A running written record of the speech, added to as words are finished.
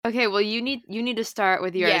Okay, well, you need to start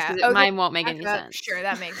with yours because okay. mine won't make any sense. Sure,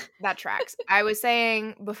 that tracks. I was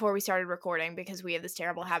saying before we started recording, because we have this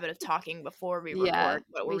terrible habit of talking before we Yeah, record,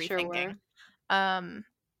 what were we we sure thinking? were.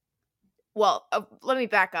 Well, let me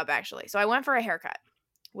back up, actually. So I went for a haircut,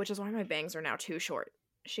 which is why my bangs are now too short.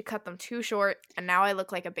 She cut them too short, and now I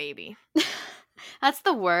look like a baby. That's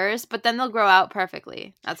the worst, but then they'll grow out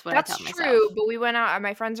perfectly. That's what I That's tell myself. true, but we went out,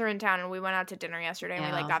 my friends are in town, and we went out to dinner yesterday, and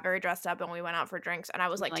we, like, Yeah. got very dressed up, and we went out for drinks, and I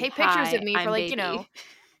was like, Like, "Take pictures of hi, me for, I'm like, baby.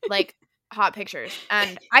 like, hot pictures."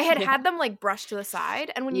 And I had Yeah. had them, like, brushed to the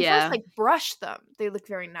side, and when you first, Yeah. like, brush them, they look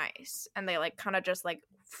very nice, and they, like, kinda just, like,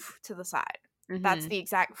 to the side. That's Mhm. the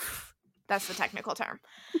exact that's the technical term.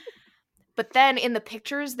 But then in the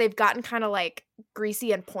pictures, they've gotten kinda, like,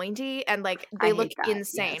 greasy and pointy, and, like, I they look hate that. insane,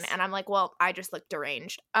 Yes. and I'm like, "Well, I just look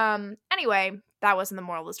deranged." Anyway, that wasn't the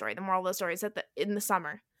moral of the story. The moral of the story is that in the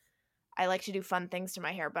summer, I like to do fun things to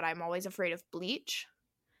my hair, but I'm always afraid of bleach,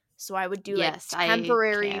 so I would do, like, Yes, I temporary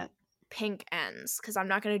can't. pink ends, because 'cause I'm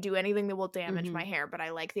not gonna do anything that will damage my Mhm. hair, but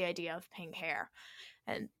I like the idea of pink hair.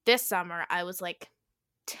 And this summer, I was like,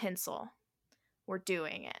 "Tinsel, we're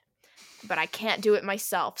doing it." But I can't do it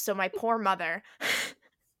myself, so my poor mother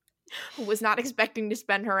who was not expecting to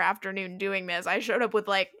spend her afternoon doing this. I showed up with,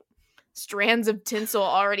 like, strands of tinsel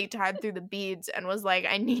already tied through the beads and was like,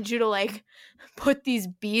 "I need you to, like, put these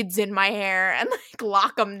beads in my hair and, like,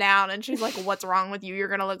 lock them down." And she's like, "What's wrong with you? You're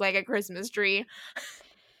gonna look like a Christmas tree."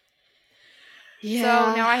 So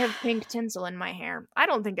Yeah. now I have pink tinsel in my hair. I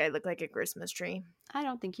don't think I look like a Christmas tree. I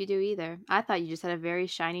don't think you do either. I thought you just had a very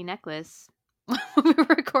shiny necklace. When we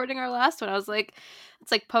were recording our last one, I was like,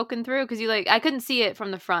 it's like poking through because you like I couldn't see it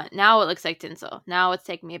from the front. Now it looks like tinsel. Now it's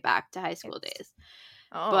taking me back to high school It's days.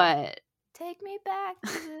 oh, But take me back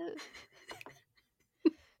to the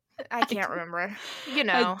I I can't do, remember.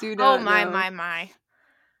 I do Oh, not know. my.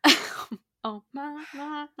 Oh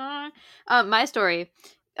my. My story,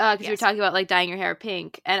 because you were Yes, talking about like dyeing your hair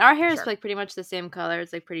pink, and our hair is sure. like pretty much the same color.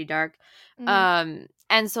 It's like pretty dark. Mhm,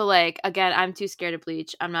 And so like again, I'm too scared of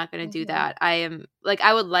bleach. I'm not gonna do mhm. that. I am like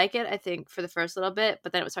I would like it, I think, for the first little bit,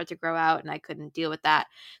 but then it would start to grow out, and I couldn't deal with that.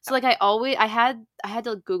 So Yep. like I had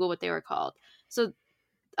to Google what they were called. So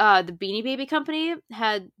the Beanie Baby company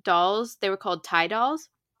had dolls. They were called tie dolls.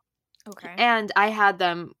 Okay. And I had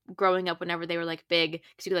them growing up whenever they were, like, big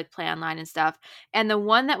because you could, like, play online and stuff, and the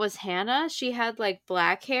one that was Hannah, she had, like,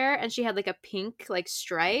 black hair, and she had, like, a pink, like,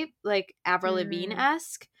 stripe, like, Avril Mm,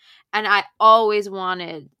 Lavigne-esque, and I always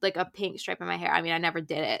wanted, like, a pink stripe in my hair. I mean, I never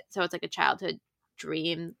did it, so it's, like, a childhood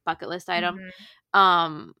dream bucket list item, mhm.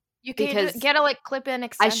 um, You can just because get a, like, clip-in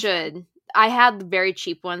I extension. should. I had very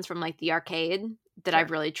cheap ones from, like, the arcade that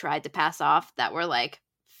I've Sure, really tried to pass off that were, like,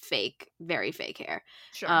 fake, very fake hair.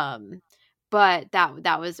 sure. Um, but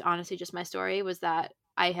that was honestly just my story, was that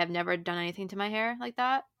I have never done anything to my hair like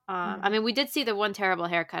that. I Mhm. mean, we did see the one terrible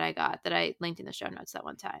haircut I got that I linked in the show notes that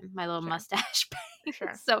one time, my little Sure, mustache bangs.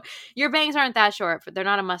 sure. So, your bangs aren't that short, but they're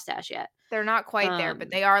not a mustache yet. They're not quite there, but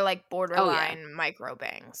Um they are, like, Oh, yeah. borderline micro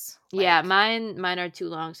bangs. Yeah, Like mine are too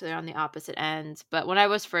long, so they're on the opposite ends. But when I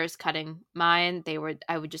was first cutting mine,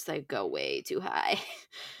 I would just like go way too high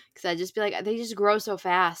because I'd just be like, they just grow so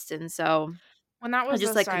fast, and so when that I was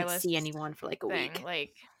just the like couldn't see stylist's anyone for like a thing, week.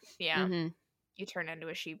 like, yeah, Mm-hmm. you turn into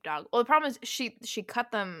a sheepdog. Well, the problem is she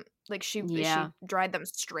cut them, like, Yeah. she dried them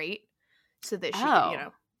straight so that she could,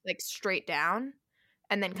 Oh. like, straight down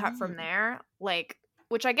and then cut from Mm. there, like,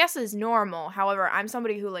 which I guess is normal. However, I'm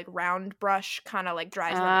somebody who, like, round brush kinda, like,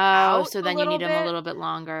 dries them Oh, out so a then you little need them a bit. little bit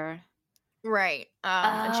longer. Right,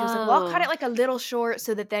 and she was like, "Well, I'll cut it, Oh. like, a little short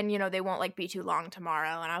so that then, they won't, like, be too long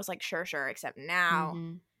tomorrow," and I was like, "Sure, sure," except now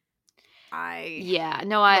Mm-hmm. I Yeah.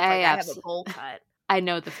 No, look I like I have a absolutely. bowl cut. I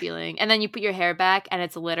know the feeling. And then you put your hair back, and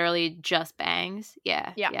it's literally just bangs.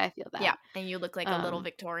 Yeah. Yeah. Yeah, I feel Yeah, that. and you look like a little Um.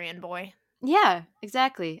 Victorian boy. Yeah,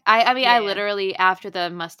 exactly. I mean, I Yeah. literally after the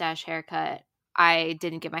mustache haircut, I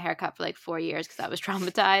didn't get my hair cut for like 4 years because I was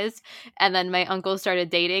traumatized, and then my uncle started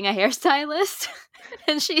dating a hairstylist,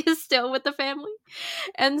 and she is still with the family,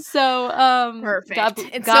 and so, Perfect.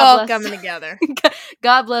 It's God all bless coming together.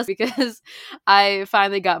 God bless because I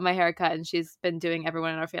finally got my hair cut, and she's been doing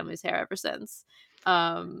everyone in our family's hair ever since,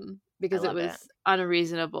 I because it love it. was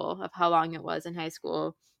unreasonable of how long it was in high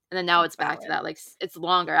school, and then now That's it's back to valid. that, like, it's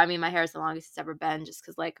longer. I mean, my hair is the longest it's ever been just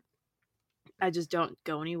because, like, I just don't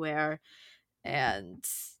go anywhere, and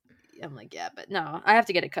I'm like, "Yeah, but no, I have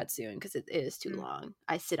to get it cut soon because it is too Mm, long.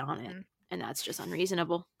 I sit on it, mhm. and that's just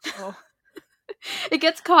unreasonable." Oh, It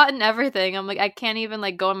gets caught in everything. I'm like, I can't even,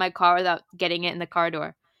 like, go in my car without getting it in the car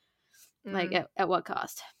door. Like, mm. at what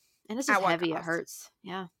cost? And it's just At what heavy, it cost? hurts.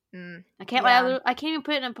 Yeah. Mm. I can't, like, Yeah. I can't even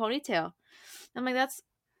put it in a ponytail. I'm like, that's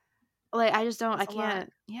Like, I just don't, That's I a lot.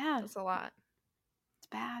 can't. Yeah, That's a lot. it's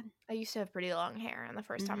bad. I used to have pretty long hair, and the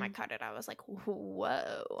first time I cut it, I was like,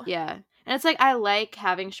 whoa. Yeah. And it's like, I like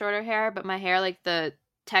having shorter hair, but my hair, like, the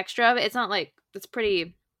texture of it, it's not like, it's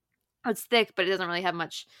pretty, it's thick, but it doesn't really have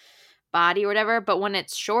much body or whatever. But when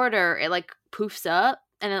it's shorter, it, like, poofs up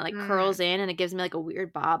and it, like, curls in, and it gives me, like, a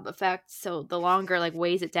weird bob effect. So the longer, like,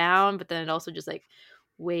 weighs it down, but then it also just, like,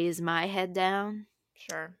 weighs my head down.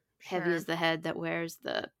 Sure. Heavy is the head that wears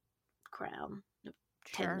the crown of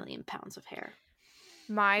 10 Sure. million pounds of hair.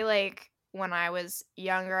 My, like, when I was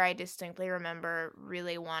younger, I distinctly remember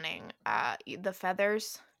really wanting the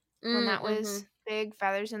feathers when that was big,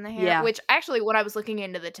 feathers in the hair. Yeah. Which, actually, when I was looking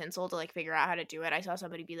into the tinsel to, like, figure out how to do it, I saw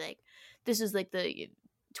somebody be like, this is, like, the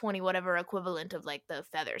 20 whatever equivalent of, like, the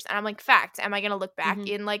feathers. And I'm like, fact, am I going to look back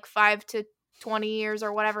in, like, 5 to 20 years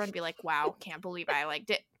or whatever and be like, wow, can't believe I liked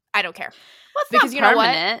it. I don't care. Well, it's because not you know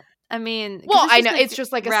permanent. what? I mean, Well, I know like, it's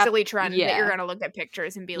just like a silly trend that you're gonna look at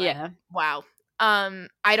pictures and be like, wow.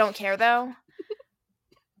 I don't care though.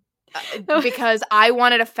 Because I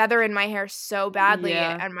wanted a feather in my hair so badly,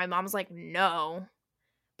 and my mom's like, no.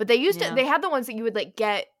 But they used to, they had the ones that you would, like,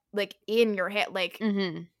 get, like, in your hair, like.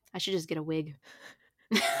 I should just get a wig.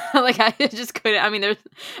 Like, I just couldn't. I mean, I don't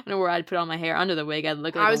know where I'd put all my hair under the wig. I'd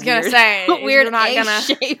look like I was gonna say weird, you're not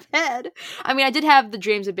egg-shaped head. I mean, I did have the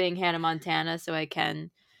dreams of being Hannah Montana, so I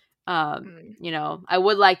can, you know, I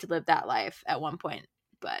would like to live that life at one point,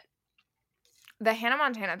 but. The Hannah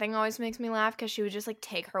Montana thing always makes me laugh because she would just, like,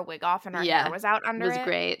 take her wig off and her hair was out under it. It was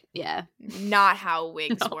great. Yeah. Not how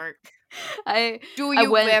wigs work. Do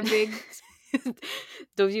you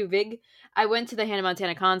wig? I went to the Hannah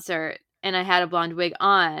Montana concert and I had a blonde wig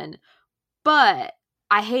on, but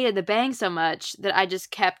I hated the bangs so much that I just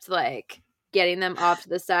kept, like, getting them off to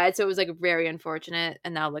the side. So it was, like, very unfortunate.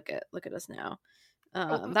 And now look at us now.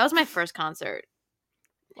 That was my first concert.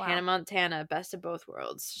 Wow. Hannah Montana, best of both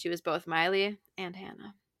worlds. She was both Miley and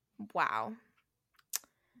Hannah. Wow.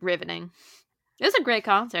 Riveting. It was a great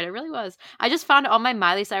concert. It really was. I just found all my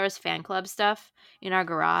Miley Cyrus fan club stuff in our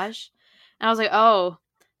garage. And I was like, oh,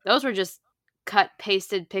 those were just cut,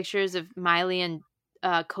 pasted pictures of Miley and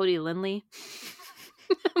Cody Lindley.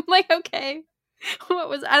 I'm like, okay. What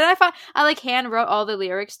was... And I found... I, like, hand wrote all the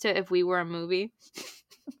lyrics to If We Were a Movie.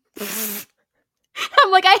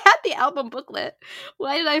 I'm like, I had the album booklet.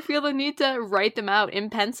 Why did I feel the need to write them out in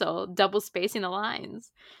pencil, double spacing the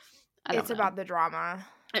lines? It's about the drama.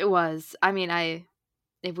 It was. I mean,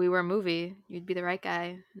 if we were a movie, you'd be the right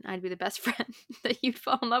guy. I'd be the best friend that you'd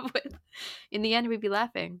fall in love with. In the end, we'd be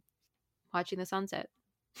laughing, watching the sunset.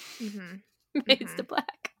 Fades to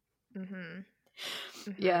black.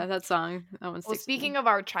 Yeah, that song. That one's. Well, speaking of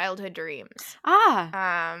our childhood dreams.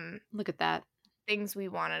 Look at that. Things we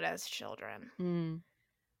wanted as children.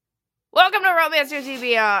 Welcome to Romance Your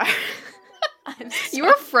TBR. You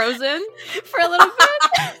were frozen for a little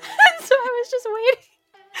bit, so I was just waiting.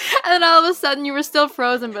 And then all of a sudden, you were still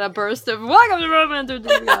frozen, but a burst of "Welcome to Romance Your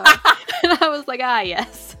TBR," and I was like,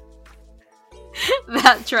 yes,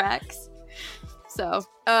 that tracks. So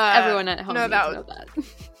everyone at home needs to know that.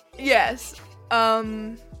 Yes.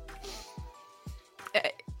 I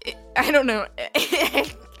don't know.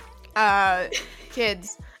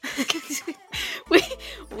 Kids.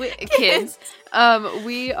 Kids.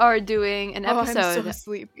 We are doing an episode I'm so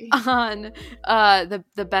sleepy. on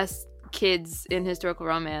the best kids in historical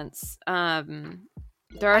romance. There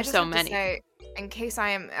are so many. Say, in case I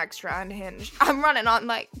am extra unhinged, I'm running on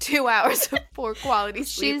like 2 hours of poor quality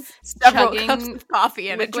sleep. She's several cups of coffee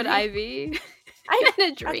and liquid IV. In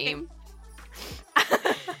a dream.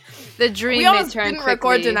 The dream we almost didn't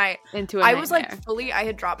record tonight. Into a nightmare. I was like I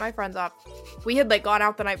had dropped my friends off. We had like gone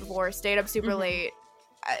out the night before, stayed up super late.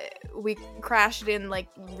 We crashed in like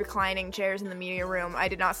reclining chairs in the media room. I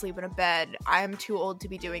did not sleep in a bed. I am too old to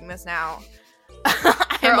be doing this now.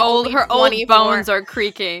 Her old bones are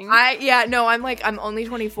creaking. I'm only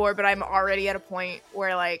 24, but I'm already at a point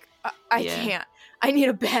where like I can't. I need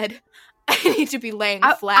a bed. I need to be laying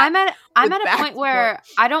flat. I'm at a point where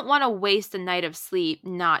I don't want to waste a night of sleep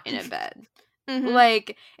not in a bed.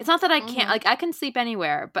 Like, it's not that I can't, like, I can sleep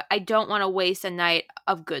anywhere, but I don't want to waste a night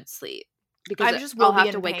of good sleep because I'll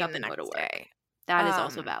have to wake up and go to work. That is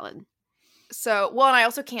also valid. So, well, and I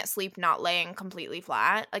also can't sleep not laying completely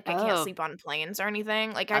flat. Like, I can't sleep on planes or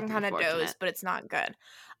anything. Like, I can kind of doze, but it's not good.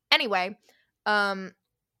 Anyway,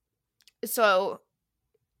 so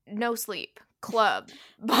no sleep. Club.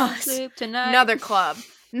 Bus. Sleep tonight. Another club.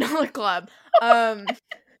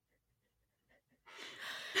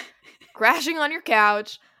 Crashing on your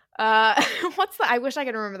couch. What's the? I wish I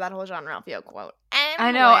could remember that whole Jean Ralphio quote. Anyway,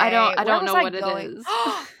 I know. I don't know what it is.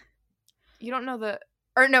 You don't know the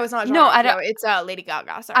Or no, it's not Jean No, I Ralphio. don't. It's Lady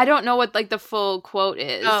Gaga. Sorry. I don't know what like the full quote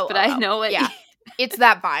is, but I know it. Yeah, it's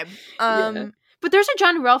that vibe. Yeah. But there's a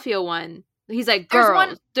John Ralphio one. He's like, There's one-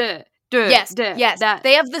 girls, duh, duh, yes, duh, yes, that.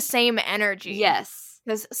 they have the same energy. Yes.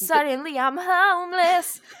 Because suddenly I'm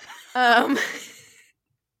homeless. I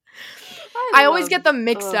always get them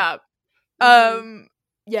mixed up.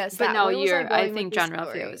 Yes, but that, no, where was I going think with this John Ralphio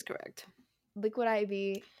story? is correct. Liquid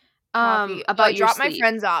IV, coffee. About I your dropped my sleep.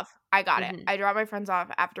 friends off. I got it. Mhm. I dropped my friends off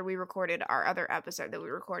after we recorded our other episode that we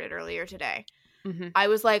recorded earlier today. Mhm. I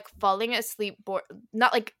was like falling asleep.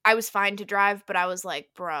 Not like I was fine to drive, but I was like,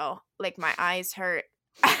 bro, like my eyes hurt.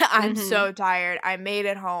 I'm so tired. I made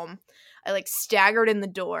it home. I like staggered in the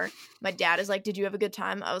door. My dad is like, "Did you have a good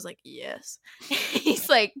time?" I was like, "Yes." He's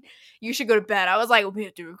like, "You should go to bed." I was like, "We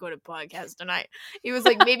have to record a podcast tonight." He was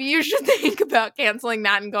like, "Maybe you should think about canceling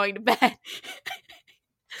that and going to bed."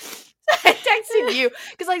 I texted you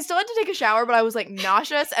because I still had to take a shower, but I was like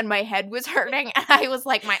nauseous and my head was hurting, and I was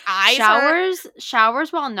like, my eyes hurt.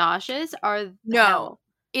 Showers while nauseous are hell.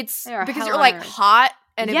 It's They are because hell you're on like earth. hot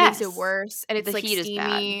and it makes it Yes. worse, and it's The like heat is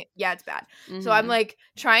steamy. bad. Yeah, it's bad. So I'm like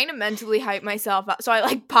trying to mentally hype myself up. So I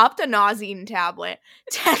like popped a Nausine tablet,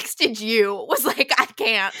 texted you, was like, I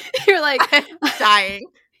can't. You're like, I'm dying.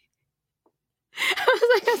 I was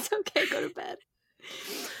like, that's okay, go to bed.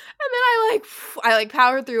 And then I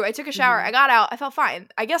powered through. I took a shower. I got out. I felt fine.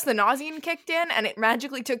 I guess the Nausine kicked in and it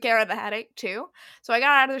magically took care of the headache too. So I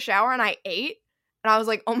got out of the shower and I ate. And I was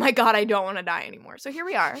like, oh my God, I don't want to die anymore. So here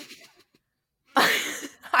we are.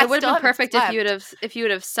 It would have been perfect if you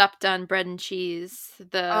would have supped on bread and cheese,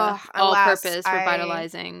 the all-purpose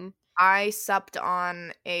revitalizing. I supped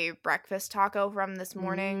on a breakfast taco from this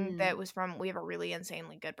morning that was from, we have a really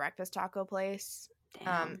insanely good breakfast taco place.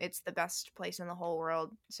 Damn. It's the best place in the whole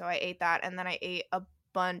world. So I ate that, and then I ate a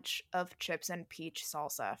bunch of chips and peach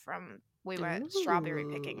salsa from, we went strawberry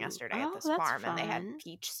picking yesterday at this farm, and they had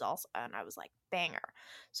peach salsa, and I was like, banger.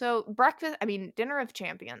 So dinner of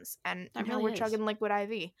champions, and really we're chugging Liquid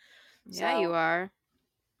IV. Yeah, you are.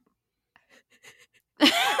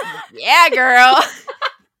 Yeah, girl.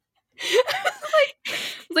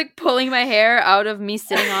 It's like pulling my hair out of me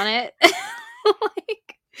sitting on it.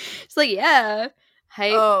 It's like, yeah.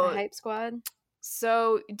 Hype squad.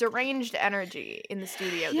 So deranged energy in the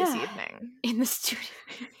studio this evening. In the studio.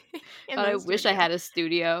 I wish I had a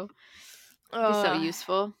studio. It'd be so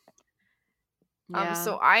useful. Yeah.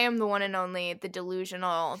 So I am the one and only, the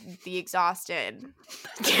delusional, the exhausted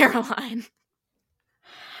Caroline.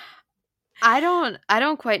 I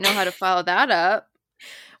don't quite know how to follow that up.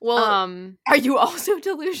 Well, are you also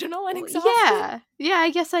delusional and exhausted? Yeah,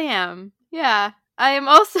 I guess I am. Yeah. I am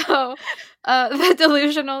also the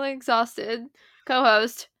delusional and exhausted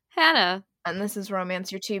co-host, Hannah. And this is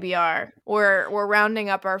Romance Your TBR. We're rounding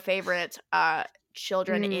up our favorite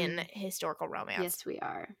children in historical romance. Yes, we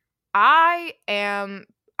are. I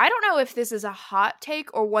don't know if this is a hot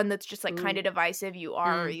take or one that's just like kind of divisive. You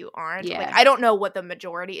are or you aren't. Yeah. Like, I don't know what the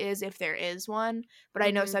majority is, if there is one, but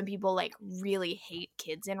I know some people like really hate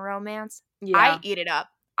kids in romance. Yeah. I eat it up.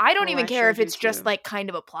 I don't even care if it's just like kind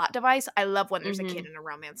of a plot device. I love when there's a kid in a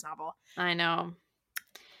romance novel. I know.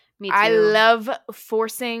 Me too. I love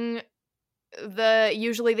forcing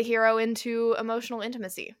usually the hero into emotional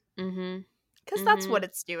intimacy. Because that's what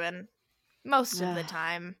it's doing most of the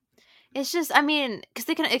time. It's just, because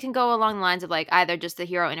it can go along the lines of like either just the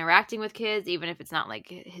hero interacting with kids, even if it's not like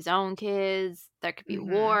his own kids. There could be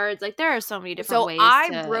wards. Like there are so many different ways. So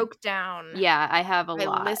I broke down. Yeah, I have a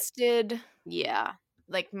lot. I listed. Yeah.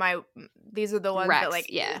 Like these are the ones Rex, that like.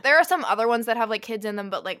 Yeah. There are some other ones that have like kids in them,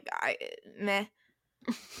 but like meh.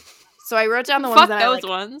 So I wrote down the ones that those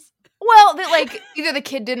ones. Well, that like either the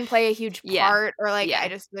kid didn't play a huge part or like I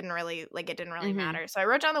just didn't really like it didn't really matter. So I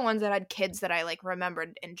wrote down the ones that had kids that I like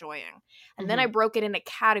remembered enjoying. And then I broke it into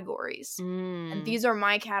categories. And these are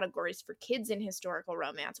my categories for kids in historical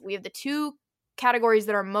romance. We have the two categories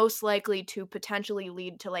that are most likely to potentially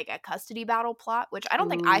lead to like a custody battle plot, which I don't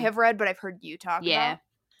think I have read, but I've heard you talk about.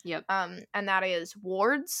 Yep. And that is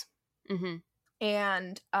wards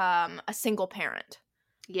and a single parent.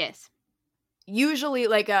 Yes. Usually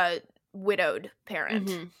like a widowed parent,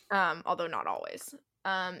 although not always.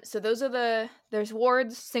 So those are there's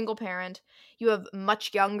wards, single parent. You have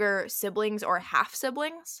much younger siblings or half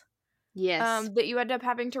siblings. Yes. That you end up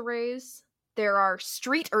having to raise. There are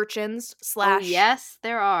street urchins / yes,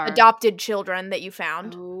 there are adopted children that you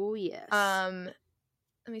found. Oh yes. Let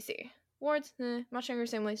me see. Wards, much younger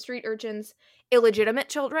siblings, street urchins, illegitimate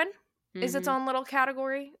children. Is its own little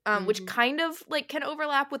category, which kind of like can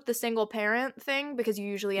overlap with the single parent thing because you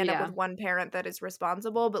usually end up with one parent that is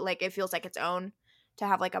responsible, but like it feels like its own to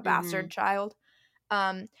have like a bastard child.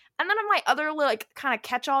 And then in my other like kind of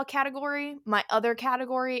catch-all category, my other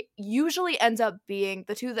category usually ends up being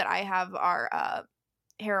the two that I have are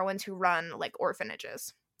heroines who run like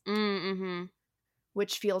orphanages. Mm-hmm.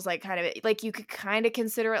 Which feels like kind of like you could kind of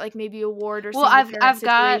consider it like maybe a ward or Well, single parent I've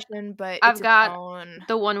got situation, but I've it's its got own.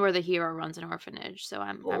 the one where the hero runs an orphanage, so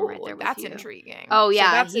I'm right Oh, there with that's you. intriguing. Oh So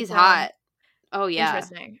yeah, that's he's its own. hot. Oh yeah.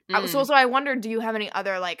 Interesting. Mm. So I wonder, do you have any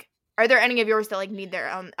other like? Are there any of yours that like need their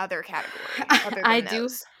own other category other I than do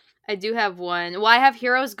those? I do have one. Well, I have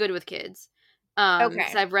heroes good with kids. Okay.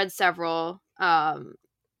 So I've read several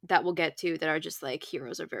that we'll get to that are just like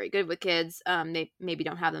heroes are very good with kids. They maybe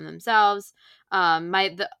don't have them themselves.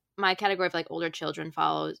 My category of like older children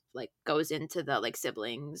goes into the like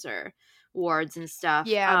siblings or wards and stuff.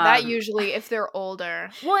 Yeah, that usually if they're older.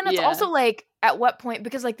 Well, and it's Yeah. also like at what point,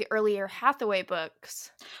 because like the earlier Hathaway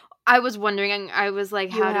books, I was wondering. I was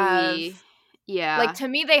like, you how do have we? like Yeah. to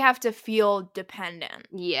me they have to feel dependent.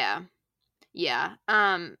 Yeah. Yeah.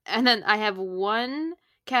 And then I have one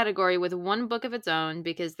category with one book of its own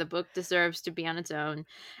because the book deserves to be on its own,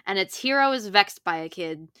 and it's hero is vexed by a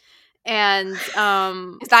kid. And Is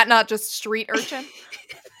that not just street urchin?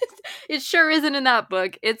 it sure isn't in that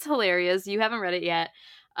book. It's hilarious. You haven't read it yet.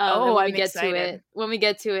 And Oh, when we I'm get excited.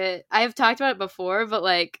 to it, I have talked about it before, but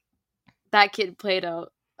like that kid played a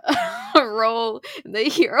a role. The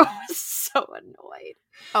hero was so annoyed.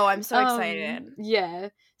 Oh, I'm so excited. Yeah.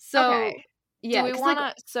 So Okay. Do yeah, we 'cause, want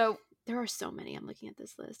like, to so there are so many. I'm looking at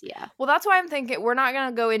this list. Yeah. well, that's why I'm thinking we're not going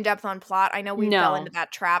to go in depth on plot. I know we fell into No.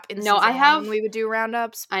 that trap in No, I season 1 when have we would do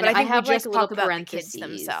roundups, I but know. I I think we have like just little talk about the kids parentheses.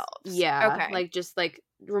 themselves. Yeah. Okay. Like just like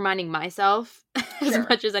reminding myself as Sure.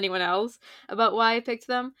 much as anyone else about why I picked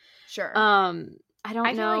them. Sure. I don't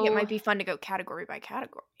I feel like it know. might be fun to go category by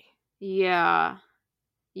category. Yeah.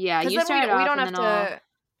 Yeah. Cuz You then start we off don't and have then I'll to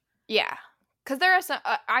yeah. Cuz there are some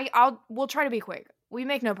we'll try to be quick. We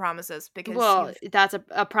make no promises because well, that's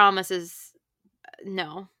a promise is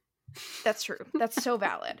no. that's true. That's so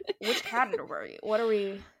valid. Which category? What are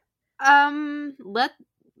we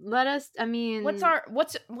Let us I mean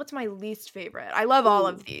what's my least favorite? I love all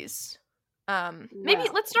of ooh, these. Maybe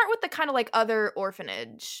well. let's start with the kind of like other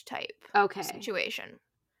orphanage type Okay. situation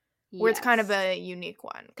where it's kind of Yes. a unique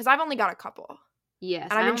one because I've only got a couple Yes,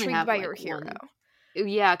 and I'm I only intrigued have by your like hero. one.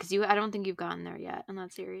 Yeah, because I don't think you've gotten there yet in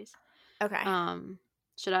that series. Okay,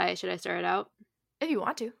 Should I start it out? if you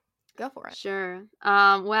want to, go for it. Sure.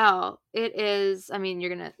 Well, it is. I mean,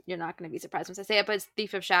 you're not gonna be surprised once I say it, but it's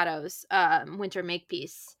Thief of Shadows. Winter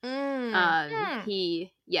Makepeace.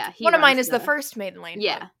 He One of mine runs is the first Maiden Lane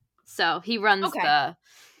yeah. book. So he runs Okay.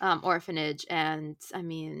 the orphanage, and I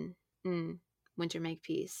mean, Winter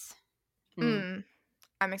Makepeace.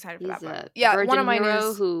 I'm excited for He's that book. a Yeah, virgin one of mine hero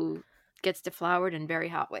is who gets deflowered in very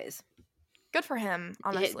hot ways. good for him.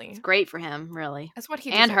 Honestly, It's great for him, really. that's what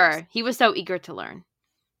he And deserves. her. He was so eager to learn.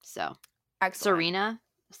 So, Excellent.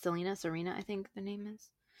 Serena, I think the name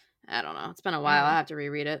is. I don't know. It's been a while. I have to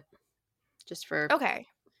reread it. Just for Okay.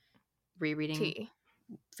 rereading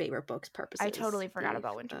favorite books purposes. I totally forgot Thief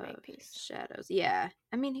about Winter of Makepeace. Shadows. Yeah.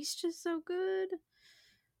 I mean, he's just so good.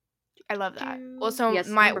 I love that. Well, so yes,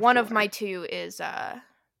 one of 4. my two is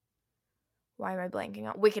why am I blanking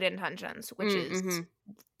on Wicked Intentions, which is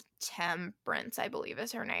Temperance, I believe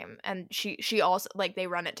is her name, and she also like they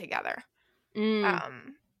run it together.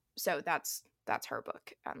 So that's her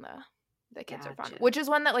book, and the kids are fun, which is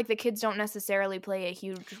one that like the kids don't necessarily play a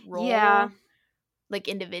huge role. Yeah, like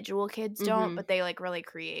individual kids don't, but they like really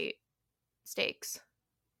create stakes.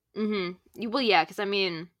 Well, yeah, because I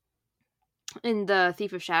mean, in the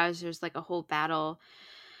Thief of Shadows, there's like a whole battle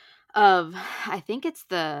of I think it's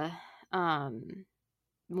the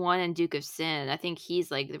one in Duke of Sin. I think he's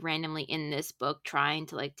like randomly in this book trying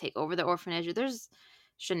to like take over the orphanage. There's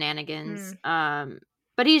shenanigans.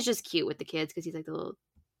 But he's just cute with the kids because he's like the little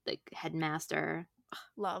like headmaster.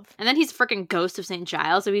 Love. And then he's freaking Ghost of St.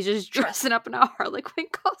 Giles, so he's just dressing up in a Harlequin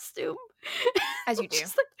costume. As you do.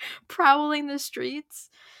 Just like prowling the streets.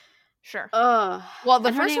 Sure. Ugh. Well,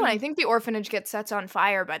 the first one, I think the orphanage gets set on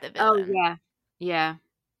fire by the villain. Oh, yeah. Yeah.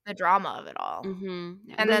 The drama of it all. And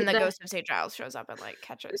then the Ghost of St. Giles shows up and like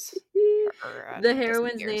catches her. The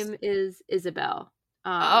heroine's name is Isabel.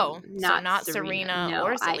 Not Serena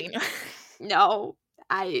or Selena. No,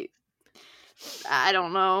 I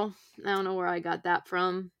don't know. I don't know where I got that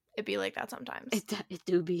from. It'd be like that sometimes. It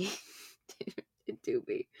do be. It do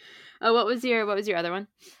be. What was your other one?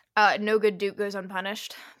 No Good Duke Goes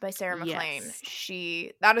Unpunished by Sarah McLean.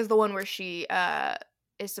 Yes. That is the one where she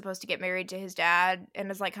is supposed to get married to his dad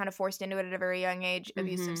and is like kind of forced into it at a very young age,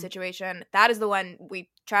 abusive situation. That is the one we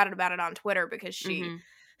chatted about it on Twitter because she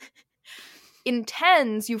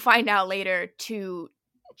intends, you find out later, to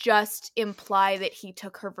just imply that he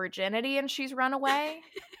took her virginity and she's run away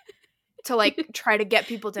to like try to get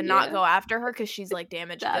people to not go after her because she's like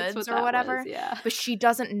damaged That's goods what or that whatever. was, yeah. But she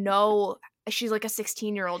doesn't know. She's like a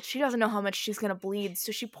 16-year-old. She doesn't know how much she's gonna bleed,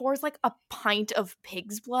 so she pours like a pint of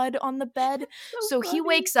pig's blood on the bed. So he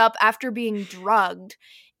wakes up after being drugged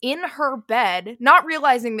in her bed, not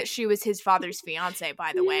realizing that she was his father's fiance,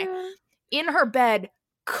 by the way, in her bed,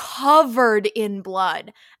 covered in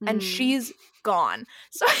blood, and she's gone.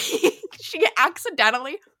 So she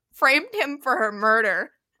accidentally framed him for her murder.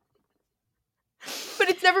 But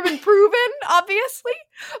it's never been proven, obviously.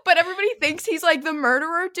 But everybody thinks he's like the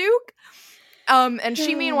murderer Duke. And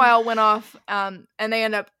she meanwhile went off, and they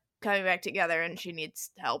end up coming back together, and she needs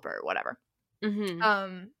help or whatever.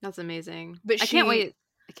 That's amazing. But I can't wait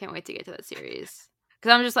to get to that series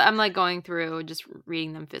because I'm like going through just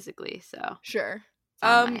reading them physically. So sure.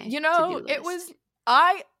 you know, it was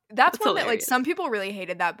that's one hilarious. that like some people really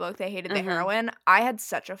hated that book. They hated the heroine. I had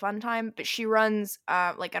such a fun time, but she runs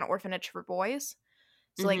like an orphanage for boys.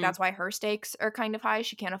 So like that's why her stakes are kind of high.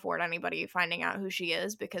 She can't afford anybody finding out who she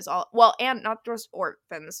is because and not just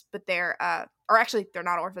orphans, but they're or actually they're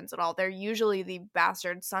not orphans at all. They're usually the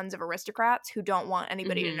bastard sons of aristocrats who don't want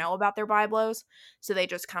anybody to know about their biblos, so they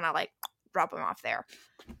just kind of like drop them off there.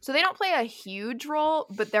 So they don't play a huge role,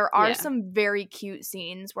 but there are some very cute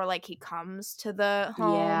scenes where like he comes to the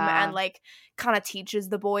home and like kind of teaches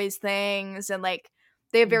the boys things, and like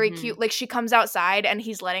they have very cute, like she comes outside and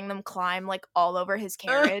he's letting them climb like all over his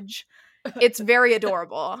carriage. It's very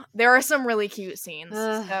adorable. There are some really cute scenes.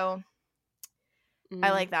 So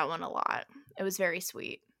I like that one a lot. It was very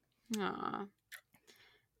sweet. Aww.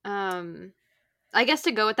 I guess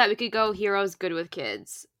to go with that, we could go Heroes Good with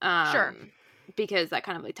Kids. Sure. Because that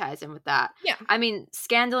kind of like ties in with that. Yeah. I mean,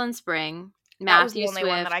 Scandal in Spring. That was the Matthew only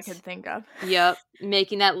one that I could think of. Yep.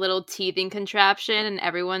 Making that little teething contraption, and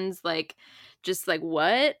everyone's like, just like,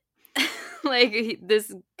 what? Like,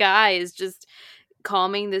 this guy is just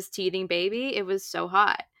calming this teething baby. It was so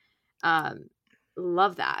hot.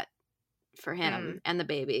 Love that for him and the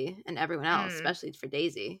baby and everyone else, especially for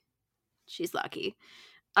Daisy. She's lucky.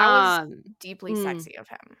 That was deeply sexy of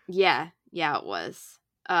him. Yeah, it was.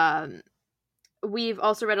 We've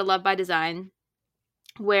also read A Love by Design,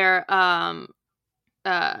 where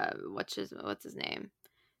what's his name?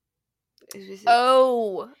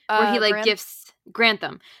 Where he like gifts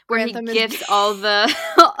Grantham, where he gifts all the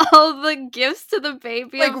all the gifts to the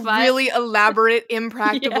baby, like really elaborate,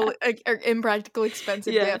 impractical, impractical,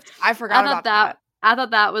 expensive gifts. I forgot about that. I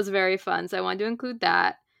thought that was very fun, so I wanted to include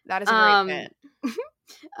that. That is a great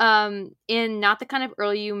bit. In Not the Kind of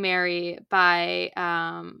Earl You Marry by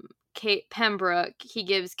Kate Pembroke, he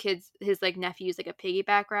gives his like nephews like a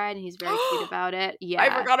piggyback ride, and he's very cute about it. Yeah, I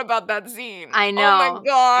forgot about that scene. I know. Oh my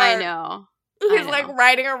god, I know. He's like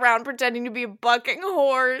riding around pretending to be a bucking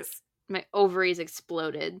horse. My ovaries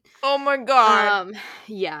exploded. Oh my god.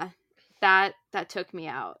 Yeah, that took me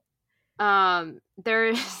out.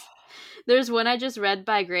 There's one I just read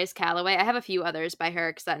by Grace Calloway. I have a few others by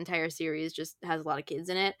her because that entire series just has a lot of kids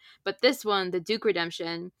in it. But this one, The Duke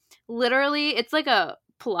Redemption, literally, it's like a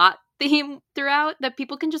plot theme throughout that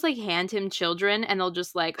people can just like hand him children and they'll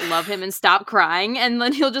just like love him and stop crying, and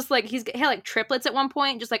then he'll just like he had like triplets at one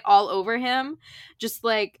point, just like all over him, just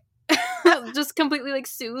like just completely like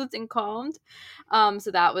soothed and calmed.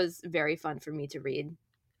 So that was very fun for me to read.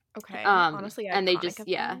 Okay. Honestly, and they just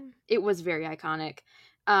it was very iconic.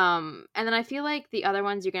 And then I feel like the other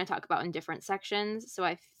ones you're going to talk about in different sections, so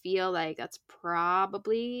I feel like that's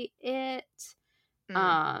probably it.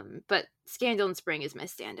 But Scandal in Spring is my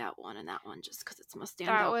standout one, and that one just because it's my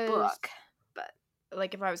standout book. But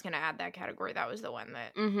like, if I was going to add that category, that was the one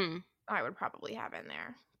that I would probably have in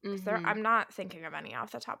there. I'm not thinking of any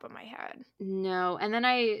off the top of my head. No, and then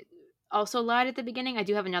I also lied at the beginning. I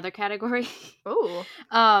do have another category. Ooh.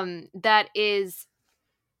 That is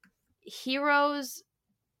heroes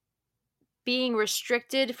being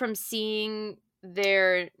restricted from seeing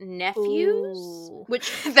their nephews. Ooh.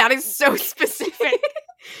 Which that is so specific.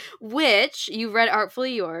 Which you read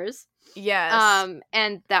Artfully Yours. Yes.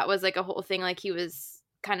 And that was like a whole thing, like he was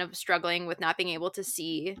kind of struggling with not being able to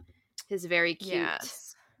see his very cute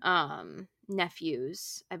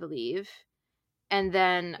nephews, I believe. And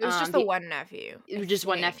then it was just the one nephew.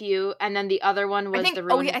 One nephew, and then the other one was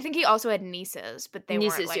I think he also had nieces, but they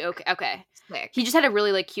weren't like, too. Okay. Sick. He just had a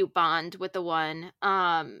really like cute bond with the one.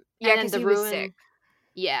 because he was sick.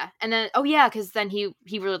 Yeah, and then because then he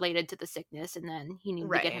related to the sickness, and then he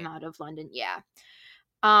needed to get him out of London. Yeah.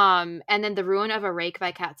 And then The Ruin of a Rake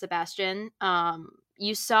by Cat Sebastian.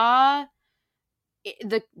 You saw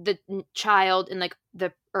the child in like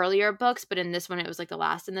the earlier books, but in this one it was like the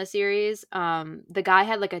last in the series. The guy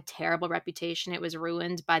had like a terrible reputation. It was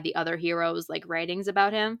ruined by the other heroes like writings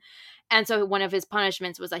about him. And so one of his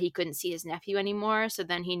punishments was that he couldn't see his nephew anymore. So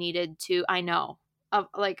then he needed to, I know, of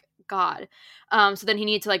like God. So then he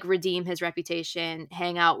needed to like redeem his reputation,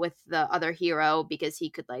 hang out with the other hero because he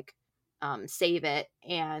could like save it.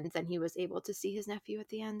 And then he was able to see his nephew at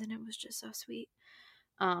the end, and it was just so sweet.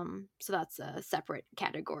 So that's a separate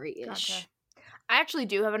category-ish. Gotcha. I actually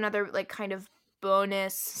do have another like kind of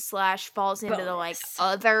bonus / falls into the like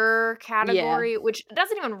other category, which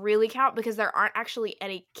doesn't even really count because there aren't actually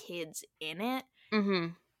any kids in it. Mm-hmm.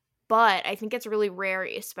 But I think it's really rare,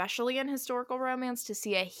 especially in historical romance, to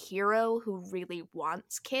see a hero who really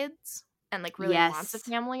wants kids and like really wants a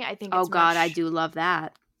family. I think. Oh God, I do love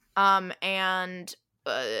that. And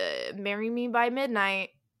Marry Me by Midnight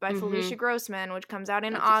by Felicia Grossman, which comes out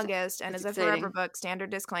in August and is a forever book. Standard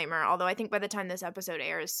disclaimer. Although I think by the time this episode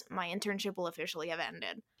airs, my internship will officially have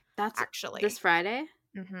ended. That's actually this Friday.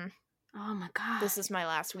 Mm-hmm. Oh my God, this is my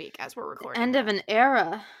last week as we're recording. The end of an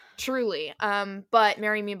era. Truly. But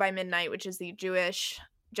Marry Me by Midnight, which is the Jewish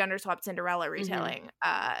gender swapped Cinderella retelling.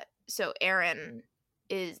 So Aaron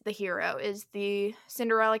is the hero, is the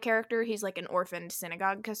Cinderella character. He's like an orphaned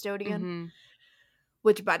synagogue custodian.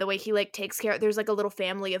 Which, by the way, he like takes care. There's like a little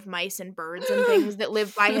family of mice and birds and things that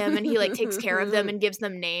live by him, and he like takes care of them and gives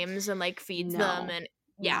them names and like feeds them and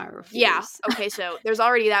yeah. Okay, so there's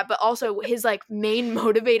already that, but also his like main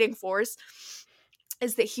motivating force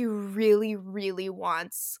is that he really, really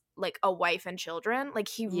wants like a wife and children. Like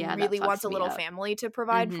he really wants a little family to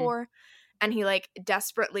provide for. And he like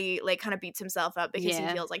desperately like kind of beats himself up because he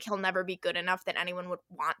feels like he'll never be good enough that anyone would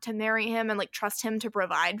want to marry him and like trust him to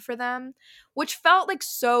provide for them, which felt like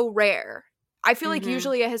so rare. I feel like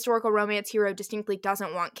usually a historical romance hero distinctly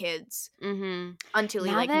doesn't want kids until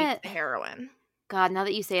he meets the heroine. God, now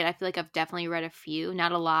that you say it, I feel like I've definitely read a few,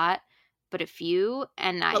 not a lot, but a few,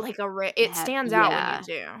 and but like it stands out when you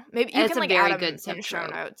do. Maybe you can like add them in show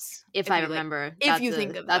notes if I remember. If you think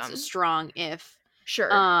of them. That's a strong if. Sure.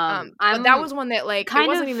 But that was one that like it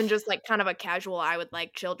wasn't even just like kind of a casual I would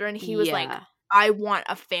like children. He was like, I want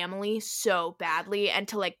a family so badly and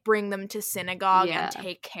to like bring them to synagogue and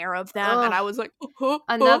take care of them. And I was like,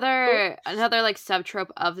 another like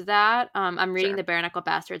subtrope of that. I'm reading The Bare Knuckle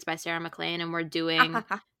Bastards by Sarah McLean, and we're doing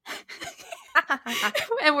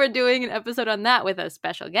an episode on that with a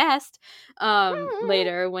special guest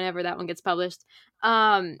later whenever that one gets published.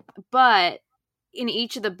 But in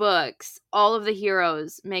each of the books, all of the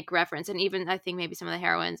heroes make reference, and even I think maybe some of the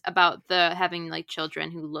heroines, about the having like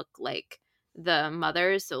children who look like the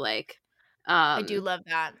mothers. So like I do love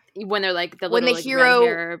that when they're like the little like, hero red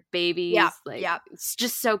hair babies. It's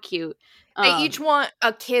just so cute. They each want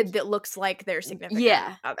a kid that looks like their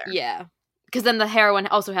significant other. Yeah. Because then the heroine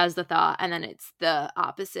also has the thought, and then it's the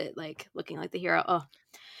opposite, like looking like the hero. Oh,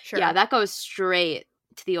 sure. Yeah, that goes straight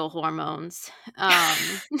to the old hormones.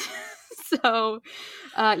 So,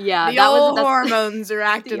 the old hormones are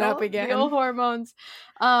acting up again. The old hormones.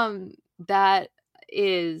 That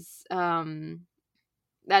is,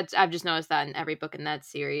 that's I've just noticed that in every book in that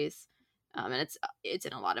series, and it's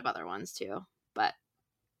in a lot of other ones too. But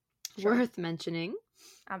worth mentioning.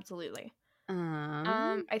 Absolutely.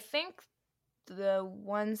 I think the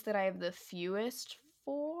ones that I have the fewest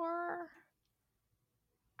for,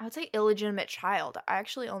 I would say illegitimate child. I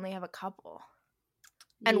actually only have a couple.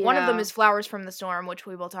 And one of them is Flowers from the Storm, which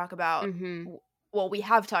we will talk about. Well, we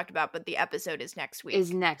have talked about, but the episode is next week.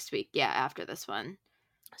 After this one.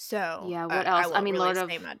 So, yeah, what else? I mean, really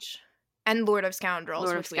say much. And Lord of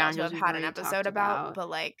Scoundrels, which we also have had an episode about.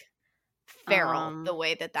 But, like, feral, the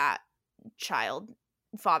way that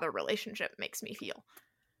child-father relationship makes me feel.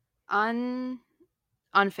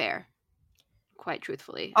 Unfair. Quite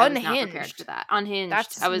truthfully. Unhinged. I was not prepared for that. Unhinged.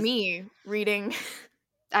 That's me reading.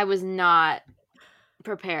 I was not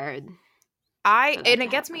prepared. And it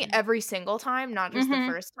gets me every single time, not just the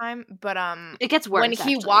first time, but it gets worse when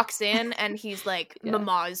he walks in and he's like,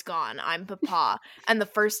 Mama is gone, I'm Papa. And the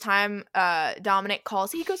first time Dominic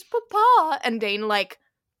calls, he goes, Papa, and Dane like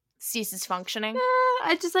ceases functioning.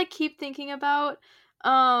 I just like keep thinking about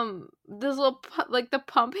this little like the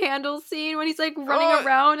pump handle scene when he's like running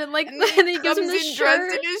around and like and then he gives him the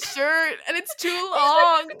shirt in his shirt and it's too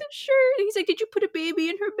long. Like, the shirt and he's like, did you put a baby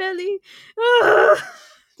in her belly?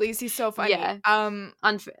 Please, he's so funny.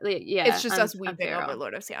 Unfair. It's just us weeping over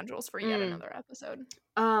Lord of Scoundrels for yet another episode.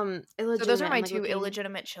 So those are my two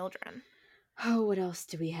illegitimate children. Oh, what else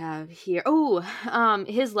do we have here? Oh,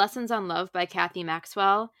 his Lessons on Love by Kathy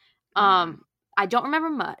Maxwell. I I don't remember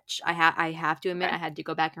much. I have to admit, Okay. I had to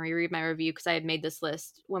go back and reread my review because I had made this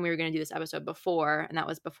list when we were going to do this episode before, and that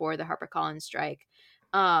was before the HarperCollins strike.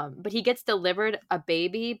 But he gets delivered a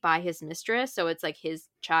baby by his mistress, so it's like his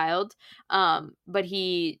child. But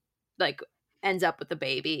he like ends up with the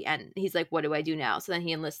baby, and he's like, "What do I do now?" So then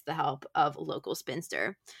he enlists the help of a local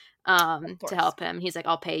spinster Of to course. help him. He's like,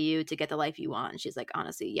 "I'll pay you to get the life you want." And she's like,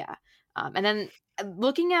 "Honestly, yeah." And then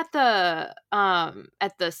looking at the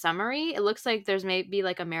summary, it looks like there's maybe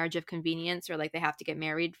like a marriage of convenience, or like they have to get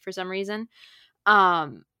married for some reason.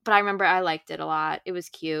 But I remember I liked it a lot. It was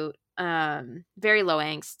cute. Very low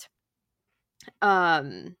angst.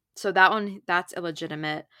 So that one, that's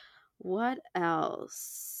illegitimate. What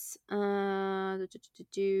else?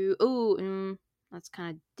 That's kind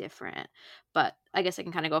of different, but I guess I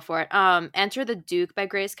can kind of go for it. Enter the Duke by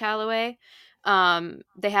Grace Calloway.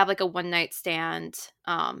 They have like a one night stand.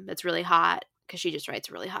 That's really hot because she just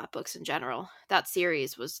writes really hot books in general. That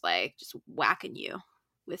series was like just whacking you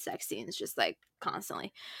with sex scenes, just like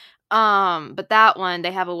constantly. But that one,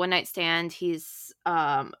 they have a one night stand. He's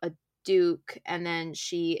a duke, and then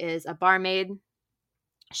she is a barmaid.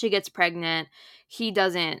 She gets pregnant. He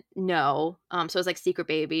doesn't know. So it's like secret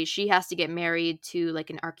baby. She has to get married to like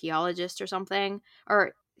an archaeologist or something.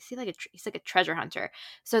 Or is he like he's like a treasure hunter.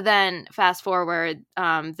 So then fast forward,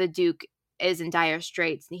 the duke is in dire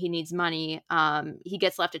straits. He needs money. He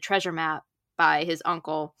gets left a treasure map by his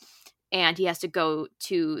uncle, and he has to go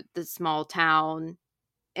to the small town,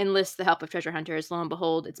 enlists the help of treasure hunters. Lo and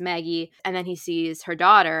behold, it's Maggie. And then he sees her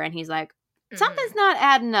daughter, and he's like, Mm. something's not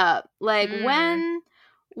adding up. Like, Mm.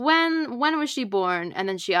 when was she born? And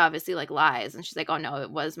then she obviously like lies, and she's like, oh no, it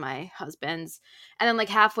was my husband's. And then like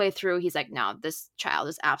halfway through, he's like, no, this child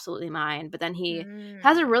is absolutely mine. But then he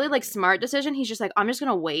has a really like Mm. smart decision. He's just like, I'm just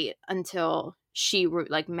gonna wait until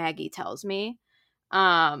like Maggie tells me,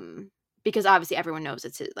 um because obviously everyone knows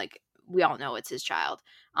it's his, like we all know it's his child.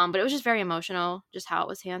 But it was just very emotional, just how it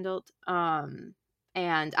was handled. And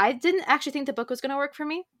I didn't actually think the book was going to work for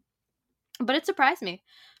me, but it surprised me.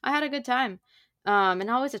 I had a good time. And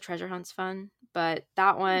always a treasure hunt's fun, but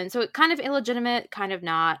that one, so it kind of illegitimate, kind of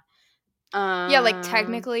not. Yeah, like um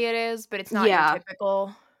technically it is, but it's not your yeah.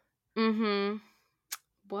 typical. Mm-hmm.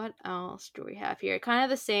 What else do we have here? Kind of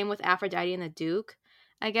the same with Aphrodite and the Duke,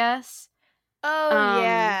 I guess. Oh um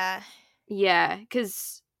yeah. yeah,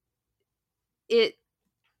 because it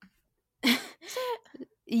Is it?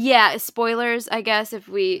 yeah, spoilers, I guess, if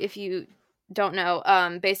you don't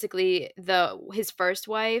know. Basically his first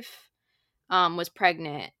wife was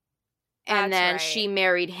pregnant, and That's then right. she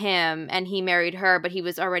married him and he married her, but he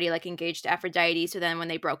was already like engaged to Aphrodite. So then when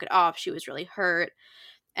they broke it off, she was really hurt.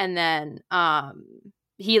 And then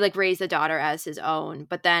he like raised the daughter as his own,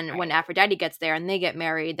 but then when Right. Aphrodite gets there and they get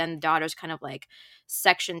married, then the daughter's kind of like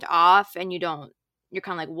sectioned off, and you're kind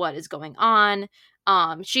of like, what is going on?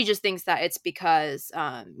 She just thinks that it's because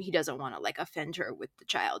he doesn't want to like offend her with the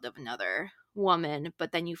child of another woman,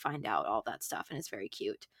 but then you find out all that stuff, and it's very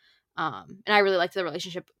cute. And I really liked the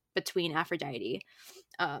relationship between Aphrodite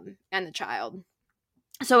and the child.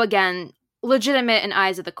 So again, legitimate in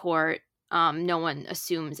eyes of the court. No one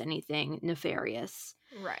assumes anything nefarious.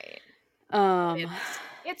 Right. Um,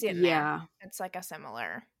 It's in there. yeah. It's like a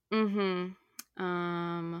similar. Mm-hmm.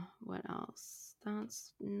 What else?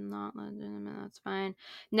 That's not legitimate. That's fine.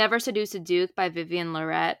 Never Seduce a Duke by Vivian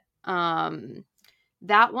Lorette.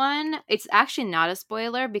 That one, it's actually not a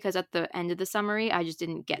spoiler because at the end of the summary, I just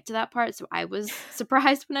didn't get to that part, so I was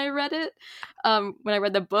surprised when I read it, when I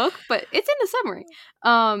read the book. But it's in the summary.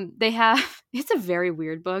 They have it's a very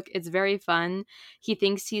weird book. It's very fun. He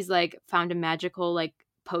thinks he's like found a magical like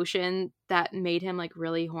potion that made him like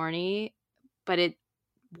really horny, but it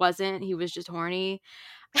wasn't. He was just horny.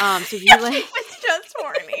 So he He like was just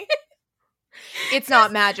horny. It's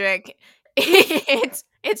not magic.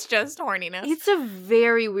 It's just horniness. it's a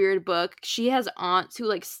very weird book. She has aunts who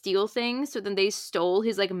like steal things, so then they stole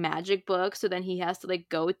his like magic book, so then he has to like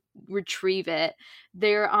go retrieve it.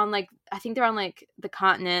 They're on like I think they're on like the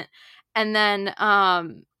continent, and then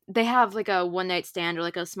they have like a one night stand or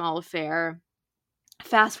like a small affair.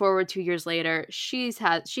 Fast forward 2 years later, she has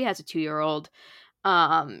a 2-year-old.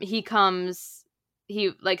 He comes,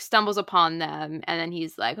 he like stumbles upon them, and then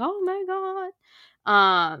he's like, oh my god.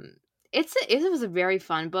 It was a very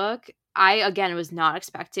fun book. I again was not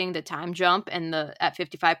expecting the time jump and the at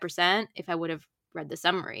 55%. If I would have read the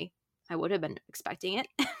summary, I would have been expecting it.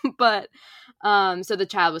 But so the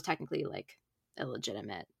child was technically like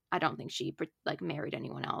illegitimate. I don't think she like married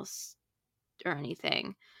anyone else or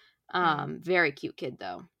anything. Mm. Very cute kid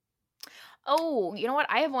though. Oh, you know what?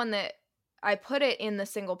 I have one that I put it in the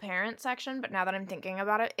single parent section, but now that I'm thinking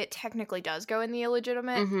about it, it technically does go in the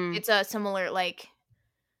illegitimate. Mm-hmm. It's a similar, like,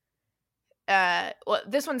 well,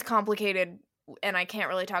 this one's complicated, and I can't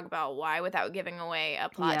really talk about why without giving away a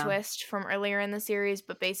plot Yeah. twist from earlier in the series,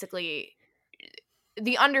 but basically,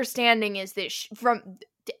 the understanding is that from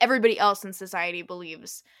everybody else in society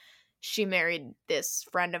believes she married this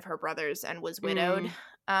friend of her brother's and was widowed,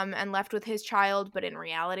 and left with his child, but in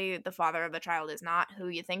reality, the father of the child is not who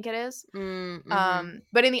you think it is. Mm-hmm.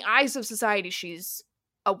 But in the eyes of society, she's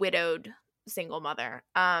a widowed single mother.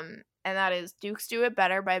 And that is Dukes Do It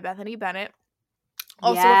Better by Bethany Bennett.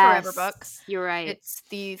 Also a Forever book. You're right. It's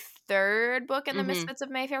the third book in the Mhm. Misfits of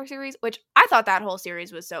Mayfair series, which I thought that whole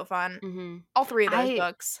series was so fun. Mm-hmm. All three of those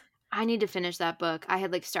books. I need to finish that book. I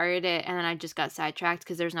had like started it and then I just got sidetracked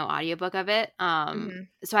because there's no audiobook of it.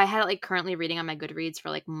 So I had it like currently reading on my Goodreads for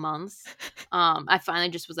like months. I finally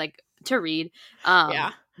just was like to read.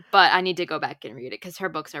 Yeah. But I need to go back and read it because her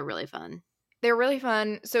books are really fun. They're really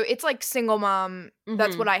fun. So it's like single mom.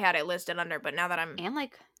 That's Mhm. what I had it listed under, but now that I'm And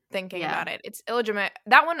like thinking about it, it's illegitimate.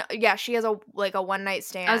 That one, yeah, she has a one night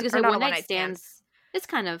stand. I was gonna say not one a night stands. It's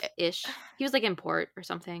kind of ish. He was like in port or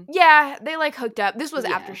something. Yeah, they like hooked up. This was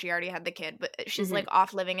Yeah. after she already had the kid, but she's like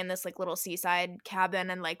off living in this like little seaside cabin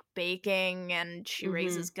and like baking, and she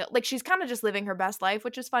raises like she's kind of just living her best life,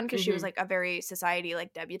 which is fun because she was like a very society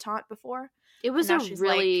like debutante before. It was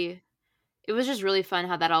it was just really fun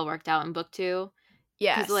how that all worked out in book 2.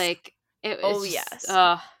 Yes. Because like yes.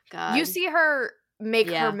 Oh god. You see her make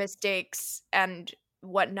her mistakes and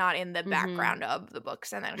whatnot in the background of the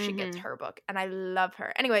books, and then she gets her book, and I love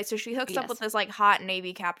her. Anyway, so she hooks up with this like hot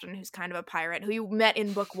Navy captain who's kind of a pirate who you met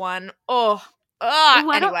in book 1. Anyway.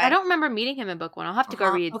 I don't remember meeting him in book 1. I'll have to go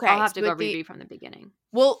read. Okay, I'll have to go reread from the beginning.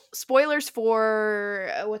 Well, spoilers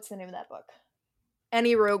for what's the name of that book?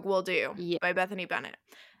 Any Rogue Will Do by Bethany Bennett.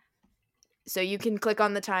 So you can click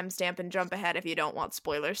on the timestamp and jump ahead if you don't want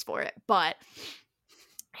spoilers for it. But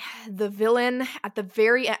the villain at the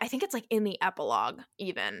very end, I think it's like in the epilogue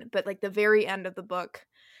even, but like the very end of the book,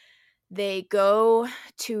 they go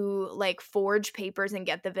to like forge papers and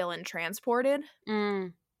get the villain transported.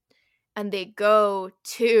 And they go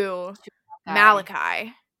to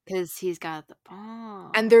Malachi. Because he's got the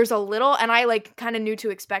bomb. And there's a little, and I like kind of knew to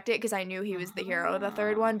expect it because I knew he was the hero of the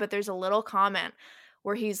third one, but there's a little comment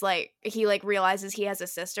where he's like, he like realizes he has a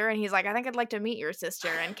sister, and he's like, I think I'd like to meet your sister.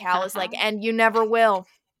 And Cal is like, and you never will.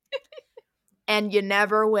 And you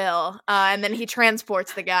never will. And then he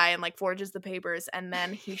transports the guy and like forges the papers, and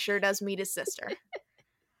then he sure does meet his sister.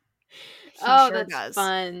 That's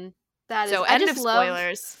fun. That is. So end of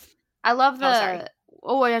spoilers. I love the. I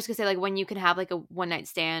was gonna say like when you can have like a one night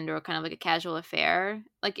stand or kind of like a casual affair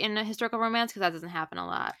like in a historical romance, because that doesn't happen a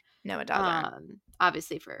lot. No, it doesn't.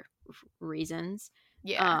 Obviously for reasons.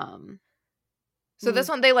 Yeah. So this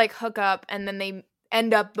one they like hook up, and then they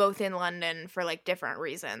end up both in London for like different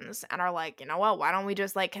reasons, and are like, you know what? Why don't we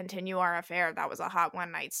just like continue our affair? That was a hot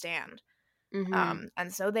one night stand.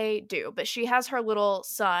 And so they do. But she has her little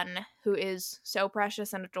son who is so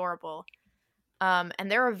precious and adorable. And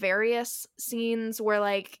there are various scenes where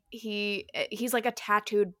like he's like a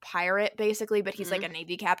tattooed pirate basically, but he's like a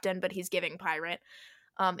Navy captain, but he's giving pirate.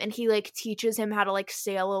 And he like teaches him how to like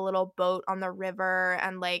sail a little boat on the river,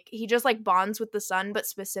 and like he just like bonds with the son. But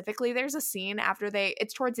specifically there's a scene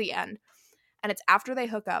it's towards the end, and it's after they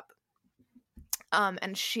hook up.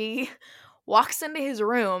 And she walks into his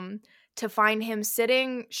room to find him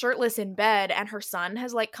sitting shirtless in bed, and her son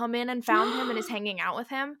has like come in and found him and is hanging out with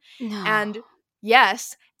him. No. And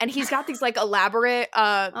yes, and he's got these like elaborate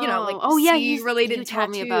sea-related tattoos. Told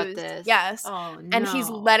me about this. Yes. Oh no. And he's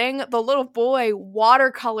letting the little boy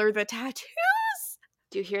watercolor the tattoos.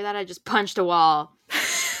 Do you hear that? I just punched a wall.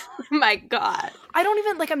 My god. I don't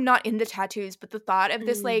even I'm not into tattoos, but the thought of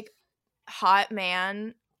this like hot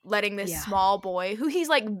man letting this small boy who he's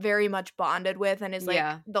like very much bonded with and is like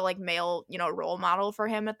the like male, role model for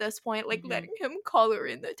him at this point, like letting him color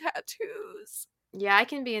in the tattoos. Yeah, I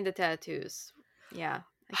can be into tattoos. Yeah,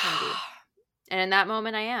 I can be. And in that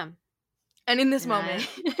moment, I am. And in this moment,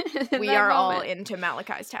 we are all into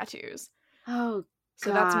Malachi's tattoos. Oh,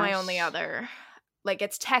 so that's my only other. Like,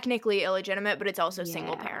 it's technically illegitimate, but it's also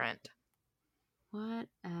single parent. What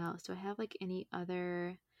else? Do I have, like, any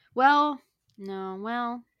other... Well,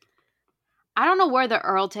 no, I don't know where the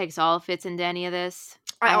Earl Takes All fits into any of this.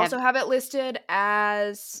 I also have it listed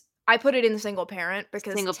as... I put it in single parent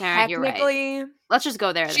because single parent, technically... You're right. Let's just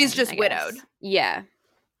go there then, she's just widowed. Yeah.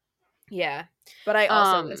 Yeah. But I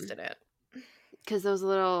also listed it. Because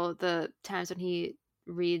the times when he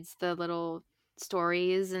reads the little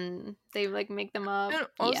stories and they like make them up. And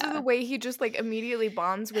also Yeah. the way he just like immediately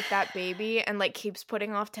bonds with that baby and like keeps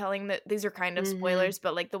putting off telling that these are kind of spoilers,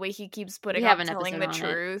 but like the way he keeps putting We have off an telling episode the on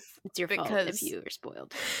it. truth. It's your fault because if you are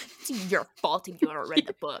spoiled. it's your fault if you haven't read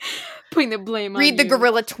the book. Putting the blame on Read the you.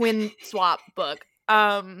 Gorilla Twin Swap book.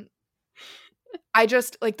 I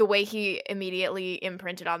just like the way he immediately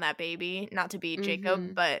imprinted on that baby, not to be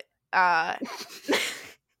Jacob, but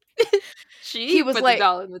he was put like, the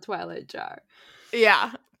doll in the Twilight jar.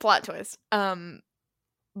 Yeah, plot twist.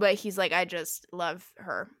 But he's like, I just love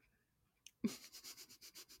her.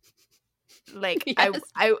 Like, Yes.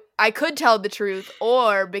 I could tell the truth,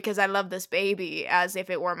 or because I love this baby as if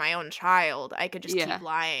it were my own child, I could just keep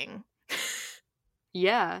lying.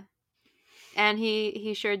 Yeah. And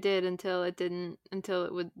he sure did until it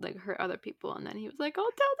would like hurt other people, and then he was like, I'll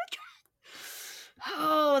tell the truth.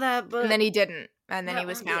 Oh, that book. And then he didn't, and then he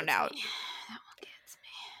was found out. That one gets me.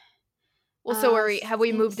 Well, so have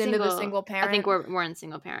we moved into the single parent? I think we're in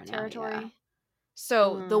single parent territory. Now, yeah.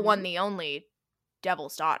 So the one, the only,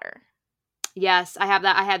 Devil's Daughter. Yes, I have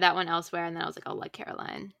that. I had that one elsewhere, and then I was like, I'll let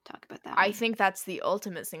Caroline talk about that. I think that's the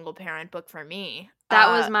ultimate single parent book for me. That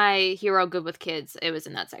was my hero good with kids. It was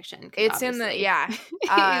in that section. It's in the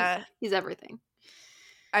he's everything.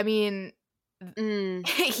 I mean,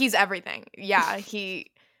 he's everything. Yeah, he's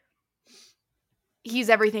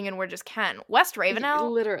everything, and we're just Ken. West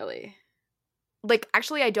Ravenel, literally. Like,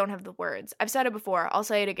 actually, I don't have the words. I've said it before. I'll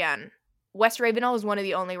say it again. West Ravenel is one of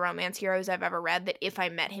the only romance heroes I've ever read that if I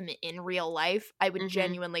met him in real life, I would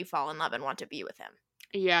genuinely fall in love and want to be with him.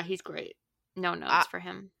 Yeah, he's great. No notes for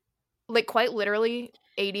him. Like, quite literally,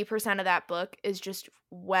 80% of that book is just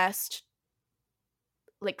West,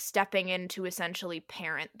 like, stepping in to essentially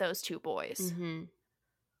parent those two boys.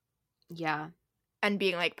 Yeah. And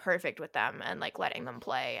being, like, perfect with them and, like, letting them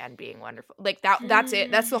play and being wonderful. Like, that's it.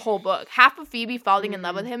 That's the whole book. Half of Phoebe falling in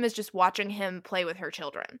love with him is just watching him play with her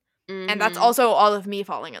children. And that's also all of me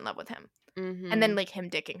falling in love with him. And then, like, him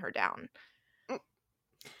dicking her down.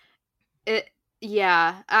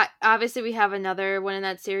 Obviously we have another one in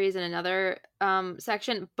that series in another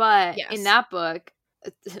section, but in that book,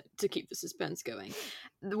 to keep the suspense going,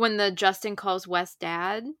 when the Justin calls West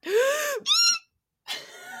dad,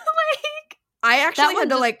 I actually had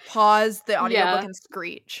to like pause the audiobook and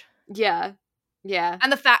screech. Yeah.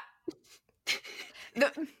 And the fact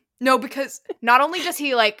no, because not only does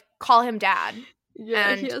he like call him dad,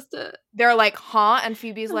 and he has to. They're like, huh? And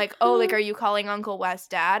Phoebe's like, oh, like, are you calling Uncle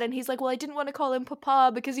West dad? And he's like, well, I didn't want to call him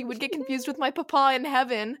Papa because he would get confused with my Papa in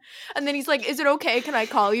heaven. And then he's like, is it okay? Can I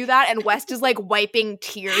call you that? And West is like wiping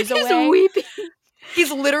tears away. He's weeping.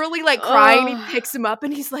 He's literally like crying. And he picks him up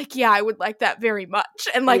and he's like, yeah, I would like that very much.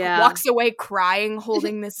 And like walks away crying,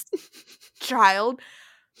 holding this child.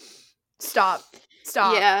 Stop.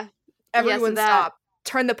 Yeah. Everyone stop.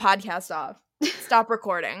 Turn the podcast off. Stop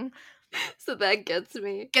recording. So that gets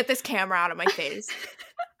me. Get this camera out of my face.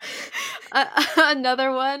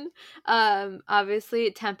 Another one,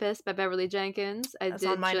 obviously Tempest by Beverly Jenkins. That's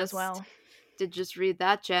on mine as well. Did just read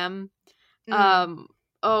that gem. That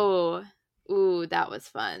was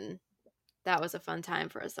fun. That was a fun time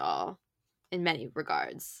for us all in many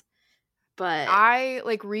regards. But I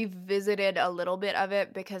like revisited a little bit of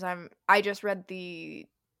it because I just read the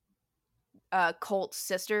Colt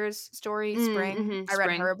Sisters story, Spring. I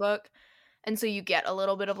read her book. And so you get a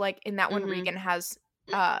little bit of like, in that one, Regan has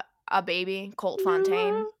a baby, Colt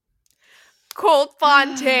Fontaine.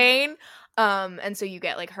 And so you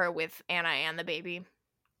get like her with Anna and the baby.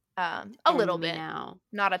 A little bit. Now.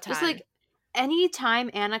 Not a ton. Just like anytime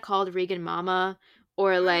Anna called Regan mama,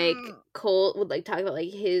 or like Colt would like talk about like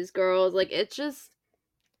his girls, like it just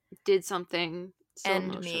did something so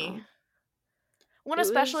emotional. Me. Well,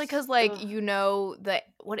 especially because, like, you know, that,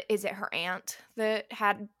 what is it, her aunt that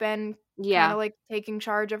had been kind of, like, taking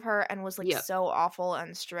charge of her and was, like, so awful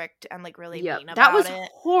and strict and, like, really mean about it. That was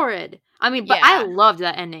horrid. I mean, but I loved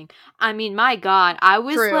that ending. I mean, my God, I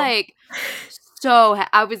was, like,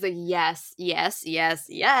 I was like, yes.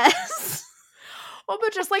 Well,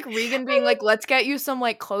 but just, like, Regan being like, let's get you some,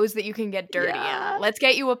 like, clothes that you can get dirty in. Let's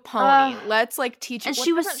get you a pony. Let's, like, teach you. And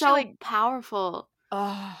she was so powerful.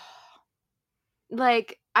 Oh.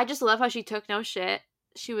 Like, I just love how she took no shit.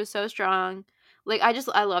 She was so strong. Like, I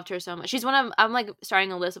loved her so much. She's I'm, like,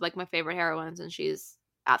 starting a list of, like, my favorite heroines, and she's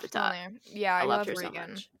at the top. Yeah, I loved her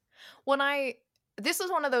Regan. So much. This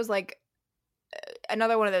is one of those, like,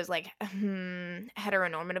 another one of those, like,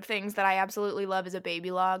 heteronormative things that I absolutely love is a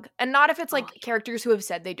baby log. And not if it's, like, characters who have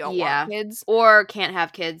said they don't want kids. Or can't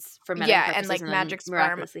have kids for medical purposes and, like, magic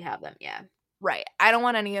miraculously have them. Yeah. Right. I don't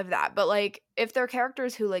want any of that. But, like, if they're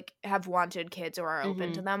characters who, like, have wanted kids or are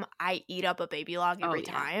open to them, I eat up a baby log Oh, every yeah.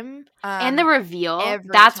 time. And the reveal, Every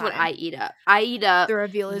that's what time. I eat up. I eat up The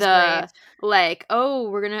reveal is great. the, like,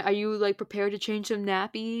 "Oh, are you, like, prepared to change some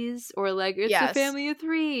nappies?" Or, like, "It's a Yes. family of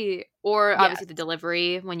 3." Or, Yes. obviously, the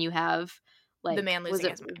delivery when you have, The like, man was losing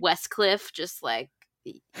it his mind. Westcliff just, like,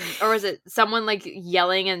 or was it someone, like,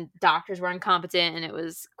 yelling and doctors were incompetent and it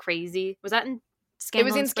was crazy? Was that in It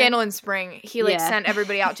was Scandal in in Spring? Scandal in Spring. He, like, Yeah. sent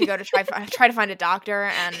everybody out to go to try to find a doctor,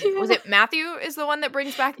 and was Yeah. it Matthew is the one that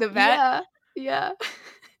brings back the vet? Yeah. Yeah.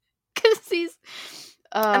 'Cause he's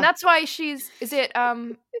And uh, that's why is it,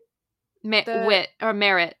 the Wit or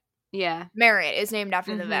Merit. Yeah. Merritt is named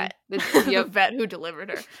after the Mhm. vet. The Yep. vet who delivered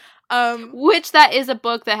her. Um, Which that is a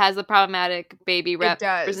book that has a problematic baby it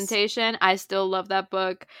does. representation. I still love that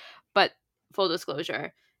book, but full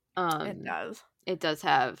disclosure, It um, does. it does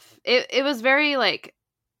have it was very, like,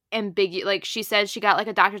 ambiguous. Like, she said she got, like,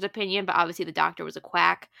 a doctor's opinion, but obviously the doctor was a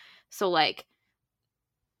quack. So, like,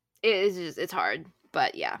 it's hard,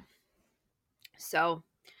 but yeah. So,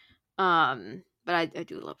 but I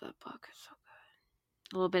do love that book. It's so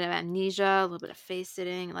good. A little bit of amnesia, a little bit of face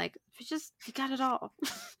sitting, like, you got it all.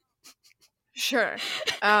 Sure.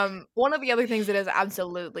 One of the other things that is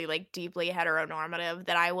absolutely, like, deeply heteronormative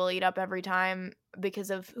that I will eat up every time because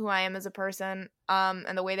of who I am as a person,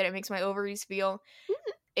 and the way that it makes my ovaries feel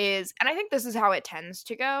is, and I think this is how it tends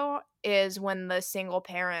to go, is when the single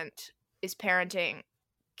parent is parenting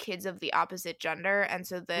kids of the opposite gender, and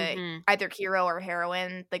so the Mhm. either hero or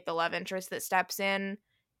heroine, like the love interest that steps in,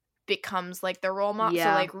 becomes like the role model.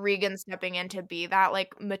 So Yeah. like Regan stepping in to be that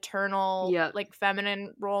like maternal, Yep. like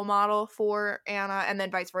feminine role model for Anna, and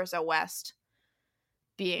then vice versa, West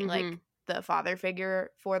being like Mhm. the father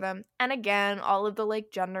figure for them. And again, all of the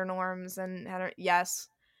like gender norms and yes.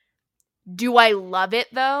 Do I love it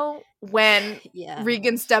though when Yeah.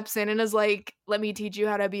 Regan steps in and is like, "Let me teach you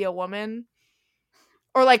how to be a woman"?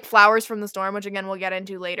 Or like Flowers from the Storm, which again we'll get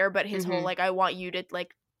into later, but his whole Mhm. like I want you to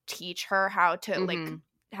like teach her how to like Mhm.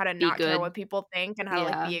 how to Be not care good. what people think and how to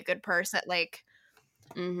like Yeah. be a good person. Like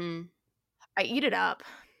Mhm. I eat it up.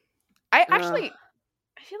 I Ugh. actually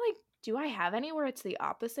I feel like do I have any where it's the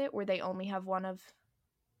opposite where they only have one of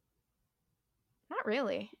not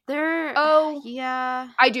really. There Oh,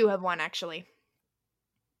 yeah. I do have one actually.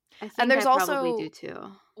 I And think I there's probably do also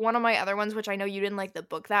too. one of my other ones which I know you didn't like the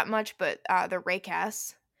book that much, but the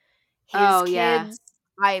Rakes. His Oh, yeah. kids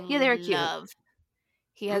I Yeah, they were cute. love.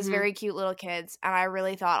 He has Mhm. very cute little kids, and I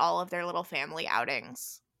really thought all of their little family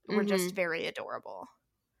outings were just Mhm. very adorable.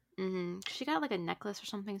 Mhm. She got, like, a necklace or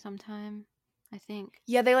something sometime, I think.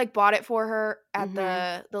 Yeah, they like bought it for her at Mhm.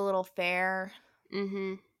 the little fair.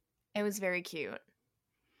 Mhm. It was very cute.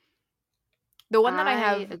 The one that I I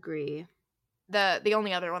have agree. the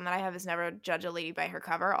only other one that I have is Never Judge a Lady by Her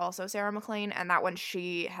Cover, also Sarah McLean, and that one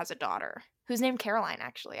she has a daughter who's named Caroline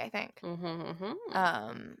actually, I think. Mhm, mhm.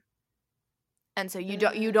 Um and so you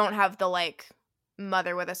Uh, don't have the like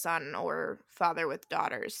mother with a son or father with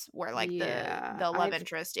daughters where like yeah. the love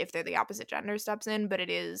interest if they're the opposite gender steps in, but it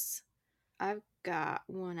is I've got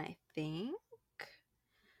one, I think.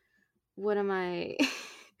 What am I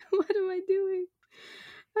what am I doing?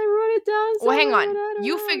 I wrote it down well, hang somewhere, but on. I don't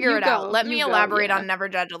You know. figure it out. Let me You go, elaborate yeah. on Never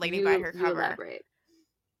Judge a Lady by Her You Cover. elaborate.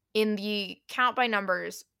 In the count by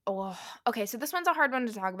numbers, oh, okay, so this one's a hard one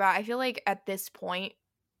to talk about. I feel like at this point,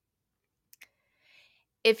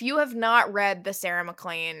 if you have not read the Sarah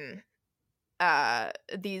McLean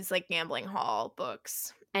these like gambling hall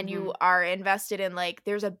books and you Mhm. are invested in like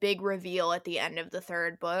there's a big reveal at the end of the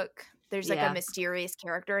third book, there's like a Yeah. mysterious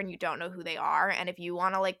character and you don't know who they are, and if you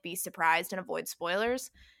want to like be surprised and avoid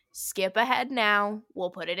spoilers, skip ahead now,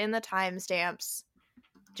 we'll put it in the timestamps,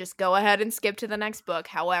 just go ahead and skip to the next book.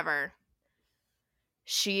 However,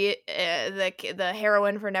 she the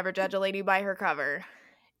heroine for Never Judge a Lady by Her Cover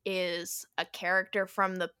is a character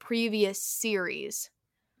from the previous series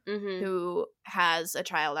Mhm. who has a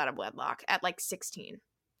child out of wedlock at like 16.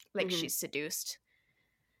 Like Mhm. she's seduced.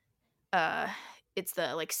 Uh it's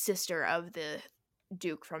the like sister of the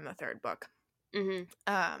duke from the third book. Mhm.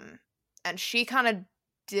 Um and she kind of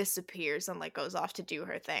disappears and like goes off to do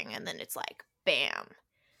her thing, and then it's like bam.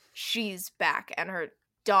 She's back and her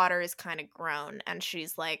daughter is kind of grown and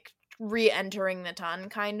she's like re-entering the ton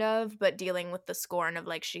kind of, but dealing with the scorn of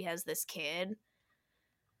like she has this kid.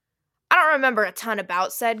 I don't remember a ton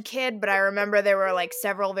about said kid, but I remember there were like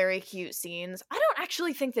several very cute scenes. I don't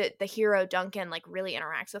actually think that the hero Duncan like really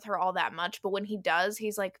interacts with her all that much, but when he does,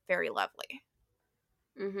 he's like very lovely.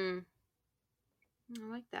 Mhm. I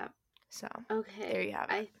like that. So, there Okay. you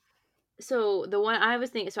have it. I So the one I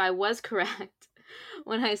was thinking, so I was correct.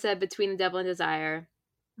 when I said Between the Devil and Desire.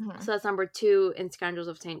 Mhm. So that's number 2 in Scoundrels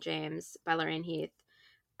of St. James by Lorraine Heath.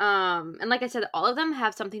 And like I said, all of them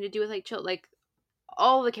have something to do with like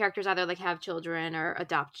all the characters either like have children or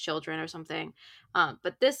adopt children or something.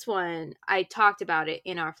 But this one, I talked about it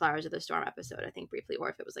in our Flowers of the Storm episode, I think briefly, or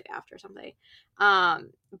if it was like after something.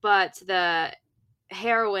 But the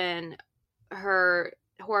heroine, her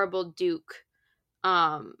horrible Duke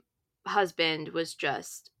husband was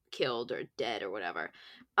just killed or dead or whatever.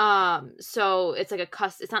 So it's like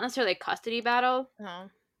it's not necessarily a custody battle, Oh.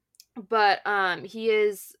 but he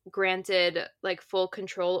is granted like full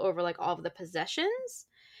control over like all of the possessions,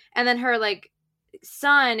 and then her like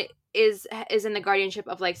son is in the guardianship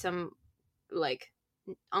of like some like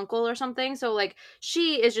uncle or something. So like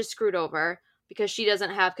she is just screwed over because she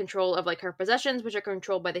doesn't have control of like her possessions, which are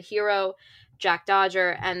controlled by the hero Jack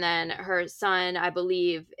Dodger, and then her son, I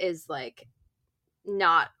believe, is like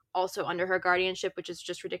not also under her guardianship, which is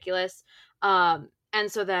just ridiculous. And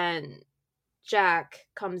so then Jack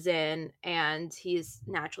comes in and he's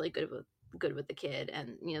naturally good with the kid,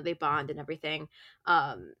 and you know they bond and everything.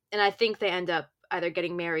 And I think they end up either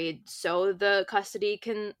getting married so the custody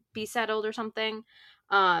can be settled or something.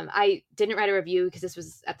 I didn't write a review because this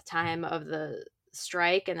was at the time of the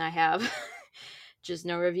strike, and I have just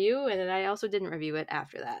no review, and then I also didn't review it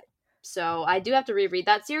after that. So I do have to reread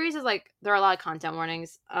that series. Is like there are a lot of content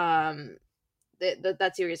warnings.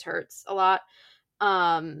 That series hurts a lot.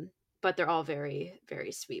 But they're all very,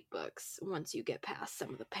 very sweet books once you get past some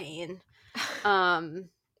of the pain. um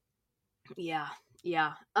yeah,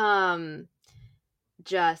 yeah.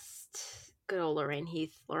 Just good old Lorraine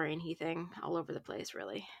Heathing all over the place,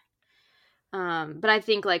 really. But I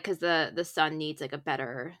think like because the son needs like a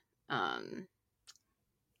better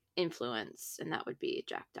influence, and that would be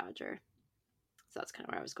Jack Dodger. So that's kind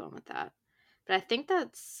of where I was going with that. But I think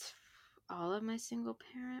that's all of my single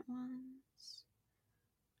parent ones.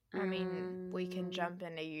 I mean, we can jump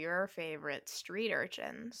into your favorite street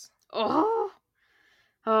urchins. Oh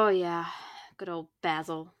yeah, good old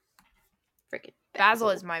Basil. Freaking Basil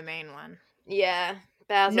is my main one. Yeah,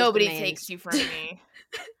 Basil's Nobody the main. takes you from me.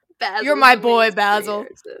 Basil's You're my the boy, main Basil.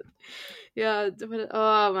 street urchin. Yeah.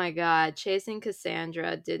 Oh my God, chasing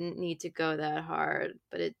Cassandra didn't need to go that hard,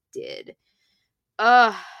 but it did.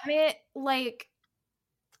 Ugh. I mean, like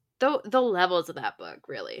The levels of that book,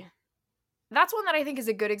 really. that's one that I think is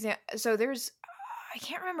a good example. So there's, I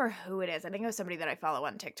can't remember who it is. I think it was somebody that I follow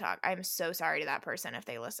on TikTok. I'm so sorry to that person if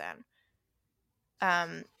they listen.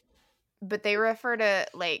 But they refer to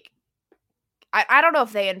like, I don't know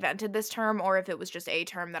if they invented this term or if it was just a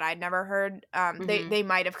term that I'd never heard. They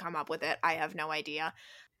might have come up with it. I have no idea.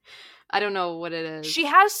 I don't know what it is. She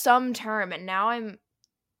has some term, and now I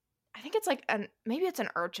think it's like maybe it's an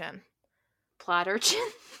urchin. Plot urchin?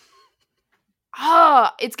 Oh,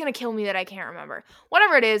 it's gonna kill me that I can't remember.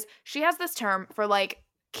 Whatever it is, she has this term for like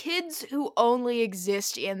kids who only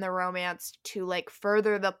exist in the romance to like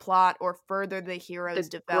further the plot or further the hero's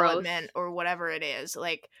development or whatever it is.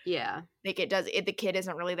 Like, yeah, like the kid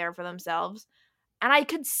isn't really there for themselves. And I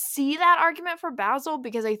could see that argument for Basil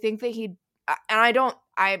because I think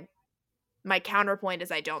that my counterpoint is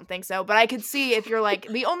I don't think so, but I could see if you're like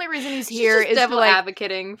the only reason he's here just is devil to like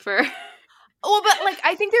advocating for. Well, but like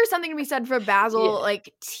I think there's something to be said for Basil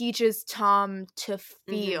like teaches Tom to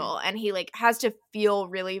feel, and he like has to feel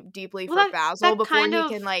really deeply for Basil before he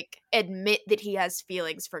can like admit that he has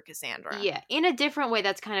feelings for Cassandra. Yeah, in a different way.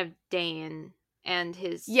 That's kind of Dane and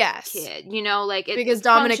his kid, you know, like because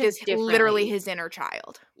Dominic is literally his inner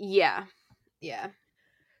child. Yeah.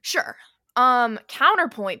 Sure.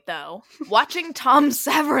 Counterpoint though, watching Tom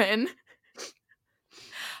Severin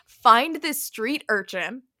find this street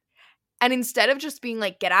urchin. And instead of just being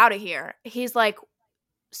like, get out of here, he's like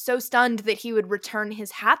so stunned that he would return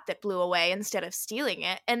his hat that blew away instead of stealing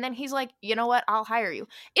it. And then he's like, you know what? I'll hire you.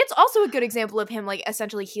 It's also a good example of him like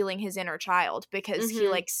essentially healing his inner child because he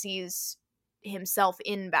like sees himself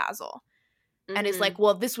in Basil and is like,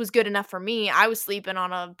 well, this was good enough for me. I was sleeping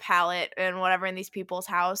on a pallet and whatever in these people's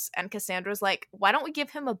house. And Cassandra's like, why don't we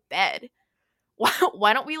give him a bed?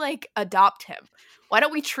 Why don't we like adopt him? Why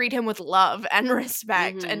don't we treat him with love and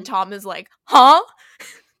respect? And Tom is like, huh?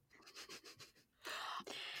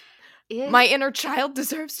 My inner child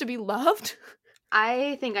deserves to be loved?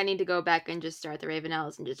 I think I need to go back and just start the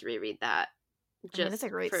Ravenelles and just reread that. It's a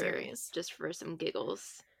great series. Just for some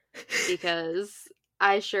giggles. Because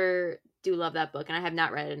I sure do love that book, and I have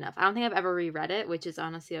not read it enough. I don't think I've ever reread it, which is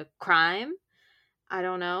honestly a crime. I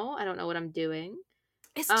don't know what I'm doing.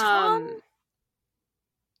 Is Tom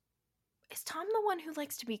the one who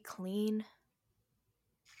likes to be clean?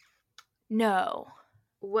 No.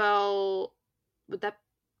 Well, would that?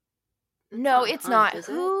 That's No, not it's Hunt, not. is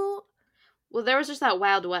it? Who? Well, there was just that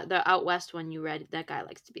Wild West, the Out West one you read. That guy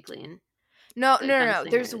likes to be clean. No, The no, no, no.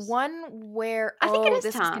 There's gunslingers. one where I think it is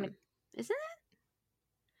this is gonna. Tom. Isn't it?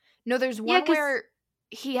 No, there's Yeah, one because where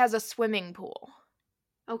he has a swimming pool.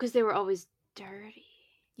 because they were always dirty.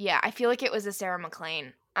 Yeah, I feel like it was a Sarah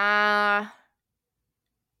McLean.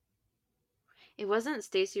 It wasn't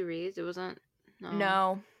Stacey Reeves. It wasn't.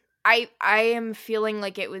 No. I am feeling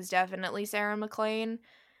like it was definitely Sarah McLean,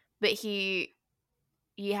 but he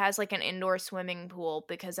has like an indoor swimming pool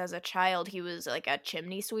because as a child he was like a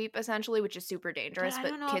chimney sweep essentially, which is super dangerous, I but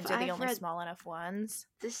don't know if kids are the I've only read. small enough ones.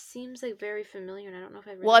 This seems like very familiar, and I don't know if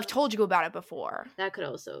I've read. Well, I've it. told you about it before. That could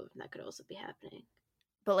also be happening.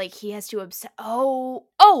 But like he has to oh.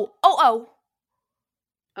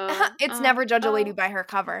 It's never judge a lady by her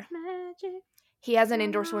cover. Magic. He has an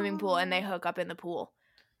indoor swimming pool and they hook up in the pool.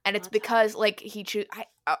 And it's That's because like he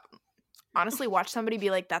honestly watch somebody be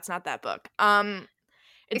like, that's not that book.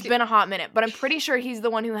 It's been a hot minute, but I'm pretty sure he's the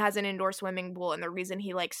one who has an indoor swimming pool, and the reason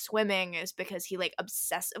he likes swimming is because he like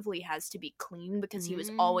obsessively has to be clean because he was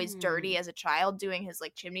always dirty as a child doing his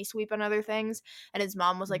like chimney sweep and other things, and his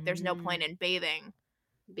mom was like, there's no point in bathing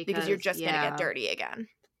because you're just gonna get dirty again.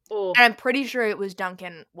 Oh. And I'm pretty sure it was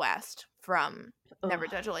Duncan West from Never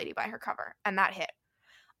Judge a Lady by Her Cover, and that hit.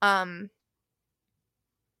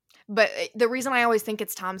 But the reason I always think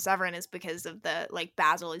it's Tom Severin is because of the like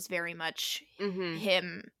Basil is very much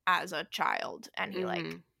him as a child, and he like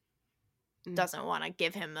doesn't want to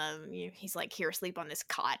give him he's like, here, sleep on this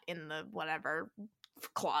cot in the whatever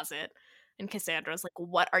closet, and Cassandra's like,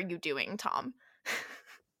 what are you doing, Tom?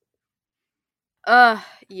 Yeah,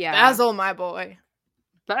 Basil, my boy,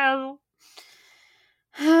 Basil.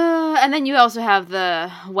 And then you also have the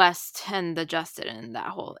West and the Justin and that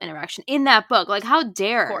whole interaction in that book. Like, how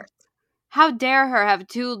dare her have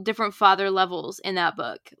two different father levels in that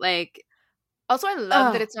book? Like, also I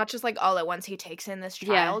love that it's not just like all at once he takes in this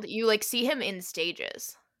child. You like see him in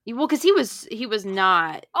stages. Well, because he was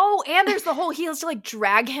not. Oh, and there's the whole he has to like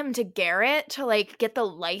drag him to Garrett to like get the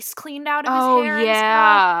lice cleaned out of his hair and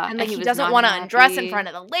stuff. And like he doesn't want to undress in front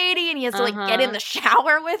of the lady, and he has to like get in the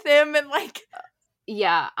shower with him and like.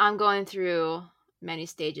 Yeah, I'm going through many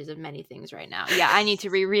stages of many things right now. Yeah, I need to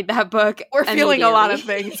reread that book. We're feeling a lot of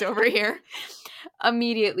things over here.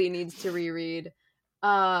 Immediately needs to reread.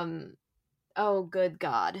 Oh, good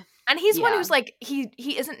God. And he's one who's like, he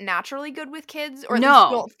isn't naturally good with kids, or at least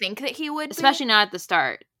you don't think that he would especially not at the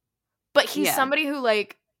start. But he's somebody who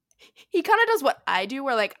like, he kind of does what I do,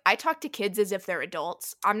 where like I talk to kids as if they're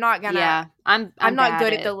adults. I'm not gonna. Yeah, I'm not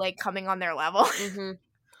good at the like coming on their level.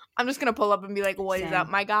 I'm just gonna pull up and be like, what is up,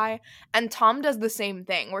 my guy? And Tom does the same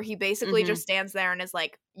thing, where he basically just stands there and is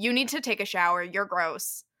like, you need to take a shower, you're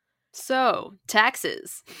gross. So,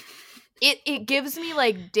 taxes. It gives me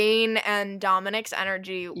like Dane and Dominic's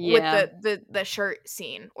energy with the shirt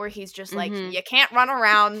scene, where he's just like, you can't run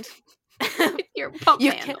around. You're pump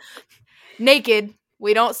handle. Naked.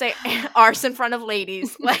 We don't say arse in front of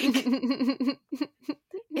ladies. Like,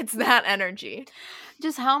 it's that energy.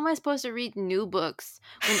 Just how am I supposed to read new books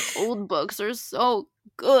when old books are so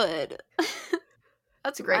good?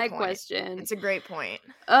 That's a great question. It's a great point.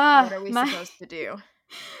 What are we supposed to do?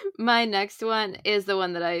 My next one is the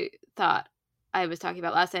one that I thought I was talking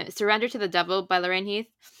about last time. Surrender to the Devil by Lorraine Heath.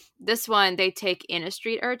 This one, they take in a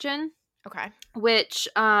street urchin. Okay. Which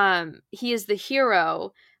he is the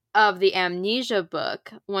hero of the Amnesia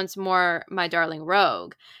book, Once More My Darling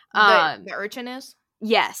Rogue. The urchin is?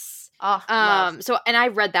 Yes. Oh, so, and I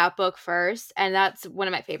read that book first, and that's one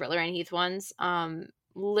of my favorite Lorraine Heath ones.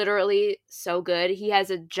 Literally so good. He has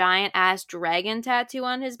a giant ass dragon tattoo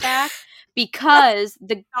on his back because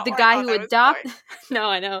the guy who adopted no,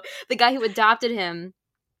 I know. The guy who adopted him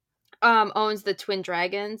owns the Twin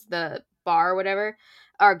Dragons, the bar or whatever,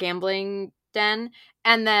 our gambling den.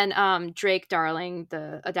 And then Drake Darling,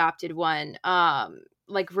 the adopted one,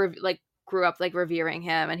 grew up like revering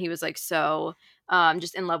him, and he was like so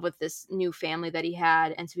just in love with this new family that he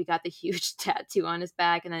had, and so he got the huge tattoo on his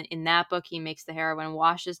back. And then in that book, he makes the heroine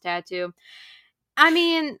wash his tattoo. I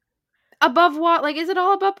mean, above what? Like, is it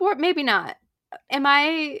all above board? Maybe not. Am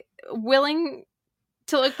I willing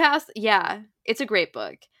to look past? Yeah, it's a great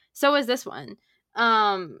book. So is this one.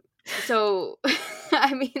 So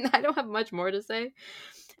I mean, I don't have much more to say.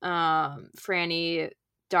 Franny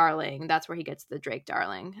Darling, that's where he gets the Drake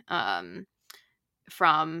Darling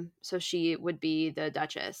from. So she would be the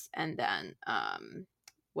Duchess, and then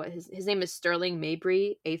what his name is Sterling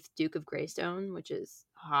Mabry, 8th Duke of Greystone, which is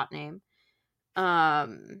a hot name.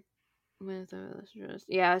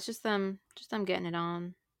 It's just them getting it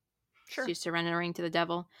on. Sure. She's surrendering to the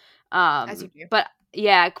devil. As you do. But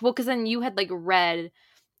yeah, well, because then you had like read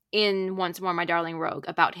in Once More My Darling Rogue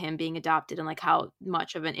about him being adopted and like how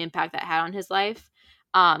much of an impact that had on his life.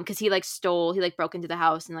 Because he broke into the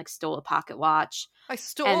house and like stole a pocket watch. I And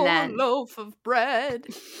stole a then loaf of bread.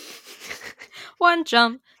 one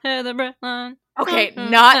jump to the bread line. Okay,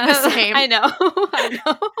 not the same. I know. I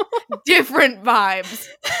know. Different vibes.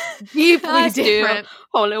 Deeply I steal different.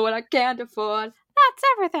 only what I can't afford. That's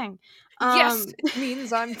everything. Yes, it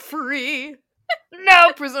means I'm free.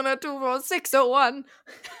 No, prisoner 20601.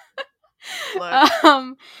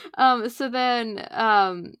 So then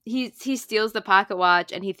he steals the pocket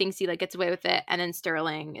watch and he thinks he like gets away with it, and then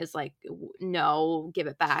Sterling is like, no, give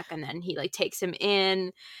it back. And then he like takes him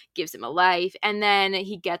in, gives him a life, and then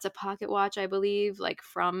he gets a pocket watch, I believe, like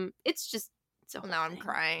from it's a Now I'm thing.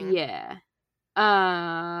 crying. Yeah. Well,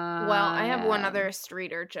 I have one other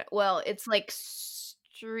street urchin. Well, it's like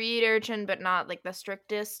street urchin, but not like the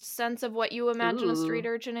strictest sense of what you imagine a street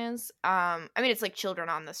urchin is. I mean, it's like children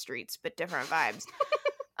on the streets, but different vibes.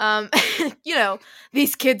 You know,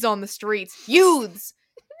 these kids on the streets, youths,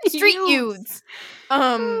 street youths.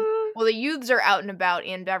 Well, the youths are out and about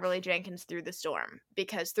in Beverly Jenkins' Through the Storm,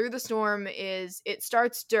 because Through the Storm it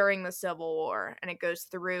starts during the Civil War and it goes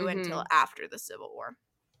through until after the Civil War.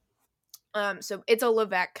 So it's a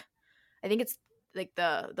Levesque. I think it's like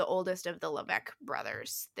the oldest of the Levesque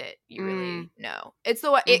brothers that you really know. It's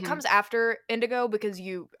the one. It comes after Indigo because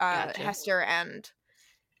Gotcha. Hester and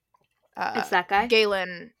it's that guy,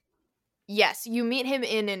 Galen. Yes, you meet him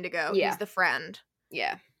in Indigo. Yeah. He's the friend.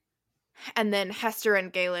 Yeah. And then Hester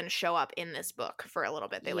and Galen show up in this book for a little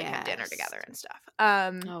bit. They like have dinner together and stuff. I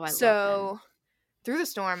love them. Through the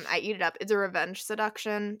Storm, I eat it up. It's a revenge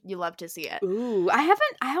seduction. You love to see it. Ooh, I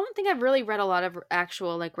don't think I've really read a lot of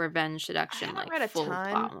actual like revenge seduction, I haven't like read a full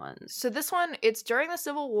ton. plot ones. So this one, it's during the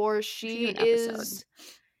Civil War. She is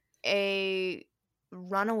a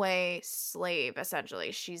runaway slave,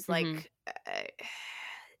 essentially. She's like,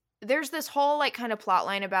 there's this whole like kind of plot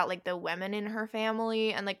line about like the women in her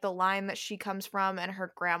family and like the line that she comes from, and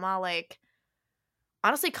her grandma like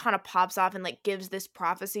honestly kind of pops off and like gives this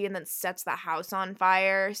prophecy and then sets the house on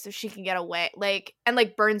fire so she can get away, like, and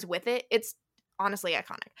like burns with it. It's honestly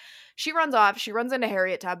iconic. She runs off. She runs into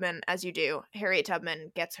Harriet Tubman, as you do. Harriet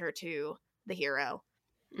Tubman gets her to the hero.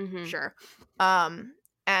 Sure.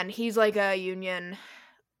 And he's like a Union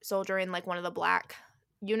soldier in like one of the black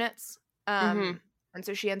units. And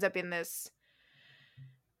so she ends up in this.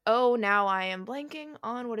 Oh, now I am blanking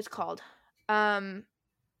on what it's called. Oh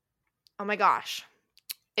my gosh.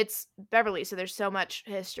 It's Beverly, so there's so much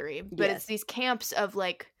history. But it's these camps of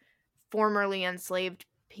like formerly enslaved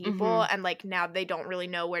people, and like now they don't really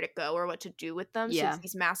know where to go or what to do with them. So it's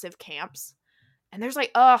these massive camps. And there's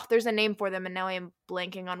like, there's a name for them, and now I am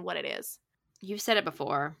blanking on what it is. You've said it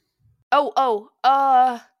before. Google.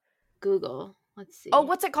 Let's see. Oh,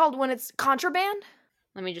 what's it called when it's contraband?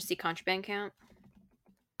 Let me just see contraband count.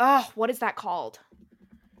 What is that called?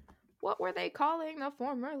 What were they calling the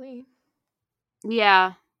formerly?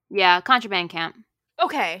 Yeah, contraband camp.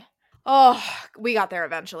 Okay. Oh, we got there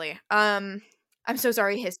eventually. I'm so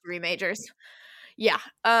sorry, history majors. Yeah.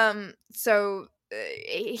 So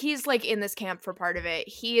he's like in this camp for part of it.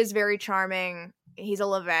 He is very charming. He's a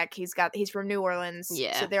Levesque. He's from New Orleans.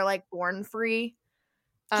 Yeah. So they're like born free.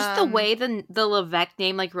 Just the way the Levesque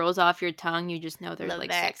name like rolls off your tongue, you just know they're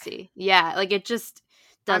like sexy. Yeah, like it just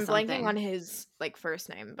does something. I'm blanking on his like first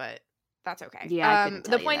name, but that's okay. Yeah, I couldn't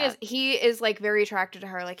tell the point is he is like very attracted to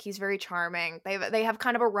her. Like he's very charming. They have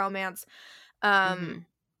kind of a romance. And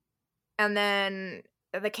then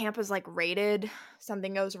the camp is like raided.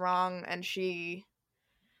 Something goes wrong, and she's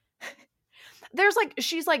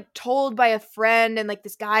like told by a friend, and like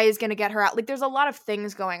this guy is gonna get her out. Like there's a lot of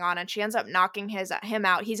things going on, and she ends up knocking him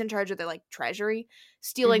out. He's in charge of the like treasury,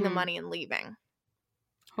 stealing the money and leaving.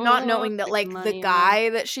 Not knowing that like the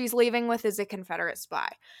guy that she's leaving with is a Confederate spy.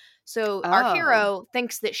 So our hero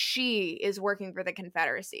thinks that she is working for the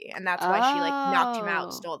Confederacy, and that's why she like knocked him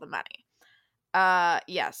out, stole the money.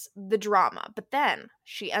 Yes, the drama. But then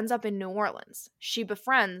she ends up in New Orleans. She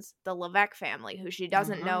befriends the Levesque family, who she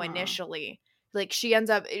doesn't know initially. Like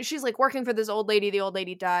she's like working for this old lady. The old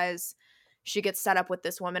lady dies. She gets set up with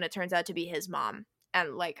this woman. It turns out to be his mom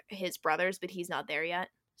and like his brothers, but he's not there yet.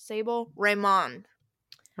 Sable? Raymond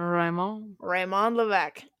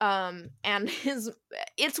Levesque. And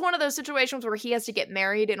it's one of those situations where he has to get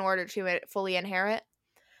married in order to fully inherit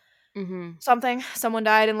something. Someone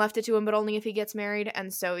died and left it to him, but only if he gets married.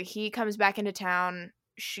 And so he comes back into town.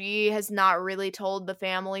 She has not really told the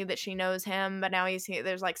family that she knows him, but now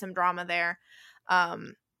there's like some drama there.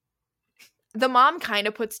 the mom kind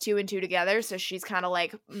of puts 2 and 2 together, so she's kind of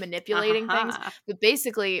like manipulating things. But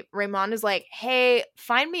basically, Raymond is like, "Hey,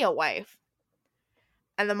 find me a wife."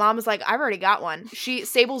 And the mom is like, "I've already got one."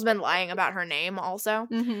 Sable's been lying about her name also.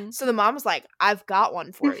 Mm-hmm. So the mom is like, "I've got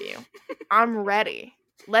one for you. I'm ready.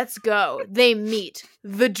 Let's go." They meet.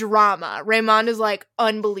 The drama. Raymond is like,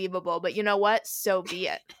 "Unbelievable, but you know what? So be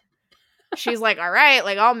it." She's like, "All right,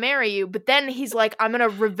 like, I'll marry you." But then he's like, "I'm gonna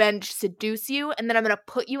revenge seduce you, and then I'm gonna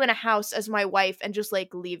put you in a house as my wife and just,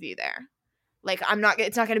 like, leave you there. Like,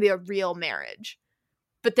 it's not gonna be a real marriage."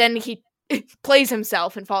 But then he plays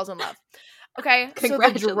himself and falls in love. Okay, so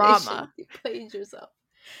the drama. You played yourself.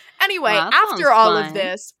 Anyway, Wow, that after sounds all fun. of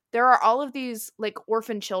this, there are all of these, like,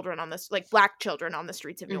 orphan children on this, like, black children on the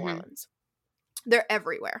streets of New Orleans. They're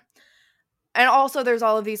everywhere. And also there's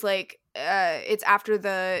all of these, like, it's after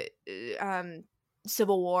the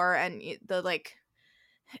Civil War, and the, like,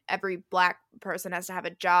 every black person has to have a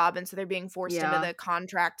job, and so they're being forced into the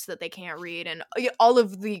contracts that they can't read, and all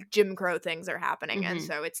of the Jim Crow things are happening, and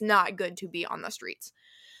so it's not good to be on the streets.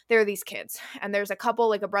 There are these kids, and there's a couple,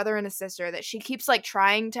 like a brother and a sister, that she keeps, like,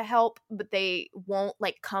 trying to help, but they won't,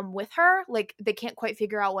 like, come with her. Like, they can't quite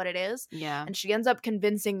figure out what it is. Yeah. And she ends up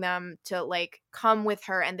convincing them to, like, come with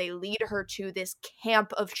her, and they lead her to this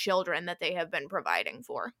camp of children that they have been providing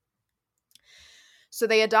for. So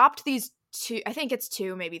they adopt these 2, I think it's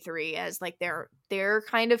 2, maybe 3, as, like, their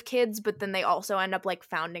kind of kids, but then they also end up, like,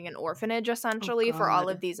 founding an orphanage, essentially, for all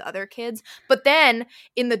of these other kids. But then,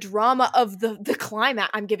 in the drama of the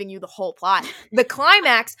climax, I'm giving you the whole plot. The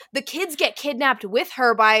climax, the kids get kidnapped with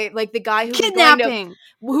her by, like, the guy who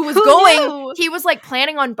he was, like,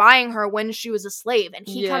 planning on buying her when she was a slave, and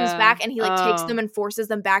he comes back, and he, like, takes them and forces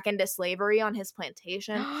them back into slavery on his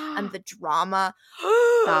plantation, and the drama.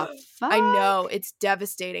 The fuck? I know, it's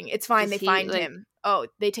devastating. It's fine, they find him. Oh,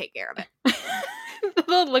 they take care of it.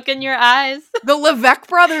 The look in your eyes. The Levesque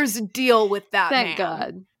brothers deal with that. Thank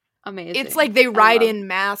God. Amazing. It's like they ride in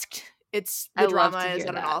masked. The drama is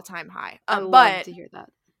at an all-time high. I love to hear that.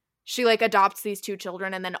 She, like, adopts these 2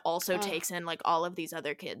 children, and then also takes in, like, all of these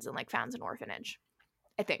other kids, and, like, founds an orphanage.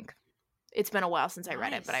 I think. It's been a while since I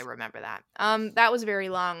read it, but I remember that. That was very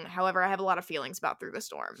long. However, I have a lot of feelings about Through the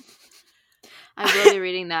Storm. I will be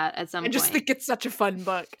reading that at some point. I just think it's such a fun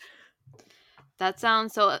book. That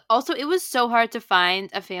sounds so... Also, it was so hard to find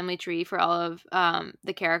a family tree for all of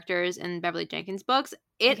the characters in Beverly Jenkins' books.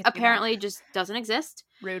 It apparently just doesn't exist.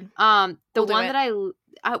 Rude. The one that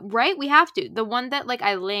right? We have to. The one that, like,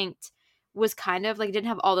 I linked was kind of, like, it didn't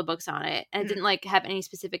have all the books on it. And it didn't, like, have any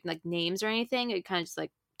specific, like, names or anything. It kind of just, like,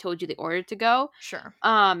 told you the order to go. Sure.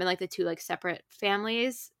 And, like, the 2, like, separate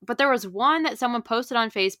families. But there was one that someone posted on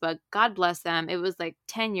Facebook. God bless them. It was, like,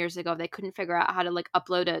 10 years ago. They couldn't figure out how to, like,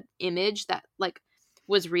 upload an image that, like,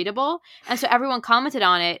 was readable. And so everyone commented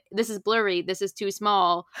on it. This is blurry. This is too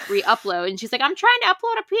small. Re-upload. And she's like, I'm trying to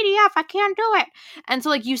upload a PDF. I can't do it. And so,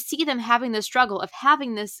 like, you see them having the struggle of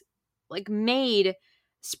having this, like, made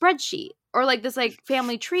spreadsheet or, like, this, like,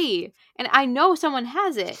 family tree. And I know someone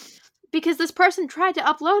has it because this person tried to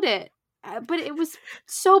upload it. But it was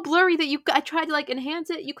so blurry that I tried to, like, enhance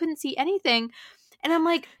it. You couldn't see anything. And I'm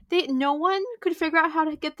like, no one could figure out how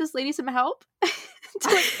to get this lady some help to,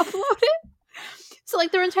 like, upload it. So,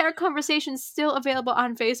 like, their entire conversation is still available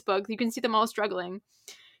on Facebook. You can see them all struggling.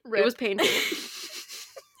 Rip. It was painful.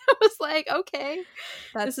 I was like, okay,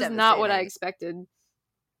 this is not what I expected.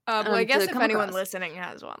 Well, I guess if anyone listening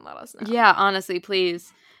has one, let us know. Yeah, honestly,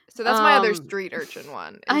 please. So that's my other street urchin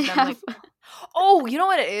one. Oh, you know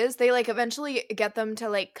what it is? They, like, eventually get them to,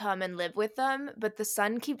 like, come and live with them, but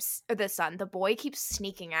the boy keeps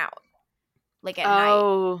sneaking out, like, at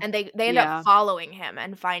night. And they end up following him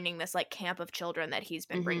and finding this, like, camp of children that he's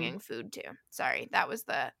been bringing food to. Sorry, that was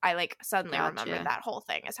I, like, suddenly remembered that whole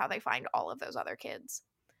thing is how they find all of those other kids.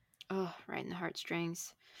 Oh, right in the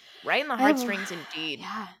heartstrings. Right in the heartstrings, indeed.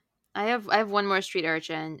 Yeah. I have one more street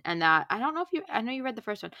urchin, and that I don't know if I know you read the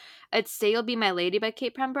first one. It's "Say You'll Be My Lady" by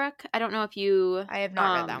Kate Pembroke. I don't know if you. I have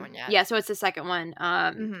not read that one yet. Yeah, so it's the second one.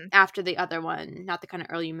 After the other one, not the kind of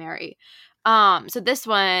Earl You Marry. So this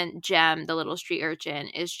one, Jem, the little street urchin,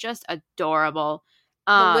 is just adorable.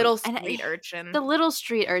 The little street urchin. The little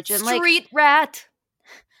street urchin, street rat.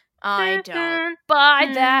 I don't buy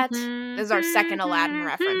that. This is our second Aladdin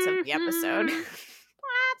reference of the episode.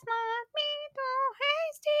 Let's not be too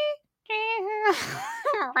hasty.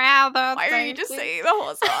 Rather. Why are you just singing the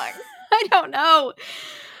whole song? I don't know.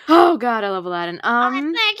 Oh God, I love Aladdin. I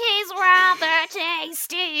think he's rather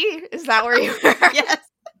tasty. Is that where you were? Yes.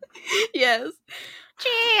 Yes. Gee,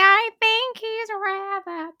 I think he's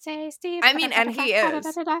rather tasty. I mean, and he is.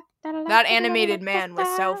 That animated man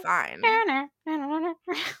was so fine.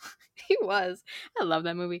 He was. I love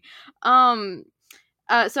that movie.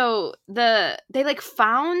 So they like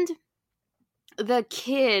found the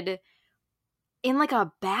kid in like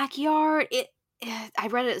a backyard. I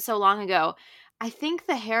read it so long ago. I think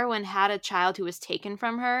the heroine had a child who was taken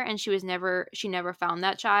from her, and she never found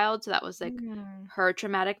that child. So that was like Mm. her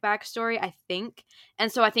traumatic backstory, I think.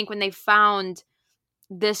 And so I think when they found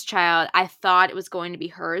this child, I thought it was going to be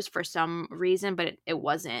hers for some reason, but it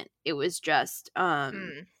wasn't. It was just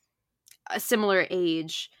Mm. a similar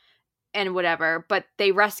age and whatever. But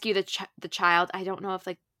they rescue the child. I don't know if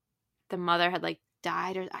like the mother had like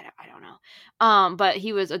died or I don't know. But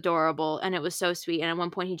he was adorable and it was so sweet. And at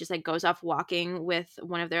one point he just like goes off walking with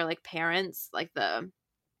one of their like parents, like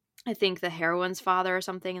I think the heroine's father or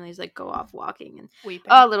something, and they just like go off walking and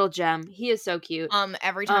Weeping. oh, little gem. He is so cute.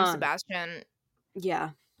 Every time Sebastian,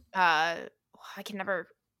 Yeah. I can never,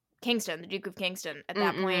 Kingston, the Duke of Kingston, at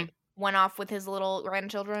that Mm-mm. point went off with his little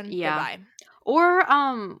grandchildren. Yeah. Goodbye.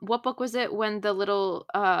 Or what book was it when the little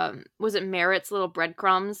was it Merritt's little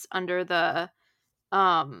breadcrumbs under the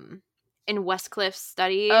in Westcliffe's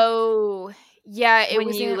study? Oh, yeah, it When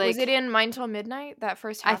was you in, was like it in Mine Till Midnight, that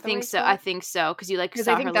first I Hathaway think so. stuff? I think so because you like Because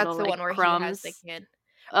I saw her think that's little the like one where he has the crumbs. kid.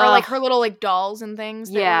 Or like Ugh. her little like dolls and things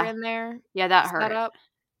that were Yeah. in there Yeah, that set hurt. up.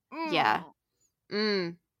 Yeah.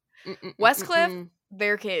 Mm. Mm. Westcliff,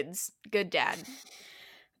 their kids, good dad.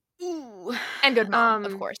 Ooh. And good mom,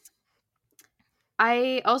 of course.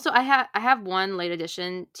 I have one late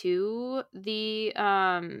addition to the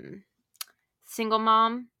single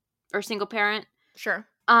mom or single parent. Sure.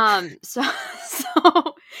 So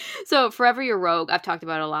so Forever Your Rogue, I've talked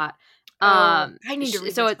about it a lot. I need to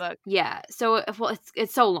read so this it's book. yeah, so well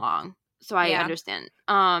it's so long. So I Yeah. understand.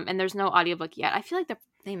 And there's no audiobook yet. I feel like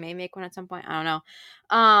they may make one at some point. I don't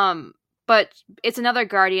know. But it's another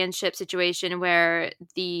guardianship situation where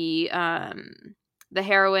the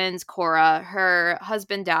heroine's Cora, her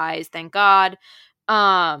husband dies, thank God.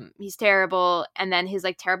 He's terrible, and then his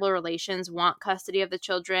like terrible relations want custody of the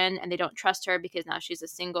children, and they don't trust her because now she's a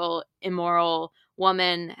single immoral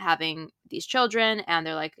woman having these children, and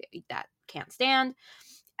they're like, that can't stand.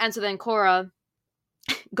 And so then Cora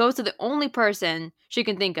goes to the only person she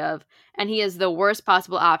can think of, and he is the worst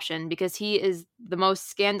possible option because he is the most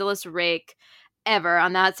scandalous rake ever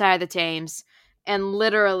on that side of the Thames, and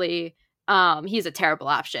literally he's a terrible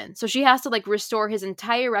option. So she has to like restore his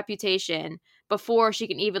entire reputation before she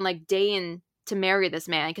can even like deign to marry this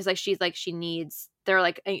man, because like she needs, they're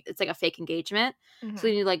like, it's like a fake engagement. So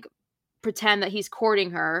they need to like pretend that he's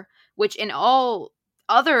courting her, which in all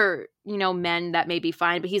other men that may be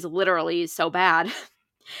fine, but he's literally so bad.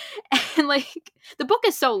 And like the book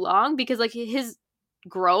is so long because like his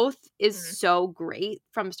growth is so great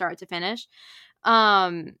from start to finish.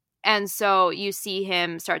 And so you see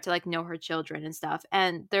him start to like know her children and stuff,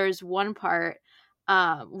 and there's one part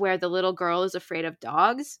where the little girl is afraid of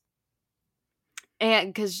dogs,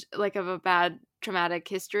 and because like of a bad traumatic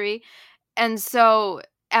history. And so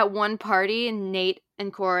at one party, Nate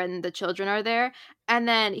and Cora and the children are there, and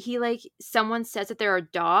then someone says that there are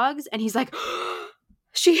dogs, and he's like,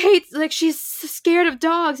 she hates, like, she's scared of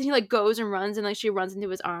dogs, and he like goes and runs, and like she runs into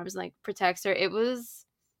his arms and like protects her. It was,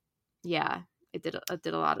 yeah, it did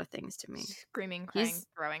a lot of things to me. Screaming, crying,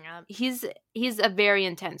 throwing up. He's a very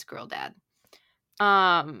intense girl dad.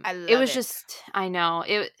 I love it was just, I know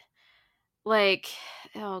it, like,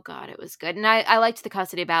 oh god, it was good. And I liked the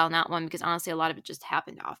custody battle in that one because honestly a lot of it just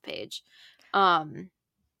happened off page.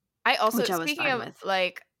 I also, which I was speaking fine of with.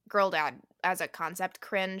 like girl dad as a concept,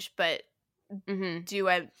 cringe, but do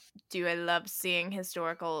I love seeing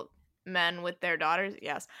historical men with their daughters?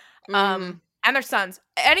 Yes. And their sons.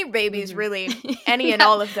 Any babies, really. Any and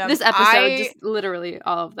all of them. This episode, just literally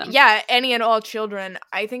all of them. Yeah, any and all children.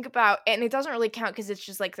 I think about, and it doesn't really count because it's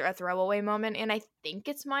just like a throwaway moment, and I think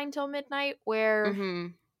it's Mine Till Midnight where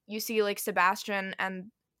you see like Sebastian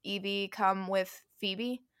and Evie come with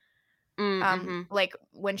Phoebe. Like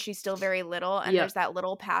when she's still very little, and there's that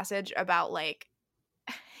little passage about like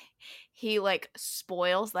he like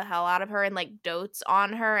spoils the hell out of her and like dotes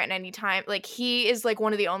on her, and anytime like he is like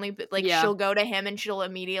one of the only, like she'll go to him and she'll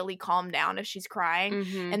immediately calm down if she's crying,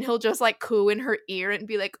 and he'll just like coo in her ear and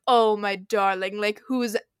be like, oh my darling, like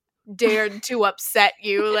who's dared to upset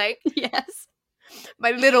you, like yes,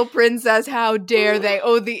 my little princess, how dare they,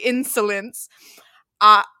 oh the insolence.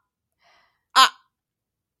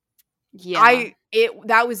 Yeah.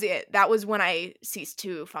 That was it. That was when I ceased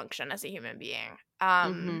to function as a human being.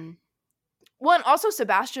 Well, and also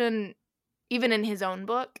Sebastian, even in his own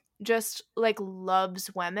book, just like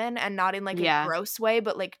loves women, and not in like a gross way,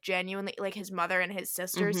 but like genuinely, like his mother and his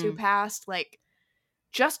sisters who passed, like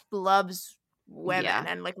just loves women Yeah.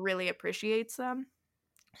 and like really appreciates them.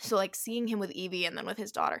 So like seeing him with Evie and then with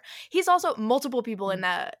his daughter. He's also multiple people in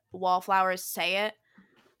that Wallflowers say it,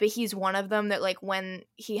 but he's one of them that like when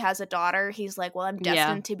he has a daughter, he's like, well, I'm Yeah.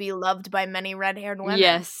 destined to be loved by many red-haired women.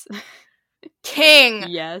 Yes. King.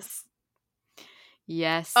 Yes.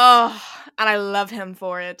 Yes. Oh, and I love him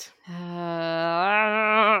for it.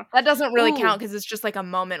 That doesn't really count because it's just like a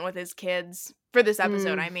moment with his kids for this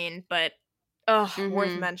episode, I mean, but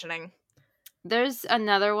worth mentioning. There's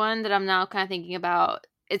another one that I'm now kind of thinking about.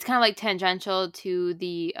 It's kind of like tangential to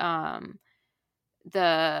the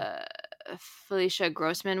Felicia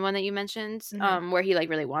Grossman one that you mentioned, where he like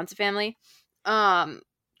really wants a family.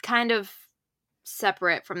 Kind of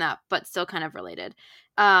separate from that, but still kind of related.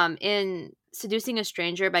 In Seducing a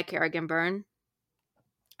Stranger by Kerrigan Byrne.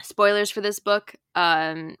 Spoilers for this book.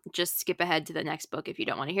 Just skip ahead to the next book if you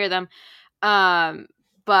don't want to hear them.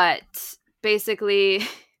 But basically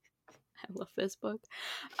I love this book.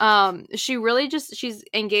 She's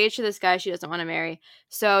engaged to this guy she doesn't want to marry.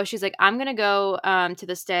 So she's like, I'm gonna go to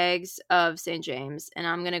the Stags of St. James and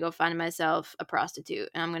I'm gonna go find myself a prostitute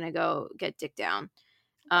and I'm gonna go get dick down.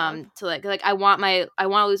 To like I want to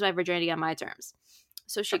lose my virginity on my terms.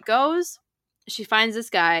 So she goes, she finds this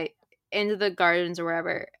guy into the gardens or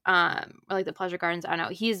wherever, or like the pleasure gardens, I don't know.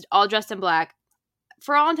 He's all dressed in black.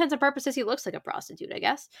 For all intents and purposes, he looks like a prostitute, I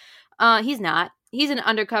guess. He's not. He's an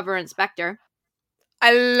undercover inspector.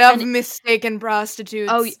 I love mistaken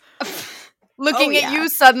prostitutes. Oh, looking at you,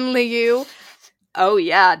 suddenly you. Oh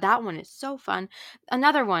yeah, that one is so fun.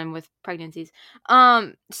 Another one with pregnancies.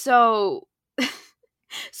 So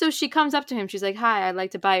so she comes up to him. She's like, "Hi, I'd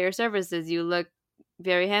like to buy your services. You look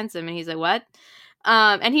very handsome." And he's like, "What?"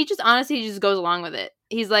 And he just honestly just goes along with it.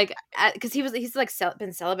 He's like, because he's like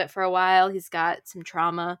been celibate for a while. He's got some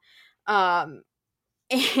trauma, and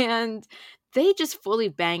they just fully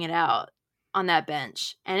bang it out on that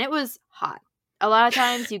bench, and it was hot. A lot of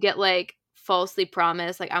times you get like falsely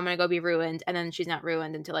promised, like I'm gonna go be ruined, and then she's not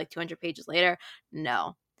ruined until like 200 pages later.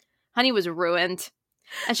 No, honey was ruined,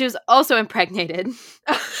 and she was also impregnated.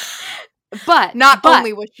 But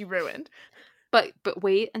only was she ruined, but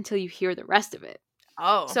wait until you hear the rest of it.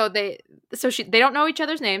 Oh, so they don't know each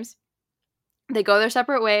other's names. They go their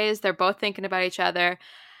separate ways. They're both thinking about each other.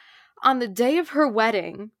 On the day of her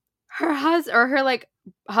wedding, her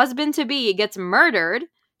husband to be gets murdered.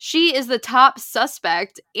 She is the top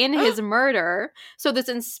suspect in his murder. So this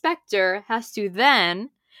inspector has to then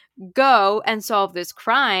go and solve this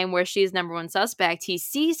crime where she's number one suspect. He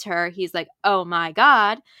sees her. He's like, oh my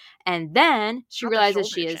God. And then she realizes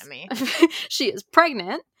she is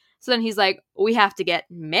pregnant. So then he's like, we have to get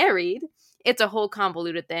married. It's a whole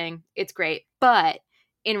convoluted thing. It's great. But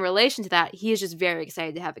in relation to that, he is just very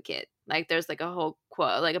excited to have a kid. Like there's like a whole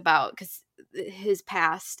quote like about because his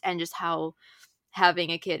past and just how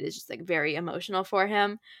having a kid is just like very emotional for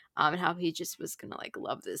him, and how he just was gonna like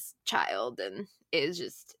love this child, and it's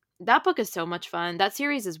just that book is so much fun. That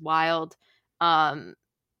series is wild.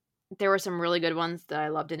 There were some really good ones that I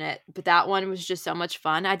loved in it, but that one was just so much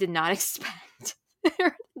fun. I did not expect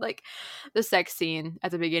like the sex scene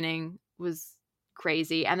at the beginning was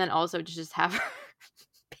crazy, and then also to just have her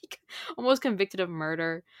be almost convicted of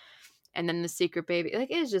murder, and then the secret baby,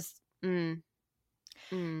 like it's just You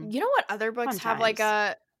know what other books have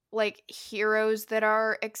like heroes that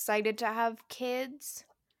are excited to have kids?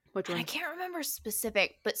 Which one? I can't remember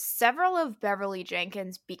specific, but several of Beverly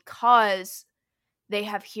Jenkins, because they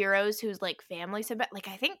have heroes whose like families have been like,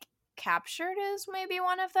 I think Captured is maybe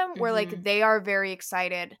one of them, where like they are very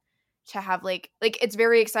excited to have like it's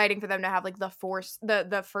very exciting for them to have like the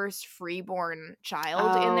first freeborn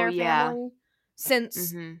child in their family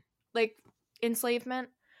since like enslavement.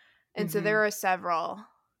 And so there are several.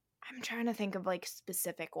 I'm trying to think of like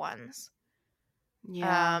specific ones.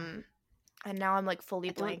 Yeah. And now I'm like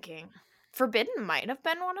fully blanking. Forbidden might have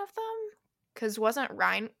been one of them, because wasn't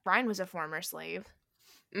Ryan was a former slave.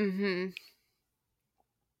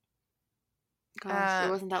 Gosh, it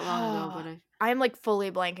wasn't that long ago, but I'm like fully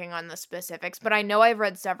blanking on the specifics, but I know I've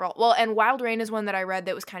read several. Well, and Wild Rain is one that I read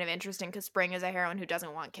that was kind of interesting because Spring is a heroine who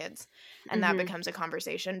doesn't want kids, and that becomes a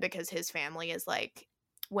conversation because his family is like,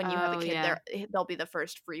 when you have a kid, they'll be the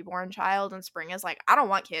first freeborn child, and Spring is like, I don't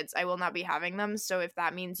want kids. I will not be having them. So if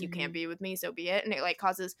that means you can't be with me, so be it. And it like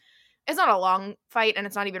causes, it's not a long fight, and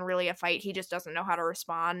it's not even really a fight. He just doesn't know how to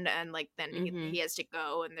respond, and like then he has to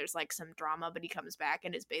go, and there's like some drama, but he comes back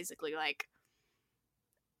and is basically like,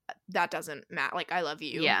 that doesn't matter. Like, I love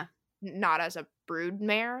you. Yeah. Not as a brood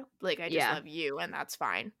mare. Like, I just love you, and that's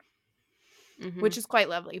fine. Which is quite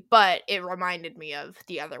lovely. But it reminded me of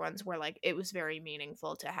the other ones where, like, it was very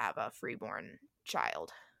meaningful to have a freeborn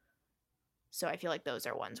child. So I feel like those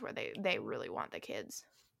are ones where they really want the kids.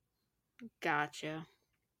 Gotcha.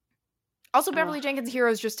 Also, Beverly Jenkins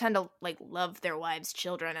heroes just tend to like love their wives'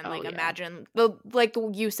 children and like yeah. imagine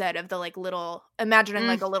you said of the like little imagining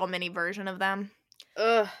like a little mini version of them.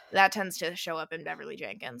 That tends to show up in Beverly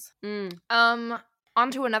Jenkins. On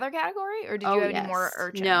to another category, or did you have any more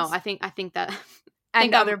urchins? No, I think that.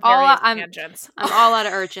 And other various tangents. I'm all out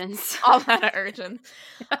of urchins. All out of urchins.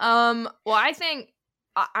 Well, I think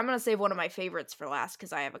I'm gonna save one of my favorites for last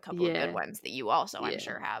because I have a couple of good ones that you also I'm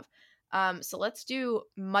sure have. So let's do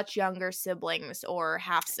much younger siblings or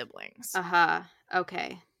half siblings.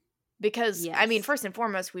 Okay. Because I mean, first and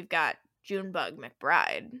foremost, we've got Junebug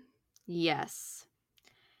McBride. Yes.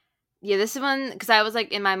 Yeah, this one, because I was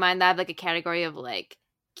like in my mind, I have like a category of like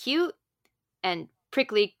cute and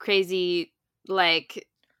prickly, crazy, like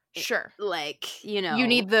sure, like you know, you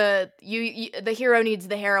need the hero needs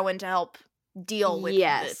the heroine to help deal with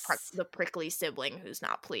the prickly sibling who's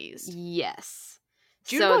not pleased. Yes.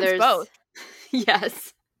 Junebug's there's both.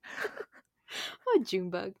 Yes. Oh,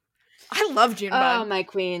 Junebug. I love Junebug. Oh, my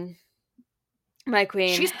queen. My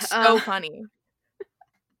queen. She's so funny.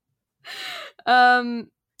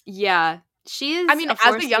 Yeah. She is. I mean,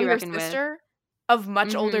 as a younger sister of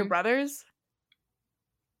much older brothers,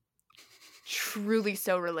 truly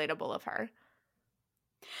so relatable of her.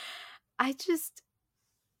 We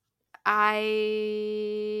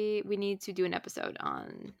need to do an episode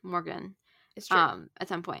on Morgan. It's true. At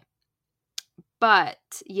some point. But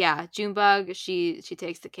yeah, Junebug, she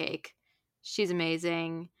takes the cake. She's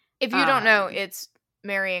amazing. If you don't know, it's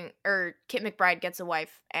Kit McBride gets a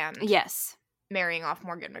wife and marrying off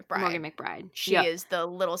Morgan McBride. She is the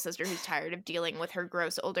little sister who's tired of dealing with her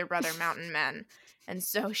gross older brother mountain men. And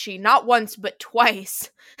so she not once but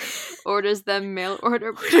twice orders them mail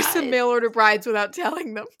order brides without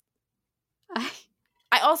telling them.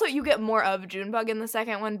 I also, you get more of Junebug in the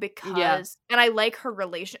second one because, and I like her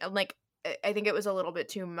relation, like, I think it was a little bit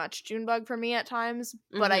too much Junebug for me at times,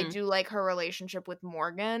 but I do like her relationship with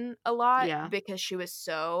Morgan a lot because she was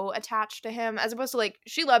so attached to him, as opposed to, like,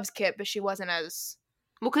 she loves Kit, but she wasn't as...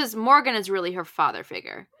 Well, because Morgan is really her father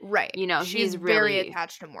figure. Right. You know, she's very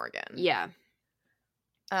attached to Morgan. Yeah.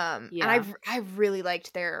 And I really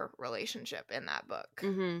liked their relationship in that book.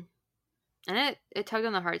 Mm-hmm. And it tugged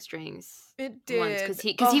on the heartstrings. It did.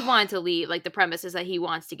 Because he wanted to leave. Like, the premise is that he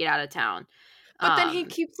wants to get out of town. But then he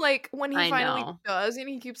keeps, like, when he finally does, and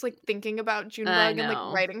he keeps, like, thinking about Junebug and,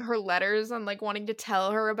 like, writing her letters and, like, wanting to tell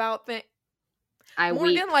her about things.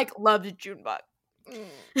 Morgan, like, loved Junebug.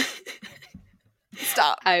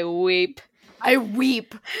 Stop. I weep.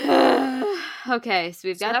 Okay, so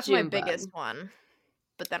we've got that's Junebug. My biggest one.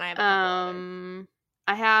 But then I have a couple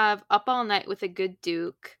I have Up All Night with a Good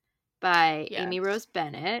Duke by Amy Rose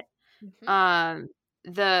Bennett. Mm-hmm.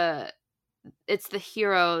 It's the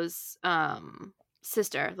hero's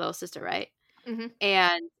little sister, right? Mm-hmm.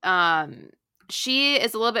 And she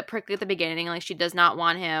is a little bit prickly at the beginning, like she does not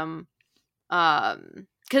want him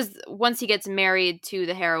because once he gets married to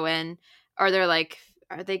the heroine, are they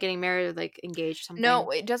getting married or like engaged or something? No,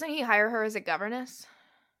 wait, doesn't he hire her as a governess?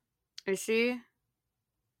 Is she?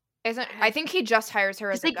 I think he just hires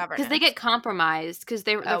her as a governess. Because they get compromised because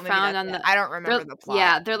they're found on the... I don't remember the plot.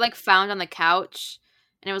 Yeah, they're like found on the couch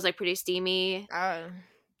and it was like pretty steamy.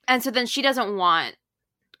 And so then she doesn't want...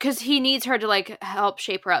 Because he needs her to like help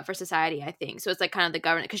shape her up for society, I think. So it's like kind of the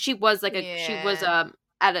governess... Because she was like she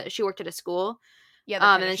worked at a school.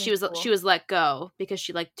 Yeah, and then she was let go because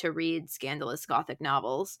she liked to read scandalous gothic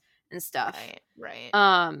novels and stuff. Right.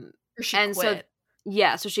 Or she quit.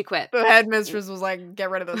 So she quit. The headmistress was like,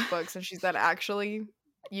 get rid of those books. And she said, actually,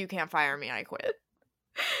 you can't fire me. I quit.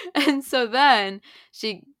 And so then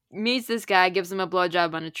she meets this guy, gives him a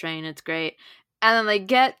blowjob on a train. It's great. And then they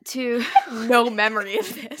get to... No memory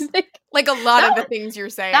of this. Like a lot of the things you're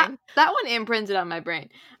saying. That one imprinted on my brain.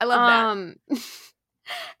 I love that.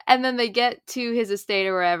 And then they get to his estate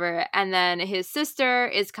or wherever, and then his sister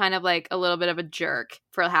is kind of like a little bit of a jerk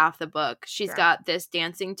for half the book. She's got this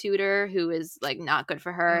dancing tutor who is like not good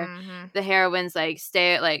for her. Mm-hmm. The heroine's like,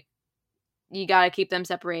 you gotta keep them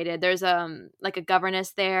separated. There's like a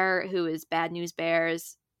governess there who is Bad News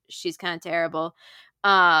Bears. She's kind of terrible.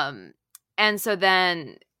 And so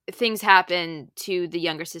then things happen to the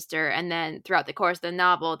younger sister, and then throughout the course of the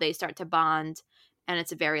novel, they start to bond. And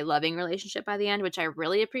it's a very loving relationship by the end, which I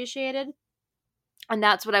really appreciated. And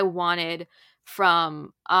that's what I wanted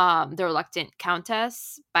from The Reluctant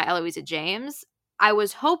Countess by Eloisa James. I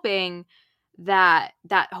was hoping that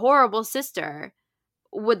horrible sister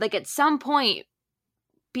would, like, at some point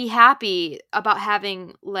be happy about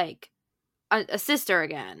having, like, a sister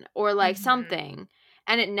again or, like, something.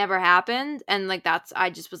 and it never happened. And like I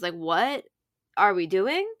just was like, what are we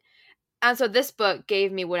doing? And so this book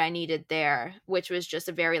gave me what I needed there, which was just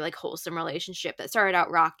a very like wholesome relationship that started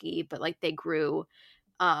out rocky, but like they grew.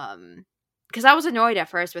 Because I was annoyed at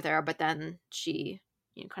first with her, but then she,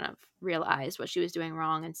 kind of realized what she was doing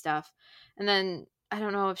wrong and stuff. And then I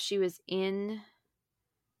don't know if she was in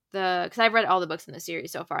because I've read all the books in the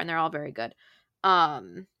series so far, and they're all very good.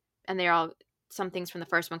 And they're all some things from the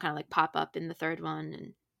first one kind of like pop up in the third one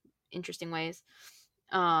in interesting ways.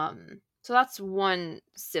 So that's one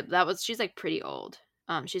she's like pretty old.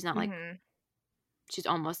 She's not like she's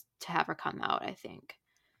almost to have her come out, I think.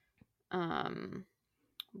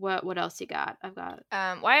 What else you got? I've got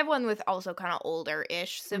Well, I have one with also kind of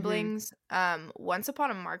older-ish siblings. Once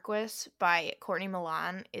Upon a Marquis by Courtney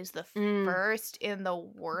Milan is the first in the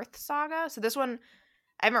Worth saga. So this one,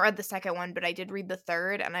 I haven't read the second one, but I did read the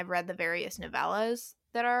third, and I've read the various novellas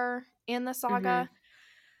that are in the saga.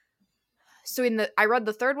 So I read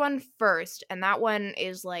the third one first, and that one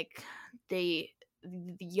is like the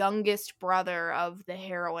youngest brother of the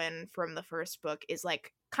heroine from the first book is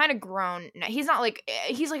like kind of grown. He's not like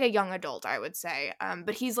he's like a young adult, I would say.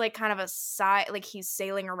 But he's like kind of a side, like he's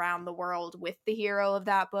sailing around the world with the hero of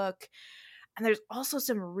that book. And there's also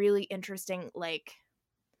some really interesting like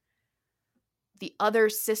the other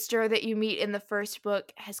sister that you meet in the first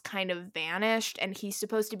book has kind of vanished, and he's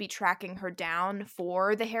supposed to be tracking her down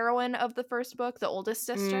for the heroine of the first book, the oldest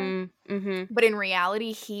sister. But in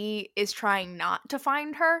reality, he is trying not to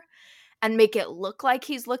find her and make it look like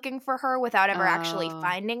he's looking for her without ever actually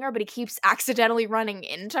finding her, but he keeps accidentally running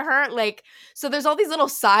into her. Like, so there's all these little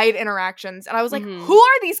side interactions, and I was like, who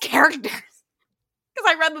are these characters? Because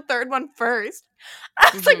I read the third one first. I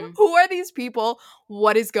was like, who are these people?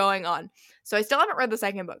 What is going on? So I still haven't read the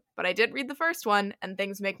second book, but I did read the first one, and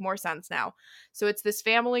things make more sense now. So it's this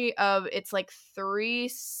family of, it's like 3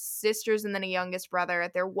 sisters and then a youngest brother.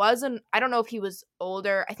 There wasn't, I don't know if he was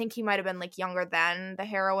older. I think he might have been like younger than the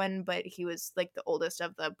heroine, but he was like the oldest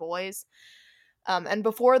of the boys. And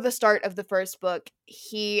before the start of the first book,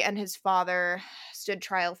 he and his father stood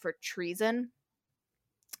trial for treason.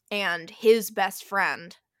 And his best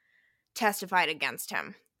friend testified against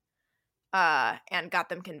him and got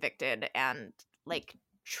them convicted and like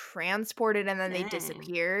transported, and then they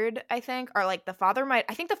disappeared, I think. Or like the father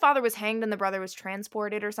was hanged and the brother was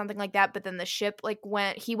transported or something like that, but then the ship like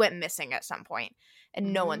he went missing at some point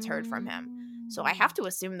and no one's heard from him. So I have to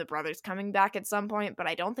assume the brother's coming back at some point, but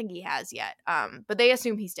I don't think he has yet. But they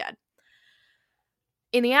assume he's dead.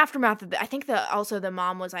 In the aftermath of I think the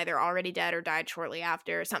mom was either already dead or died shortly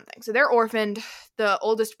after or something. So they're orphaned. The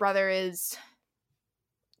oldest brother is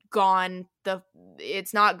gone.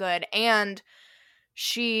 It's not good. And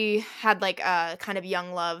she had like a kind of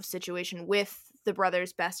young love situation with the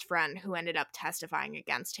brother's best friend who ended up testifying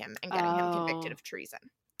against him and getting him convicted of treason.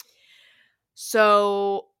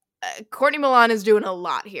 So Courtney Milan is doing a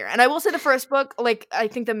lot here. And I will say the first book, like, I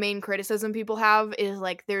think the main criticism people have is,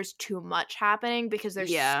 like, there's too much happening because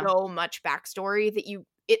there's so much backstory that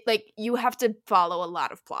you have to follow a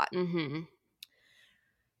lot of plot.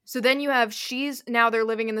 So then you have, they're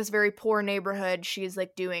living in this very poor neighborhood. She's,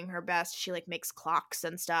 like, doing her best. She, like, makes clocks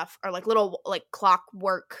and stuff, or, like, little, like,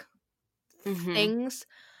 clockwork things.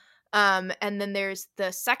 And then there's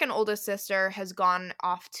the second oldest sister has gone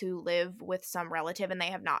off to live with some relative, and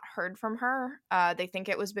they have not heard from her. They think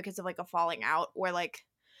it was because of like a falling out where like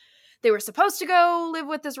they were supposed to go live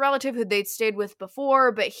with this relative who they'd stayed with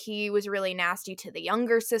before, but he was really nasty to the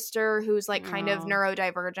younger sister who's like kind of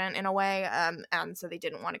neurodivergent in a way. And so they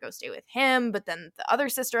didn't want to go stay with him, but then the other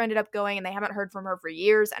sister ended up going, and they haven't heard from her for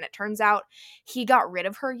years. And it turns out he got rid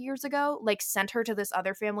of her years ago, like sent her to this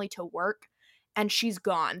other family to work. And she's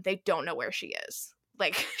gone. They don't know where she is.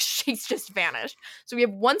 Like, she's just vanished. So we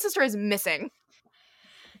have one sister is missing.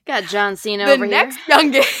 Got John Cena over here.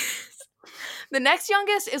 The next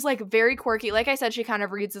youngest is, like, very quirky. Like I said, she kind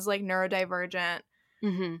of reads as, like, neurodivergent.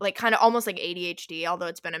 Like, kind of almost like ADHD, although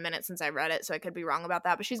it's been a minute since I read it, so I could be wrong about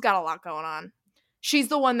that. But she's got a lot going on. She's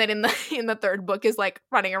the one that in the third book is, like,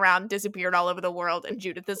 running around, disappeared all over the world, and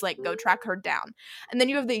Judith is like, go track her down. And then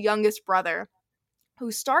you have the youngest brother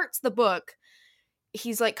who starts the book.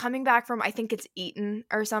 He's, like, coming back from, I think it's Eton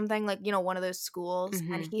or something, like, you know, one of those schools.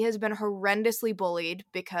 And he has been horrendously bullied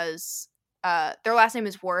because their last name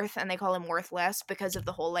is Worth, and they call him Worthless because of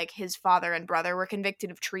the whole, like, his father and brother were convicted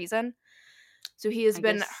of treason. So he has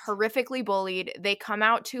been horrifically bullied. They come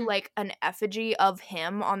out to, like, an effigy of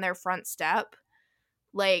him on their front step.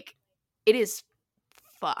 Like, it is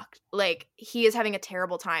fucked. Like, he is having a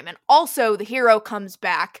terrible time. And also, the hero comes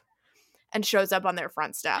back and shows up on their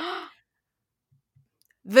front step.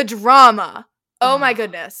 The drama Oh my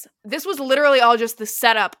goodness. This was literally all just the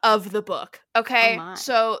setup of the book. Okay? my.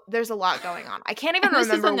 So there's a lot going on. I can't even And this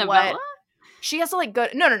is a remember novella? what she has to like go.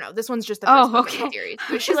 No. This one's just the first book in the series.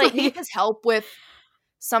 I But she was like like- needs help with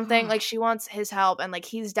something. Like she wants his help, and like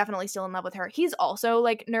he's definitely still in love with her. He's also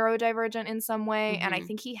like neurodivergent in some way, and I Mhm.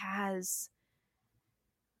 think he has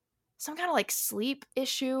some kind of like sleep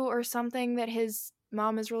issue or something that his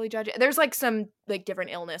mom is really judging. There's like some like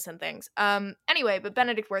different illness and things. Anyway, but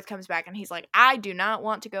Benedict Worth comes back and he's like, I do not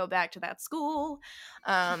want to go back to that school.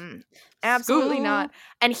 Absolutely not.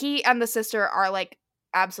 And he and the sister are like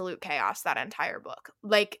absolute chaos that entire book.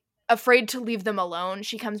 Like afraid to leave them alone.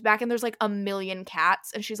 She comes back and there's like a million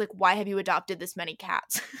cats and she's like, why have you adopted this many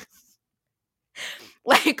cats?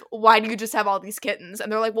 Like, why do you just have all these kittens?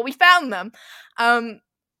 And they're like, well, we found them.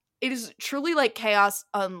 It is truly like chaos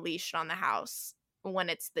unleashed on the house when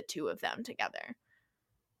it's the two of them together.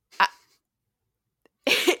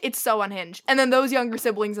 It's so unhinged. And then those younger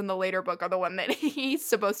siblings in the later book are the one that he's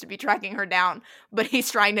supposed to be tracking her down, but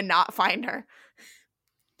he's trying to not find her.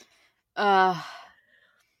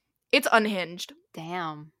 It's unhinged.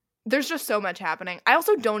 Damn. There's just so much happening. I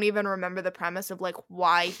also don't even remember the premise of like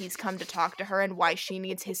why he's come to talk to her and why she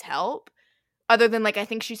needs his help. Other than like I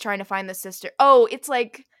think she's trying to find the sister. Oh, it's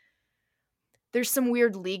like there's some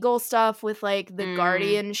weird legal stuff with like the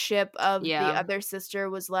guardianship of the other sister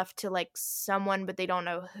was left to like someone, but they don't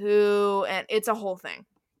know who, and it's a whole thing.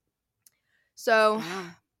 So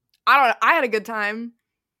I don't know. I had a good time,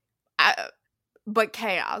 but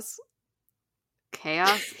chaos.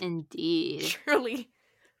 Chaos indeed. Truly.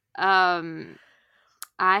 I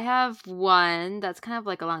have one that's kind of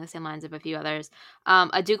like along the same lines of a few others.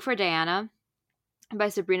 A Duke for Diana by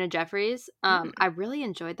Sabrina Jeffries. I really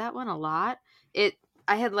enjoyed that one a lot.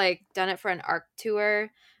 I had like done it for an ARC tour,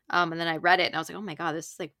 and then I read it and I was like, oh my god,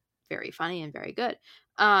 this is like very funny and very good.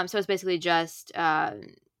 So it's basically just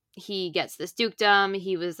he gets this dukedom.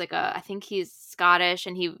 He was like I think he's Scottish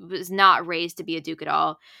and he was not raised to be a duke at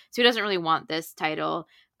all, so he doesn't really want this title.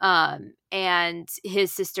 And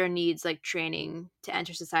his sister needs like training to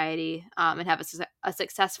enter society and have a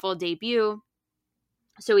successful debut.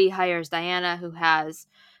 So he hires Diana, who has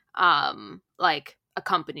like a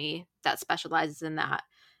company that specializes in that.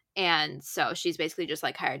 And so she's basically just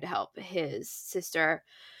like hired to help his sister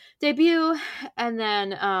debut. And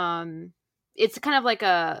then it's kind of like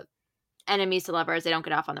a enemies to lovers. They don't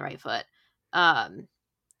get off on the right foot. And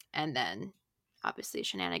then obviously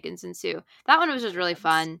shenanigans ensue. That one was just really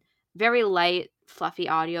fun. Very light, fluffy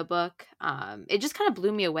audiobook. It just kind of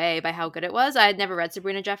blew me away by how good it was. I had never read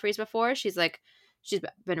Sabrina Jeffries before. She's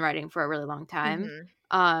been writing for a really long time.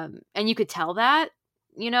 And you could tell that,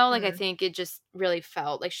 I think it just really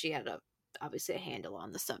felt like she had obviously a handle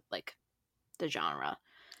on the stuff, like the genre.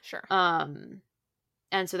 Sure.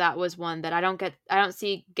 And so that was one that I don't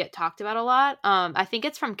see get talked about a lot. I think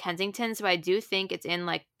it's from Kensington, so I do think it's in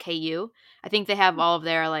like KU. I think they have all of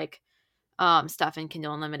their like stuff in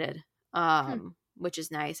Kindle Unlimited, which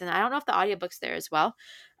is nice. And I don't know if the audiobook's there as well.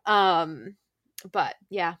 But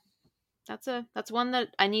yeah, that's one that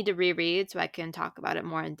I need to reread so I can talk about it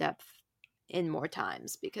more in depth in more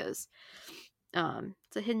times because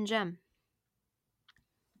it's a hidden gem.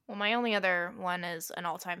 Well, my only other one is an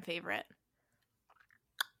all-time favorite.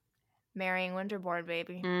 Marrying Winterborn,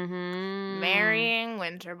 baby. Marrying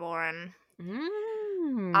Winterborn.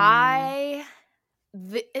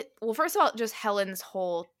 Well, first of all, just Helen's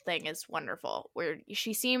whole thing is wonderful, where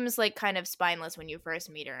she seems like kind of spineless when you first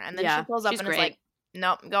meet her, and then she pulls up and is like,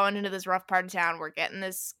 nope, I'm going into this rough part of town. We're getting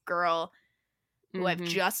this girl who I've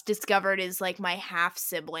just discovered is like my half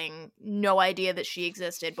sibling. No idea that she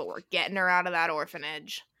existed, but we're getting her out of that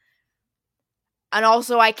orphanage. And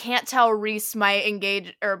also, I can't tell Rhys, my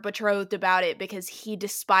engaged or betrothed, about it because he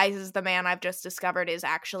despises the man I've just discovered is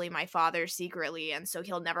actually my father secretly, and so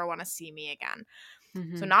he'll never want to see me again.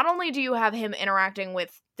 So not only do you have him interacting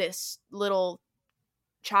with this little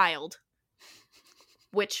child,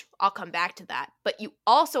 which I'll come back to that, but you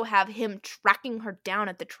also have him tracking her down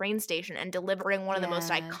at the train station and delivering one of the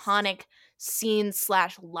most iconic scenes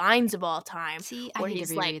 / lines of all time. See, where I need he's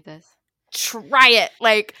to reread like, this. Try it.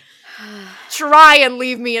 Like, try and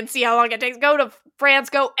leave me and see how long it takes. Go to France,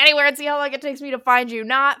 go anywhere and see how long it takes me to find you.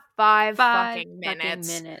 Not five fucking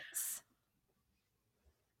minutes.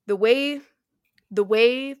 The way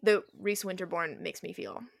that Rhys Winterborn makes me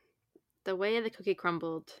feel. The way the cookie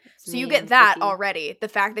crumbled. So you get that already. The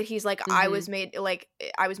fact that he's like, I was made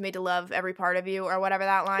to love every part of you, or whatever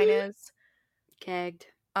that line is. Kegged.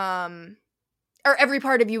 Or every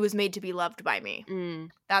part of you was made to be loved by me.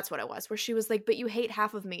 That's what it was. Where she was like, but you hate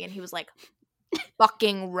half of me. And he was like,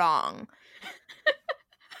 fucking wrong.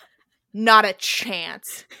 Not a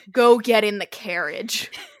chance. Go get in the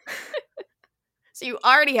carriage. So you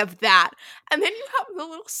already have that. And then you have the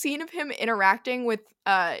little scene of him interacting with,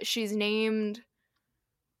 she's named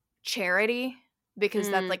Charity, because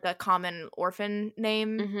that's like a common orphan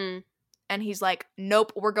name. Mm-hmm. And he's like,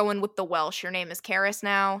 nope, we're going with the Welsh. Your name is Karis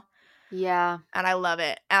now. Yeah. And I love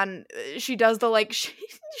it. And she does the like, she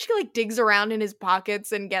like digs around in his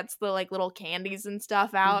pockets and gets the like little candies and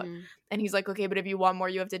stuff out. Mm-hmm. And he's like, okay, but if you want more,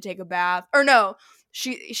 you have to take a bath. Or no,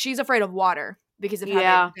 she's afraid of water because of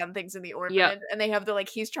how they've done things in the orphanage. Yep. And they have the like,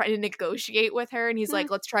 he's trying to negotiate with her, and he's like,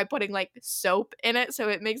 let's try putting like soap in it so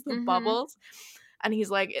it makes the bubbles. And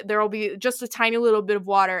he's like, there'll be just a tiny little bit of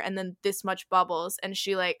water and then this much bubbles. And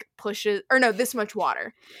she like pushes, or no, this much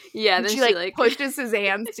water. Yeah, and then she like pushes his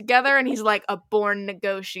hands together, and he's like a born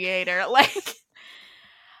negotiator. Like,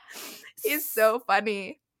 he's so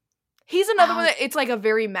funny. He's another one that it's like a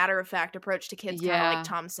very matter-of-fact approach to kids, kind of like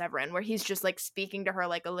Tom Severin, where he's just like speaking to her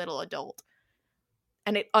like a little adult.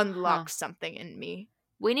 And it unlocks something in me.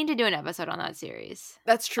 We need to do an episode on that series.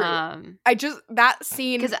 That's true. That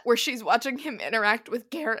scene where she's watching him interact with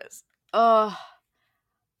Garrus. Oh,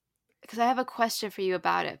 because I have a question for you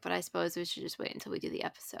about it, but I suppose we should just wait until we do the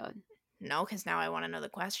episode. No, because now I want to know the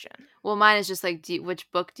question. Well, mine is just like,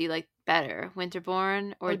 which book do you like better,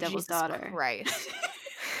 Winterborn or Devil's Daughter? Right.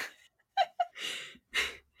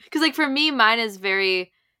 Because like for me, mine is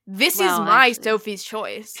very. This is my Sophie's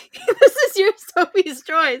choice. This is your Sophie's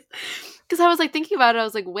choice. Because I was like thinking about it, I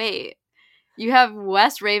was like, wait, you have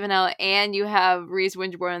West Ravenel and you have Reese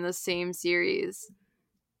Winterborn in the same series,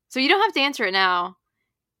 so you don't have to answer it now.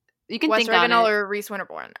 You can West think Ravenel on it. or Reese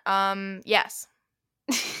Winterborn. Yes.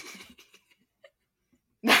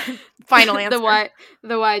 Final answer.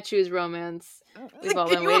 The why I choose romance. We've all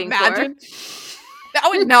been waiting for. That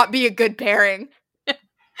would not be a good pairing.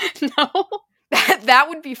 No. That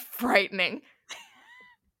would be frightening.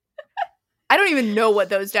 I don't even know what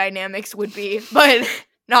those dynamics would be, but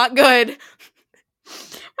not good.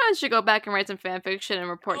 I should go back and write some fan fiction and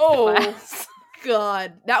report to the class.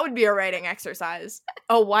 God, that would be a writing exercise.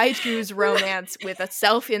 A why choose romance with a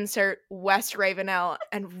self-insert West Ravenel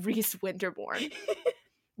and Reese Winterborn.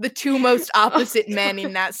 The two most opposite men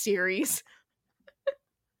in that series.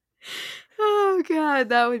 Oh God,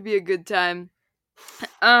 that would be a good time.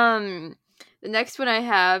 The next one I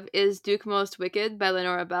have is Duke Most Wicked by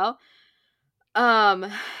Lenora Bell.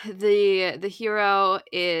 The hero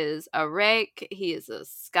is a rake. He is a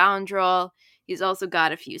scoundrel. He's also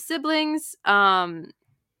got a few siblings.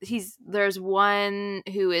 There's one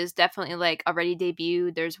who is definitely like already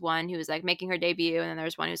debuted. There's one who is like making her debut, and then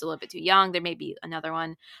there's one who's a little bit too young. There may be another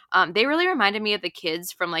one. They really reminded me of the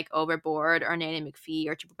kids from like Overboard or Nanny McPhee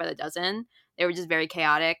or Triple by the Dozen. They were just very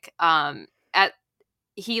chaotic.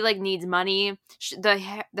 He like needs money.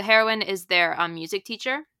 The heroine is their music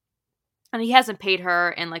teacher. And he hasn't paid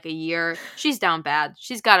her in like a year. She's down bad.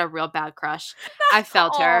 She's got a real bad crush. I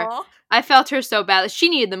felt her. I felt her so bad. She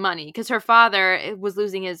needed the money because her father was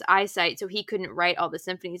losing his eyesight, so he couldn't write all the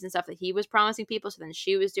symphonies and stuff that he was promising people. So then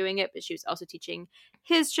she was doing it, but she was also teaching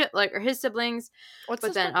his siblings. What's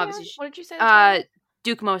but then obviously, what did you say?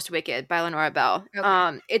 Duke Most Wicked by Lenora Bell.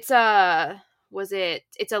 Okay. It's a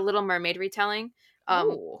Little Mermaid retelling,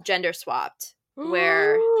 gender swapped,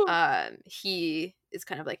 where he is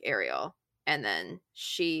kind of like Ariel. And then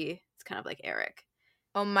she is kind of like Eric.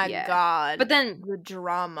 Oh my God. But then the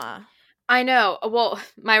drama. I know. Well,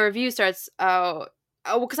 my review starts because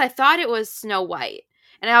I thought it was Snow White.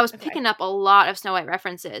 And I was picking up a lot of Snow White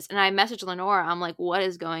references. And I messaged Lenora. I'm like, what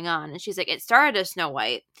is going on? And she's like, it started as Snow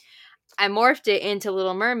White. I morphed it into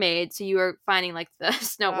Little Mermaid. So you were finding like the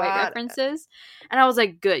Snow White references. And I was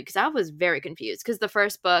like, good. Because I was very confused. Because the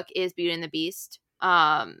first book is Beauty and the Beast.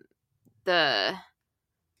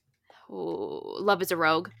 Love is a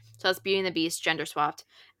Rogue. So that's Beauty and the Beast, gender swapped.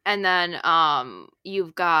 And then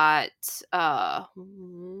you've got The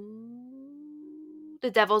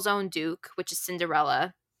Devil's Own Duke, which is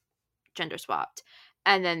Cinderella, gender swapped.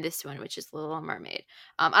 And then this one, which is Little Mermaid.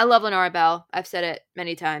 I love Lenora Bell. I've said it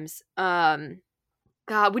many times. God,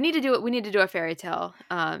 we need to do a fairy tale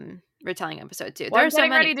retelling episode too. Well, I'm getting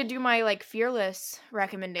ready to do my like fearless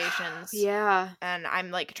recommendations. Yeah. And I'm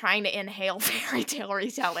like trying to inhale fairy tale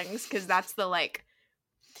retellings because that's the like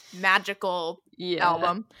magical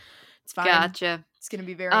album. It's fine. Gotcha. It's gonna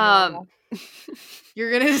be very normal.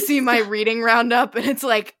 You're gonna see my reading roundup, and it's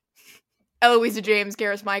like Eloisa James,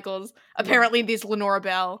 Gareth Michaels. Apparently, these Lenora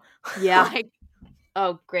Bell. Yeah.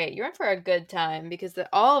 Oh, great. You're in for a good time because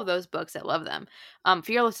all of those books, I love them.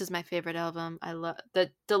 Fearless is my favorite album. I love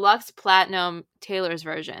the deluxe platinum Taylor's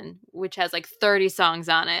version, which has like 30 songs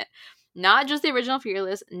on it. Not just the original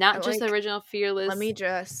Fearless, not just the Like, original Fearless let me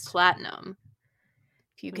just, Platinum.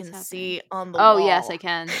 if you What is can happening? see on the Oh, wall. yes, I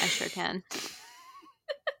can. I sure can.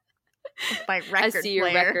 My record I see your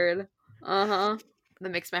player. record. Uh-huh. That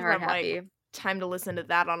makes my heart I'm like, happy. time to listen to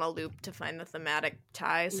that on a loop to find the thematic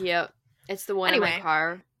ties. Yep. It's the one in my Anyway.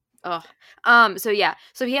 car. Oh. So yeah.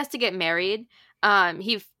 So he has to get married.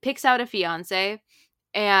 He picks out a fiance,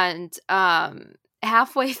 and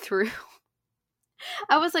halfway through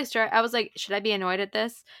I was like, should I be annoyed at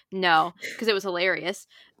this? No, because it was hilarious.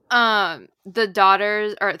 The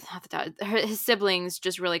daughters, or not the daughters, his siblings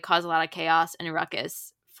just really cause a lot of chaos and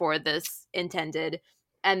ruckus for this intended.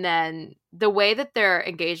 And then the way that their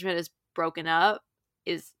engagement is broken up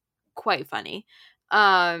is quite funny.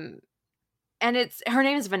 Um, and her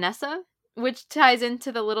name is Vanessa, which ties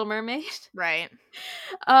into the Little Mermaid. Right.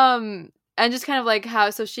 And just kind of like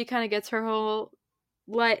how, so she kind of gets her whole,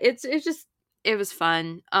 like, it was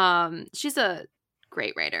fun. She's a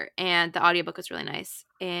great writer, and the audiobook was really nice.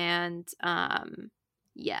 And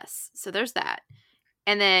yes, so there's that.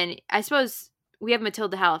 And then I suppose we have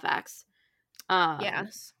Matilda Halifax.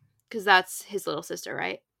 Yes. Because that's his little sister,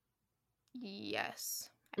 right? Yes.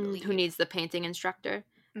 I believe. Who needs the painting instructor,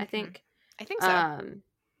 I Mhm. think. I think so.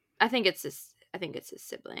 I think it's his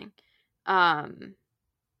sibling. I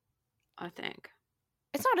think.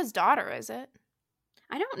 It's not his daughter, is it?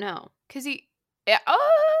 I don't know. Because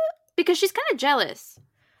Because she's kind of jealous.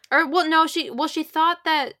 Or, well, no, she thought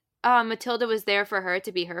that Matilda was there for her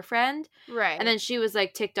to be her friend. right. And then she was,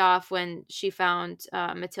 like, ticked off when she found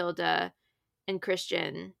Matilda and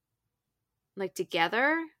Christian, like,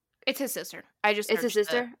 together. It's his sister. I just It's his searched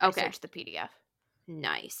sister? Okay. Okay. I searched the PDF.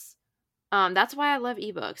 Nice. That's why I love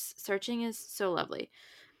ebooks. Searching is so lovely.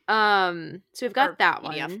 So we've got that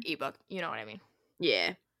PDF, one. ebook. You know what I mean.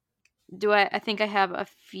 Yeah. I think I have a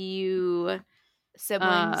few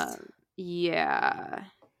Siblings. Yeah.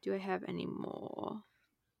 Do I have any more?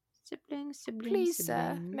 Siblings. Please,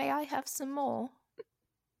 sir, may I have some more?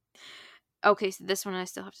 Okay, so this one I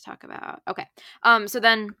still have to talk about. Okay. So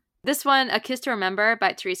then this one, A Kiss to Remember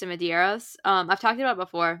by Teresa Medeiros. I've talked about it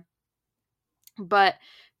before. But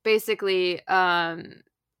basically,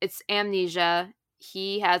 it's amnesia.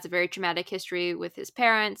 He has a very traumatic history with his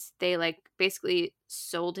parents. They, like, basically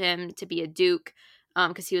sold him to be a duke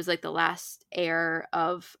because he was, like, the last heir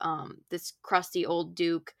of this crusty old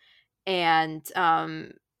duke. And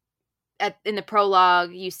in the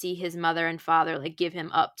prologue, you see his mother and father, like, give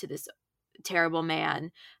him up to this terrible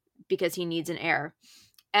man because he needs an heir.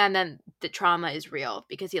 And then the trauma is real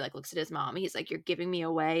because he, like, looks at his mom. He's like, "You're giving me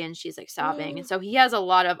away," and she's, like, sobbing. And so he has a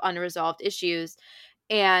lot of unresolved issues.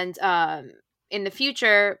 And in the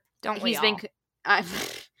future, Don't we he's all?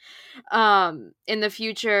 been in the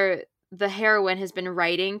future, the heroine has been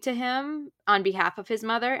writing to him on behalf of his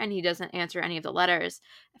mother, and he doesn't answer any of the letters.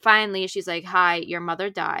 Finally, she's like, "Hi, your mother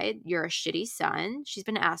died. You're a shitty son. She's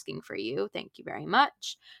been asking for you. Thank you very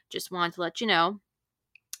much. Just wanted to let you know."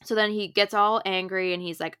 So then he gets all angry and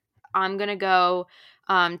he's like, "I'm going to go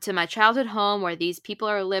to my childhood home where these people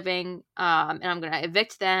are living, and I'm going to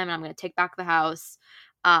evict them, and I'm going to take back the house."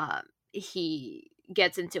 He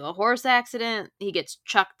gets into a horse accident. He gets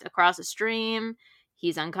chucked across a stream.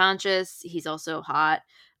 He's unconscious. He's also hot.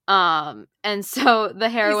 And so the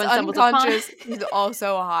heroine stumbles upon... He's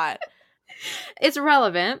also hot. It's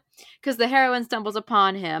relevant because the heroine stumbles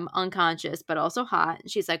upon him unconscious but also hot.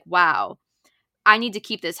 And she's like, "Wow, I need to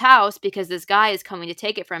keep this house because this guy is coming to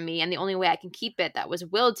take it from me, and the only way I can keep it that was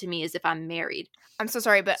willed to me is if I'm married." I'm so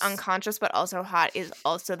sorry, but unconscious but also hot is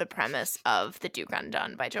also the premise of The Duke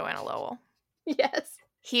Undone by Joanna Lowell. Yes.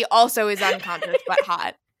 He also is unconscious but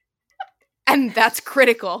hot. And that's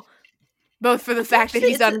critical. Both for the fact that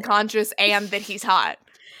he's unconscious and that he's hot.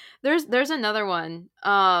 There's another one.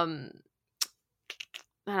 I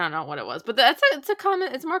don't know what it was, but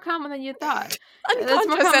it's more common than you thought.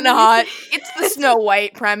 Unconscious and hot. It's the Snow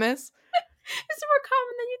White premise. It's more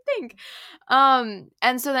common than you think.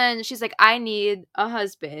 And so then she's like, "I need a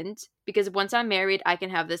husband because once I'm married, I can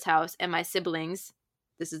have this house, and my siblings,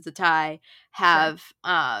 this is the tie, have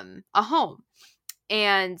a home."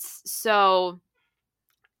 And so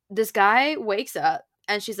this guy wakes up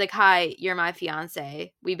and she's like, "Hi, you're my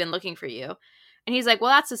fiance. We've been looking for you." And he's like, "Well,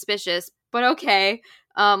 that's suspicious, but okay.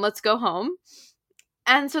 Let's go home."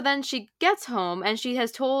 And so then she gets home and she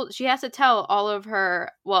has to tell all of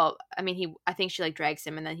her, well, I mean, I think she, like, drags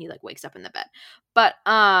him and then he, like, wakes up in the bed. But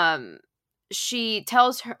she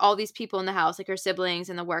tells her all these people in the house, like her siblings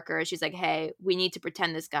and the workers, she's like, "Hey, we need to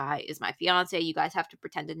pretend this guy is my fiance. You guys have to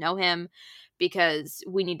pretend to know him because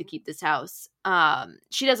we need to keep this house."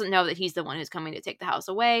 She doesn't know that he's the one who's coming to take the house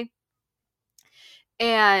away.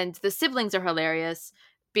 And the siblings are hilarious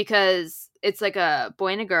because it's like a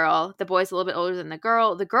boy and a girl. The boy's a little bit older than the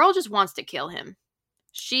girl. The girl just wants to kill him.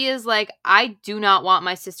 She is like, I do not want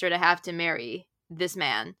my sister to have to marry this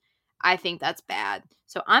man. I think that's bad.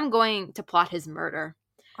 So I'm going to plot his murder.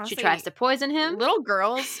 She tries Honestly, to poison him. little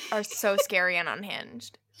girls are so scary and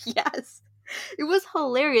unhinged. Yes. It was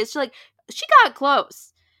hilarious. She got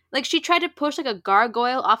close. Like, she tried to push like a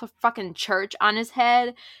gargoyle off a fucking church on his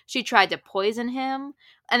head. She tried to poison him.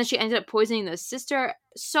 And then she ended up poisoning the sister.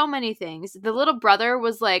 So many things. The little brother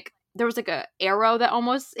was like, there was like a arrow that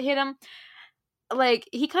almost hit him. Like,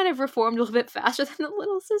 he kind of reformed a little bit faster than the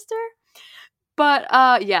little sister. But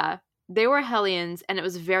yeah, they were hellions and it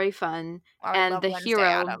was very fun. I And love the Wednesday hero,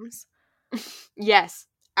 Addams. yes,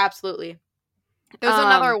 absolutely. There's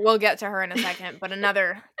another, we'll get to her in a second, but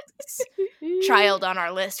another child on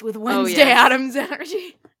our list with Wednesday Addams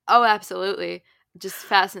energy. Oh, absolutely. Just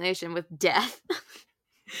fascination with death.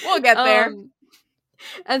 We'll get there.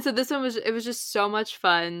 And so this one was just so much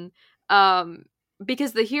fun.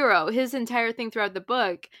 Because the hero, his entire thing throughout the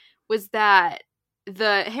book was that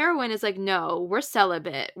the heroine is like, no, we're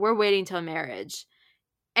celibate. We're waiting till marriage.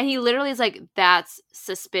 And he literally is like, that's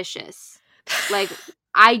suspicious. Like,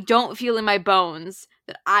 I don't feel in my bones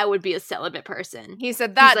that I would be a celibate person. He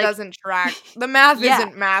said that doesn't track. The math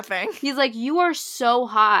isn't mathing. He's like, you are so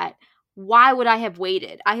hot. Why would I have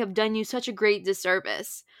waited? I have done you such a great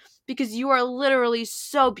disservice because you are literally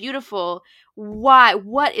so beautiful. Why?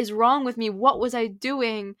 What is wrong with me? What was I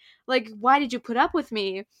doing? Like, why did you put up with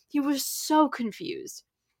me? He was so confused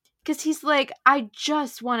because he's like, I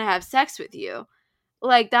just want to have sex with you.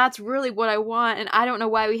 Like, that's really what I want, and I don't know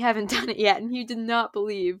why we haven't done it yet. And he did not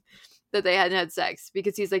believe that they hadn't had sex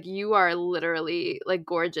because he's like, you are literally, like,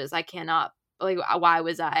 gorgeous. I cannot, like, why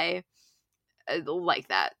was I like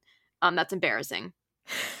that? That's embarrassing.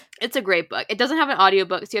 It's a great book. It doesn't have an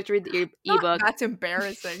audiobook, so you have to read the ebook. That's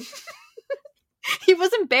embarrassing. He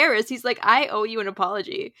was embarrassed. He's like, I owe you an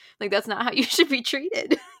apology. Like, that's not how you should be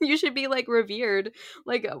treated. You should be, like, revered.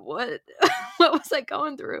 Like, what? What was I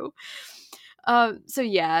going through? So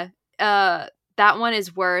yeah, that one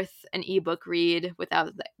is worth an ebook read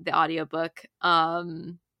without the audiobook.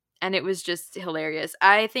 And it was just hilarious.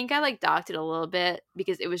 I think I like docked it a little bit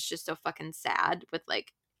because it was just so fucking sad with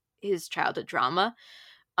like his childhood drama.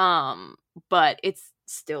 But it's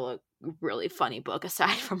still a really funny book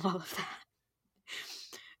aside from all of that.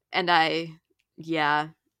 And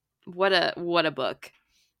what a book.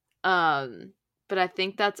 But I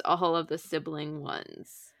think that's all of the sibling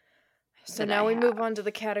ones. So now we move on to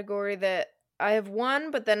the category that I have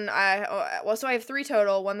one, but then so I have three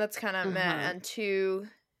total, one that's kind of meh, and two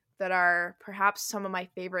that are perhaps some of my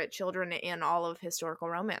favorite children in all of historical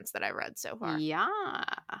romance that I've read so far. Yeah.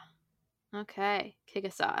 Okay, kick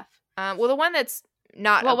us off. Well, the one that's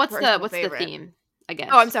not what's the theme, I guess?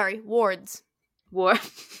 Oh, I'm sorry. Wards.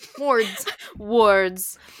 Wards.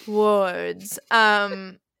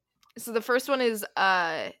 So the first one is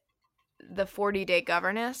The 40-Day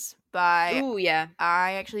Governess by... Ooh, yeah.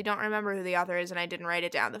 I actually don't remember who the author is, and I didn't write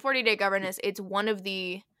it down. The 40-Day Governess, it's one of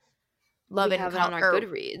the... We have it on our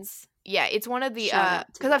Goodreads. Yeah, it's one of the...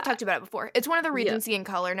 because I've talked about it before. It's one of the Regency and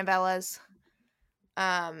Color novellas.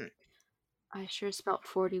 I sure spelled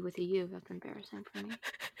 40 with a U. That's embarrassing for me.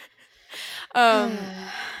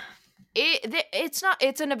 It's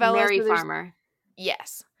a novella. Mary Farmer.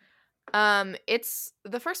 Yes. It's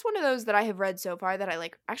the first one of those that I have read so far that I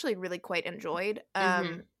like actually really quite enjoyed.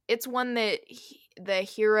 It's one that the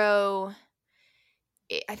hero,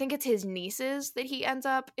 I think it's his nieces that he ends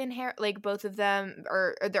up like both of them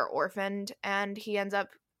or they're orphaned, and he ends up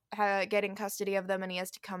getting custody of them, and he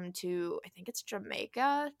has to come to, I think it's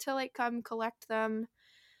Jamaica, to like come collect them.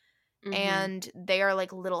 And they are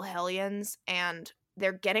like little hellions, and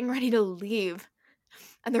they're getting ready to leave,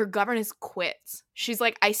 and their governess quits. She's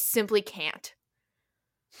like, I simply can't.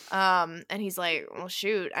 And he's like, well,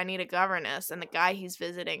 shoot, I need a governess. And the guy he's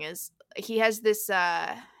visiting he has this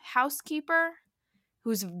housekeeper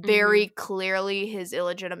who's very clearly his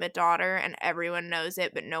illegitimate daughter, and everyone knows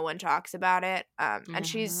it, but no one talks about it. And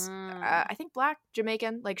she's, I think, Black,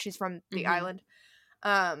 Jamaican, like she's from the island.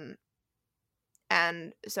 And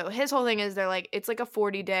so his whole thing is it's like a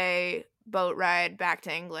 40-day boat ride back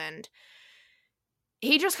to England.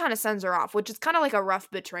 He just kind of sends her off, which is kind of like a rough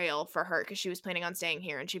betrayal for her because she was planning on staying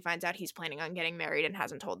here, and she finds out he's planning on getting married and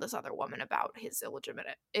hasn't told this other woman about his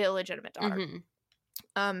illegitimate daughter.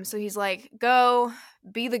 So he's like, go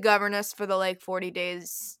be the governess for the like 40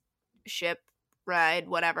 days ship ride,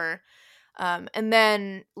 whatever. And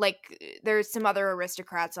then like there's some other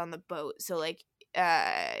aristocrats on the boat, so like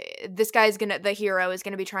this guy's the hero is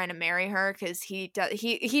gonna be trying to marry her because he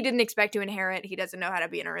didn't expect to inherit. He doesn't know how to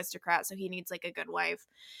be an aristocrat, so he needs like a good wife.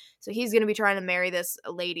 So he's gonna be trying to marry this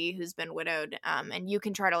lady who's been widowed. And you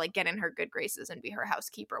can try to like get in her good graces and be her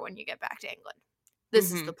housekeeper when you get back to England.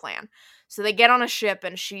 This is the plan. So they get on a ship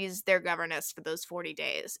and she's their governess for those 40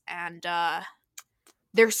 days, and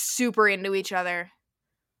they're super into each other.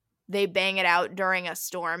 They bang it out during a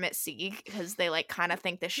storm at sea because they like kind of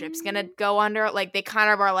think the ship's gonna go under. Like they kind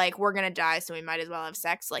of are like, we're gonna die, so we might as well have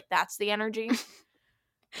sex. Like that's the energy.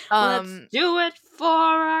 Let's do it for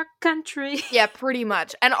our country. Yeah, pretty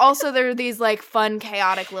much. And also there are these like fun,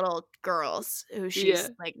 chaotic little girls who she's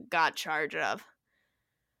like got charge of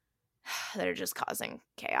that are just causing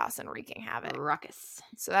chaos and wreaking havoc. Ruckus.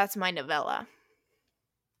 So that's my novella.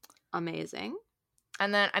 Amazing.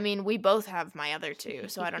 And then, I mean, we both have my other two,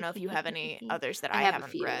 so I don't know if you have any others that I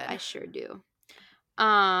haven't read. I sure do.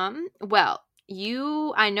 Well,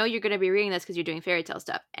 I know you're going to be reading this because you're doing fairy tale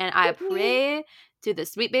stuff, and I pray to the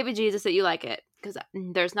sweet baby Jesus that you like it, because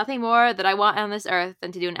there's nothing more that I want on this earth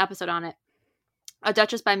than to do an episode on it. A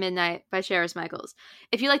Duchess by Midnight by Cheris Michaels.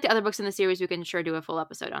 If you like the other books in the series, we can sure do a full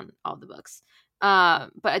episode on all the books.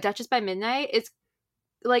 But A Duchess by Midnight, it's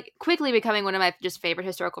like quickly becoming one of my just favorite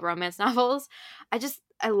historical romance novels.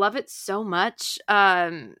 I love it so much.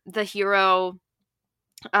 The hero,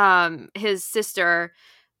 his sister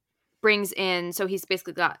brings in, so he's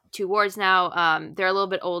basically got two wards now. They're a little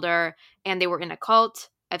bit older and they were in a cult.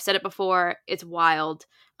 I've said it before. It's wild.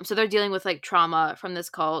 So they're dealing with like trauma from this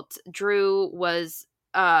cult. Drew was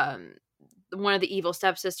one of the evil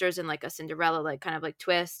stepsisters in like a Cinderella like kind of like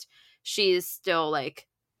twist. She's still like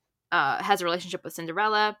has a relationship with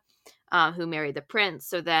Cinderella, who married the prince.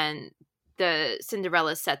 So then the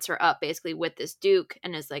Cinderella sets her up basically with this duke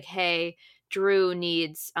and is like, hey, Drew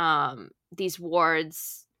needs these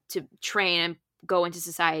wards to train and go into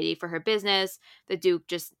society for her business. The duke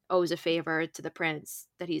just owes a favor to the prince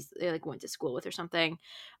that they like went to school with or something.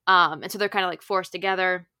 And so they're kind of like forced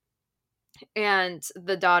together. And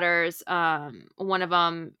the daughters, one of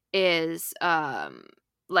them is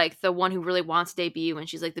like the one who really wants to debut, and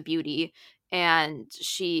she's like the beauty, and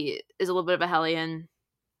she is a little bit of a hellion.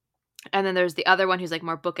 And then there's the other one who's like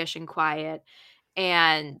more bookish and quiet,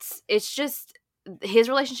 and it's just his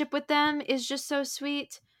relationship with them is just so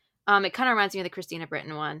sweet. It kind of reminds me of the Christina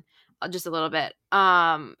Britton one, just a little bit.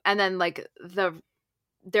 And then like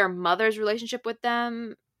their mother's relationship with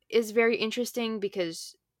them is very interesting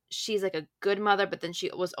because she's like a good mother, but then she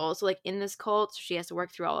was also like in this cult, so she has to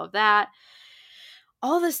work through all of that.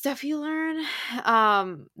 All the stuff you learn,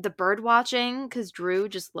 the bird watching, because Drew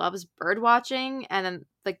just loves bird watching, and then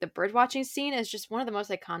like the bird watching scene is just one of the most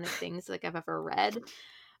iconic things like I've ever read.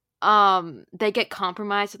 They get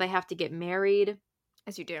compromised, so they have to get married.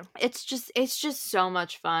 As you do. It's just so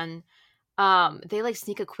much fun. They like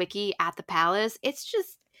sneak a quickie at the palace. It's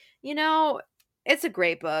just, it's a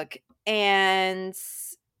great book, and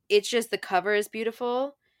it's just the cover is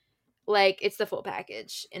beautiful. Like, it's the full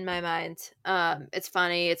package in my mind. It's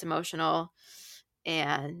funny, it's emotional,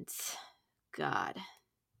 and God,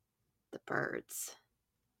 the birds.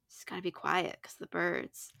 Just gotta be quiet because the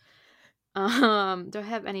birds. Do I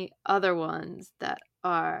have any other ones that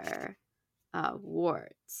are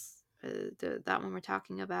wards? That one we're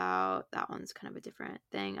talking about, that one's kind of a different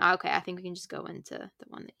thing. Okay, I think we can just go into the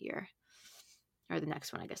one or the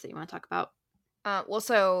next one, I guess, that you want to talk about. Well,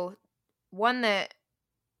 so one that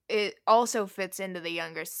it also fits into the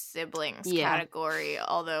younger siblings category,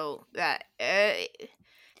 although that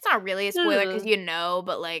it's not really a spoiler because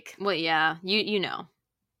but like, well, yeah, you know,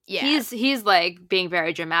 yeah, he's like being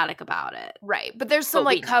very dramatic about it, right? But there's some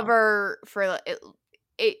like cover for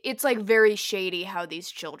it's like very shady how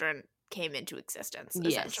these children came into existence.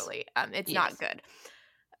 Essentially, it's not good.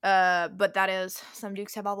 But that is Some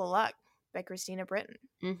Dukes Have All the Luck by Christina Britton,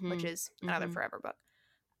 which is another forever book.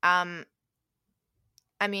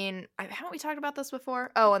 I mean, haven't we talked about this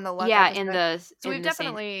before? Oh, and the luck. Yeah, in the we've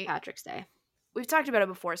definitely St. Patrick's Day. We've talked about it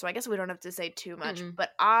before, so I guess we don't have to say too much.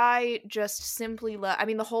 But I just simply love. I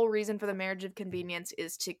mean, the whole reason for the Marriage of Convenience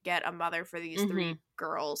is to get a mother for these three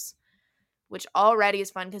girls, which already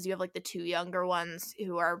is fun because you have like the two younger ones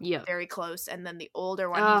who are very close, and then the older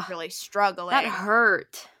one who's really struggling. That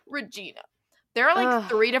hurt, Regina. There are like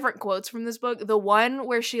three different quotes from this book. The one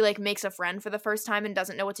where she like makes a friend for the first time and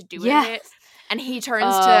doesn't know what to do with it. And he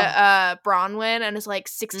turns to Bronwyn and is like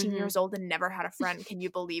 16 years old and never had a friend. Can you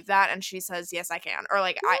believe that? And she says, yes, I can. Or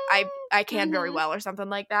like, I can very well, or something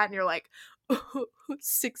like that. And you're like,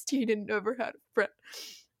 16 and never had a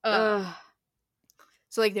friend.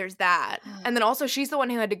 So like there's that. And then also she's the one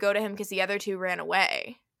who had to go to him because the other two ran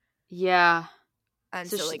away. Yeah. And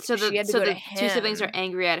So so like the she had to go to two siblings are him.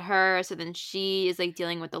 angry at her. So then she is like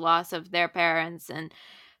dealing with the loss of their parents and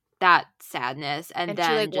that sadness, and And she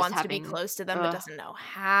then like just wants to be having close to them but ugh doesn't know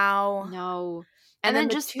how. no, And and then then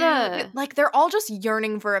the just two, the like they're all just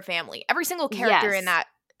yearning for a family. Every single character in yes, that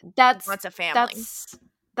that's wants a family. that's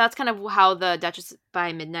that's kind of how the Duchess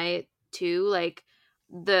by Midnight too, like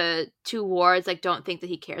the two wards like don't think that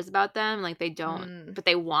he cares about them, like they don't, Mm, but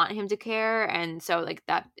they want him to care, and so like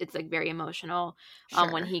that it's like very emotional when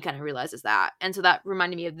sure. he kind of realizes that. And so that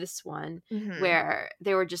reminded me of this one Mm-hmm. where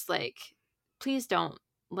they were just like, please don't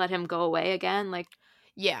let him go away again, like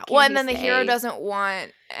Yeah. Well, can and he then the hero stay? doesn't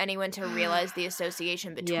want anyone to realize the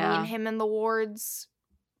association between Yeah. him and the wards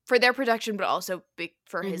for their protection, but also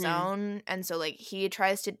for his Mm-hmm. own. And so, like, he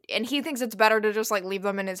tries to, and he thinks it's better to just, like, leave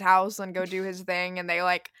them in his house and go do his thing. And they,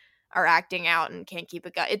 like, are acting out and can't keep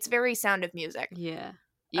it going. It's very Sound of Music. Yeah.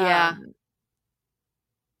 Yeah. Um,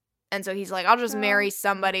 and so he's like, I'll just marry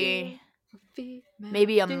somebody.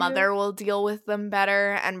 Maybe a mother will deal with them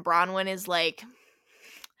better. And Bronwyn is like,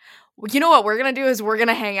 you know what we're gonna do is we're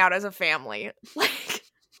gonna hang out as a family. Like,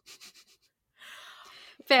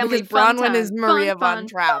 Family because fun Bronwyn is time. Maria von Fun.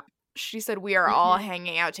 Trapp. She said, we are all Mm-hmm.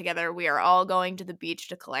 hanging out together. We are all going to the beach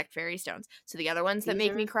to collect fairy stones. So the other ones that These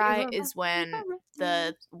make me are cry my is when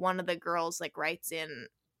favorite. one of the girls like writes in,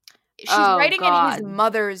 she's Oh writing in his God.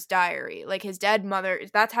 mother's diary, like his dead mother.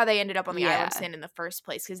 That's how they ended up on the Isle of Yeah. Sin in the first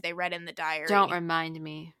place, because they read in the diary Don't remind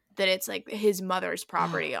me. that it's like his mother's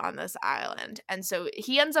property on this island. And so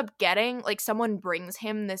he ends up getting, like, someone brings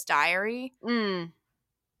him this diary. Mm.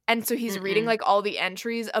 And so he's reading, Mm-mm. like, all the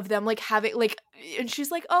entries of them, like, having, like, and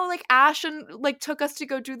she's like, oh, like, Ash and, like, took us to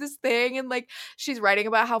go do this thing. And, like, she's writing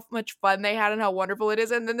about how much fun they had and how wonderful it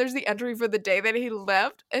is. And then there's the entry for the day that he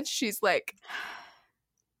left. And she's like,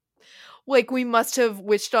 we must have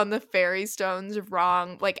wished on the fairy stones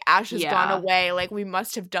wrong. Like, Ash has gone Yeah. away. Like, we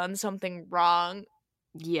must have done something wrong.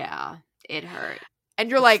 Yeah. It hurt. And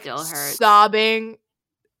you're, It like, still hurts. sobbing.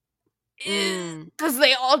 Mm. Because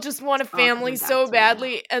they all just want a family Coming back so to it now.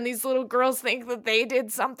 badly, and these little girls think that they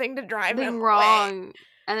did something to drive him Something away. wrong.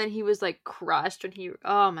 And then he was like crushed when he.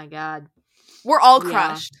 Oh my God. We're all Yeah.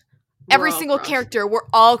 crushed. We're Every all single crushed. character, we're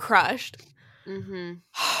all crushed. Mm-hmm.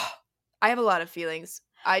 I have a lot of feelings.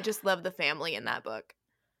 I just love the family in that book.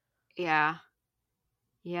 Yeah.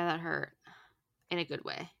 Yeah, that hurt. In a good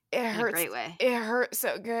way. It hurts. In a great way. It hurt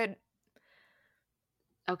so good.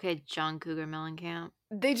 Okay, John Cougar Mellencamp.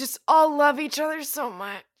 They just all love each other so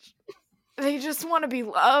much. They just want to be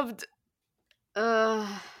loved. And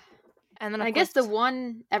then I guess the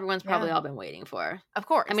one everyone's probably all been waiting for. Of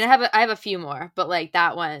course. I mean, I have a few more, but like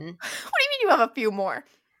that one. What do you mean you have a few more?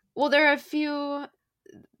 Well, there are a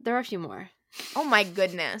few more. Oh my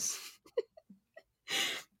goodness.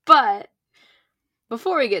 But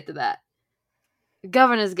before we get to that, A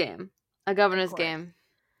Governor's Game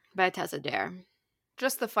by Tessa Dare.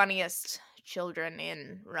 Just the funniest children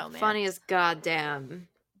in romance. Funniest goddamn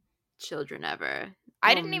children ever.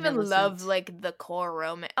 I didn't even love, like, the core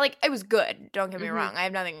romance. Like, it was good. Don't get me wrong. I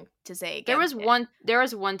have nothing to say against it. There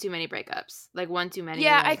was one too many breakups. Like, one too many.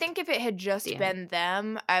 Yeah, like, I think if it had just been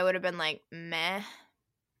them, I would have been like, meh.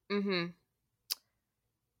 Mm-hmm.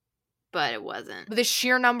 But it wasn't. But the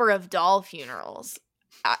sheer number of doll funerals.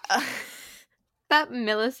 That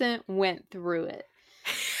Millicent went through it.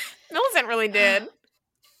 Millicent really did.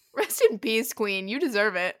 Rest in peace, Queen. You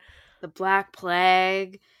deserve it. The Black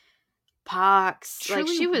Plague, Pox. Truly,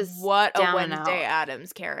 like, she was what down a and Wednesday out.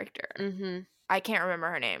 Addams character. Mm-hmm. I can't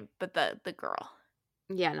remember her name, but the girl.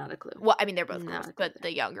 Yeah, not a clue. Well, I mean, they're both girls, but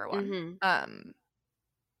the younger one. Mm-hmm.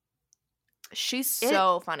 She's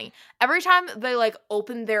so funny. Every time they, like,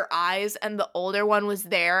 opened their eyes and the older one was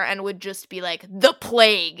there and would just be like, the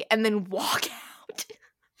plague, and then walk out.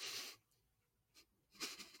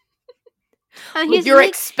 And you're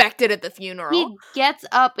expected at the funeral. He gets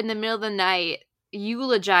up in the middle of the night,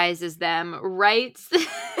 eulogizes them, writes.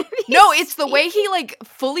 No, it's the way he, like,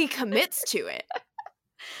 fully commits to it.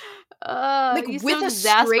 Like, he's with so a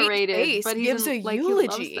straight face, but he gives a like,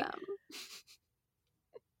 eulogy. He loves them.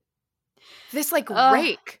 This, like,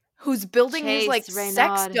 rake who's building his, like, Renaud.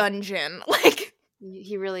 sex dungeon. Like,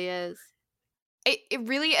 he really is. It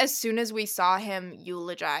really, as soon as we saw him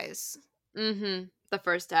eulogize. Mm-hmm. The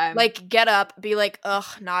first time. Like, get up, be like, ugh,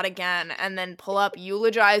 not again, and then pull up,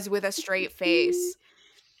 eulogize with a straight face.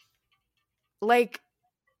 Like,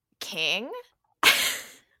 King?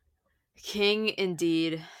 King,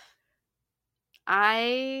 indeed.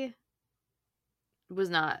 I was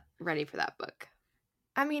not ready for that book.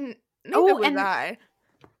 I mean, neither was and I.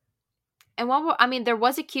 And there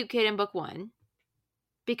was a cute kid in book 1.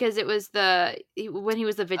 because it was when he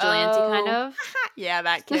was the vigilante kind of. Yeah,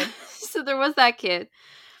 that kid. So there was that kid.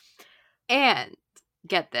 And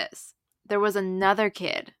get this, there was another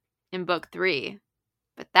kid in book 3,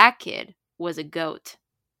 but that kid was a goat.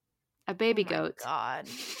 A baby goat. God.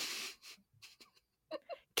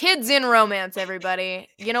 Kids in romance, everybody.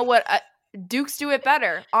 You know what? Dukes Do It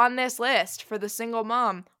Better on this list for the single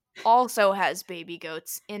mom also has baby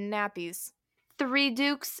goats in nappies. 3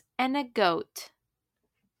 dukes and a goat.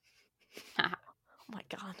 Oh my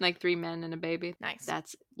God. Like 3 men and a baby. Nice.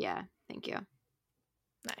 Thank you.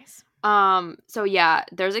 Nice. So yeah,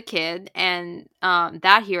 there's a kid, and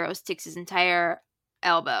that hero sticks his entire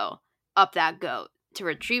elbow up that goat to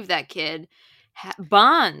retrieve that kid,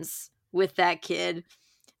 bonds with that kid,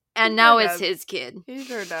 and now it's his kid. He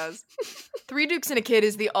sure does. 3 Dukes and a Kid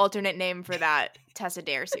is the alternate name for that Tessa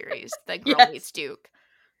Dare series, the girl meets Duke.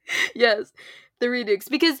 Yes, 3 Dukes,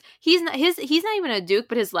 because he's not even a Duke,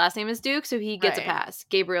 but his last name is Duke, so he gets a pass.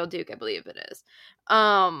 Gabriel Duke, I believe it is.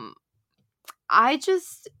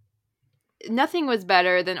 Nothing was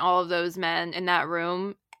better than all of those men in that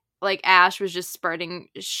room. Like, Ash was just spurting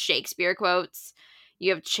Shakespeare quotes. You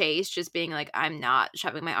have Chase just being like, I'm not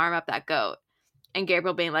shoving my arm up that goat. And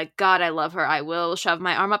Gabriel being like, God, I love her. I will shove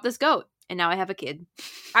my arm up this goat. And now I have a kid.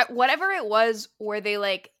 Whatever it was where they,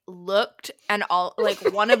 like, looked and all, like,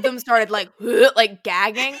 one of them started, like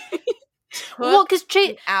gagging. Well, because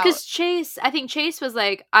Chase, I think Chase was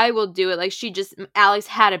like, I will do it. Like, Alex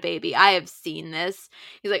had a baby. I have seen this.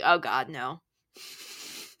 He's like, oh God, no.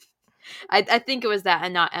 I think it was that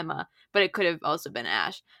and not Emma, but it could have also been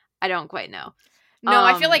Ash. I don't quite know. No,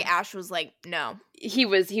 I feel like Ash was like, no. He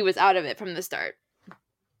was out of it from the start.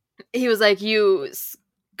 He was like, you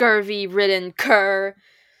scurvy-ridden cur.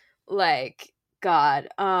 Like, God.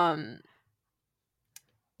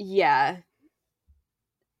 Yeah.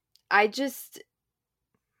 I just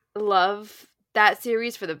love that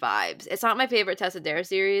series for the vibes. It's not my favorite Tessa Dare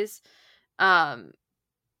series. And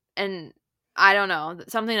I don't know.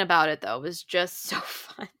 Something about it, though, was just so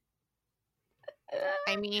fun.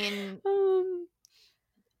 I mean,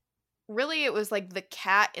 really, it was like the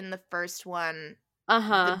cat in the first one,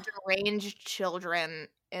 the deranged children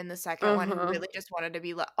in the second one who really just wanted to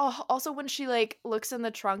be also when she, like, looks in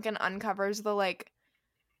the trunk and uncovers the, like,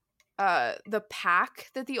 the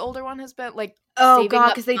pack that the older one has been, like, oh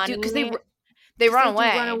God, because they run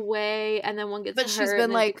away. Run away, and then one gets hurt. But she's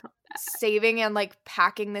been, like, saving and, like,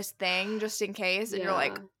 packing this thing just in case, and you're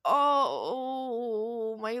like,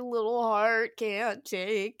 oh, my little heart can't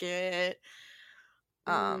take it.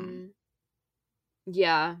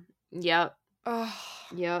 Yeah. Yep.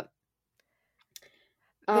 Yep.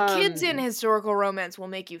 The kids in historical romance will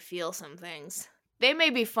make you feel some things. They may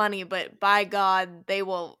be funny, but by God, they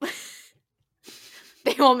will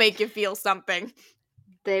they will make you feel something.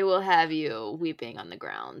 They will have you weeping on the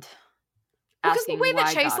ground. Because the way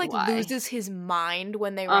that Chase, like, loses his mind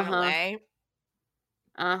when they run away.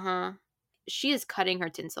 She is cutting her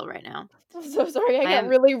tinsel right now. I'm so sorry. I got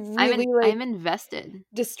really I'm invested.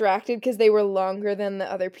 Distracted because they were longer than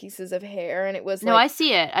the other pieces of hair, and it was no. I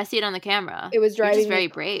see it. I see it on the camera. It was driving me very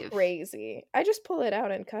brave, crazy. I just pull it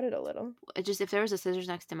out and cut it a little. If there was a scissors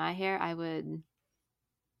next to my hair, I would.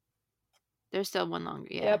 There's still one longer.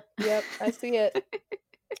 Yeah. Yep. I see it.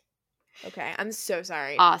 Okay, I'm so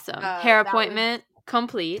sorry. Awesome. Hair appointment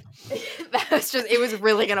complete. That was just. It was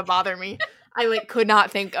really gonna bother me. I, like, could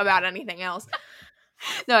not think about anything else.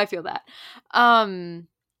 No, I feel that. I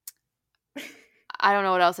don't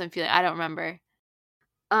know what else I'm feeling. I don't remember.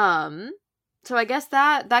 So I guess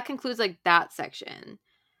that concludes, like, that section.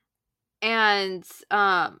 And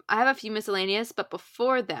I have a few miscellaneous, but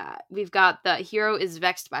before that, we've got the hero is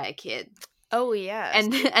vexed by a kid. Oh yeah.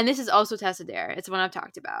 And this is also Tessa Dare. It's one I've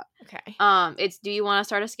talked about. Okay. It's Do You Want to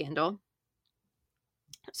Start a Scandal?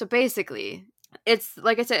 So basically, it's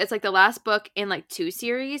like I said, it's like the last book in, like, 2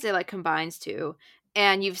 series. It, like, combines 2.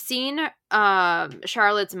 And you've seen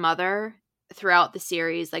Charlotte's mother throughout the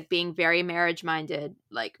series, like, being very marriage minded,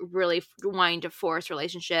 like, really wanting to force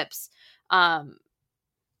relationships.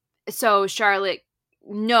 So Charlotte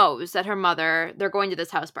knows that her mother, they're going to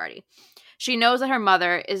this house party. She knows that her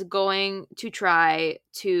mother is going to try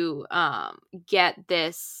to get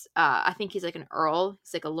this, I think he's like an earl.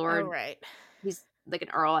 He's like a lord. Oh, right. He's like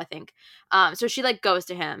an earl, I think. So she, like, goes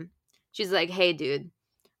to him. She's like, hey, dude,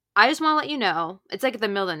 I just want to let you know. It's like the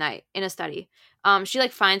middle of the night in a study. She,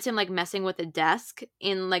 like, finds him, like, messing with a desk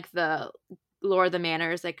in, like, the Lord of the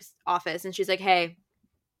Manor's, like, office. And she's like, hey,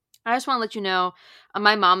 I just want to let you know,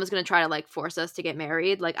 my mom is going to try to, like, force us to get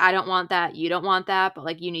married. Like, I don't want that. You don't want that. But,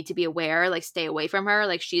 like, you need to be aware. Like, stay away from her.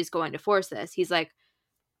 Like, she's going to force this. He's like,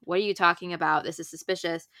 what are you talking about? This is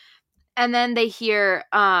suspicious. And then they hear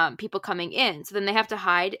people coming in. So then they have to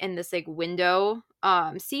hide in this like window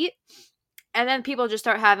seat. And then people just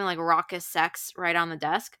start having like raucous sex right on the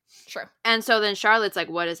desk. Sure. And so then Charlotte's like,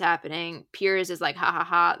 what is happening? Piers is like, ha ha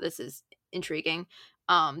ha, this is intriguing.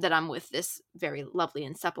 That I'm with this very lovely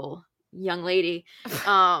and supple young lady.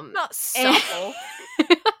 Not supple.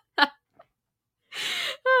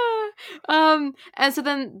 And so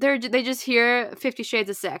then they just hear 50 Shades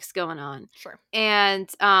of Sex going on. Sure. And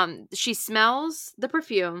she smells the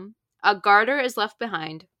perfume. A garter is left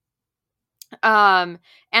behind. And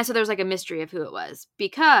so there's like a mystery of who it was,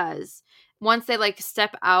 because once they like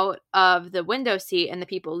step out of the window seat and the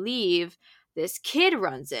people leave, this kid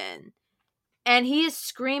runs in. And he is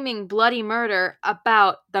screaming bloody murder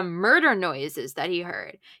about the murder noises that he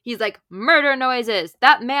heard. He's like, murder noises.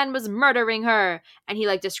 That man was murdering her. And he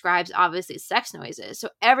like describes obviously sex noises. So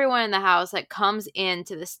everyone in the house like comes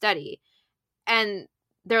into the study. And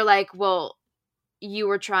they're like, well, you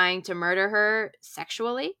were trying to murder her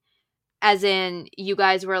sexually? As in, you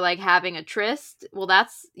guys were like having a tryst? Well,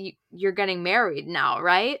 that's, you're getting married now,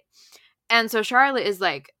 right? And so Charlotte is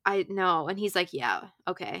like, I know. And he's like, yeah,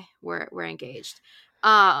 okay, we're engaged.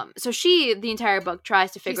 So she, the entire book,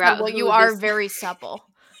 tries to figure out. Well, who you are this... very supple.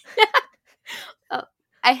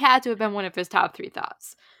 I had to have been one of his top 3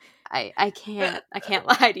 thoughts. I can't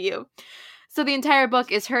lie to you. So the entire book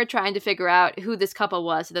is her trying to figure out who this couple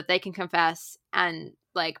was so that they can confess and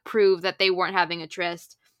like prove that they weren't having a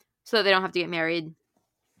tryst, so that they don't have to get married.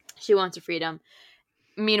 She wants her freedom.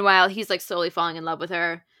 Meanwhile, he's like slowly falling in love with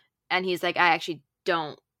her. And he's like, I actually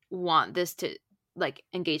don't want this to, like,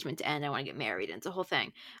 engagement to end. I want to get married. And it's a whole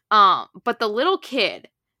thing. But the little kid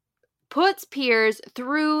puts Piers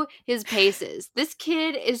through his paces. This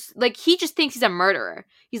kid is, like, he just thinks he's a murderer.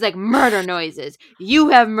 He's like, murder noises. You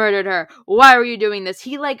have murdered her. Why are you doing this?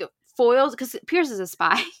 He, like, foils, because Piers is a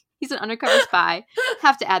spy. He's an undercover spy.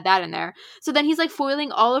 Have to add that in there. So then he's, like,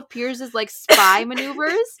 foiling all of Piers's, like, spy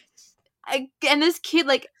maneuvers. And this kid,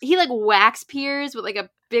 like, he, like, whacks Piers with, like, a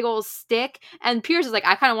big old stick. And Piers is like,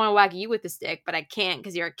 I kind of want to whack you with the stick, but I can't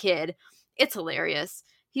because you're a kid. It's hilarious.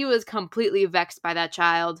 He was completely vexed by that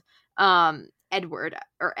child. Edward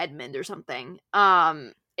or Edmund or something.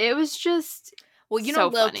 It was just little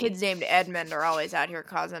funny. Kids named Edmund are always out here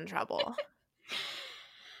causing trouble.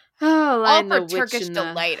 Oh, all for Turkish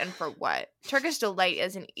Delight, and for what? Turkish Delight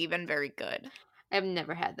isn't even very good. I've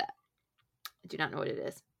never had that. I do not know what it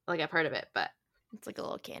is. Like, I've heard of it, but it's like a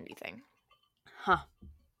little candy thing. Huh.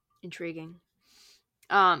 Intriguing.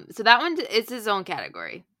 So that one is his own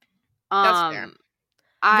category. That's fair.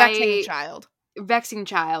 Vexing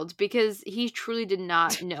child, because he truly did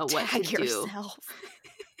not know what to do.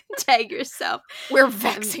 Tag yourself. We're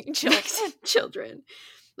vexing children.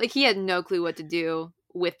 Like, he had no clue what to do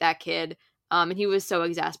with that kid. And he was so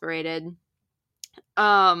exasperated.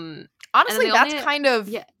 Honestly, that's kind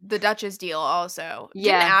of the Duchess deal also.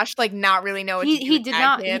 Yeah. Didn't Ash, like, not really know what to do he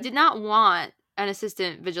did not want an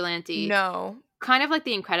assistant vigilante. No. Kind of like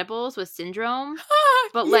the Incredibles with Syndrome.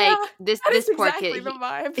 But, like, this poor exactly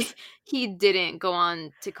kid, he didn't go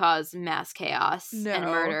on to cause mass chaos and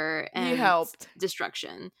murder and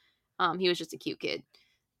destruction. He was just a cute kid.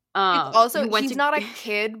 Also, he's not a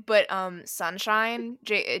kid, but Sunshine,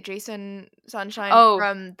 Jason Sunshine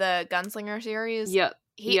from the Gunslinger series. Yep.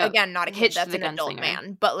 He, again, not a kid, that's an adult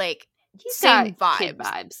man. But, like, he's same got kid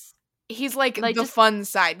vibes. He's, like the fun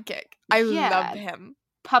sidekick. I love him.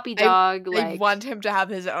 Puppy dog. I want him to have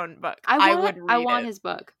his own book. I would read I want his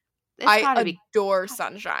book. I adore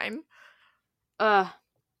Sunshine.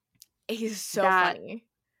 He's so funny.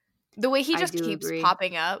 The way he just keeps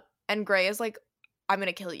popping up, and Gray is like, I'm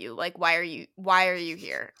gonna kill you. Like, why are you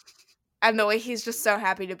here? And the way he's just so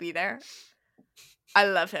happy to be there. I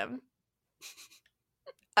love him.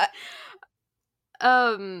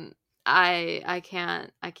 I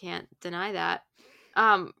can't deny that.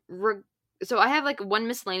 So I have like one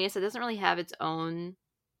miscellaneous that doesn't really have its own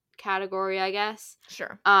category, I guess.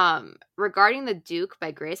 Sure. Regarding The Duke by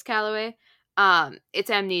Grace Calloway, it's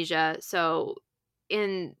amnesia. So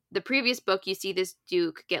in the previous book, you see this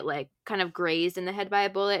Duke get like kind of grazed in the head by a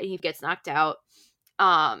bullet, and he gets knocked out.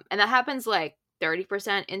 And that happens like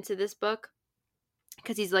 30% into this book,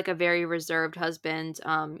 because he's like a very reserved husband.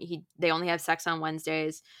 They only have sex on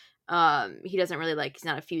Wednesdays. He doesn't really he's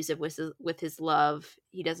not effusive with his love.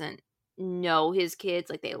 He doesn't know his kids,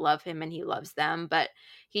 like they love him and he loves them, but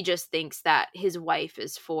he just thinks that his wife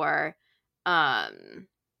is for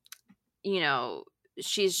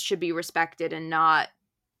she should be respected and not,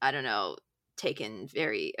 I don't know, taken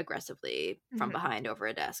very aggressively from behind over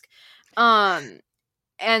a desk.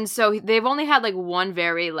 And so they've only had like one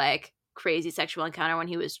very like crazy sexual encounter when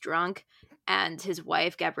he was drunk, and his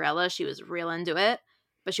wife Gabriella, she was real into it,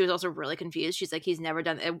 but she was also really confused. She's like, he's never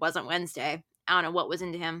done it. Wasn't Wednesday. I don't know what was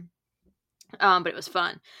into him, but it was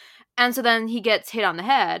fun. And so then he gets hit on the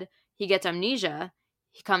head. He gets amnesia.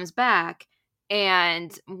 He comes back,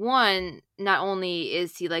 and not only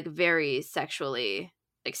is he like very sexually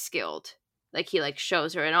like skilled, like he like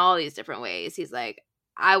shows her in all these different ways. He's like,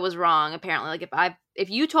 I was wrong apparently. Like if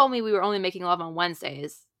you told me we were only making love on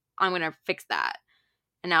Wednesdays, I'm gonna fix that,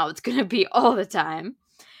 and now it's gonna be all the time.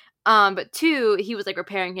 But 2, he was like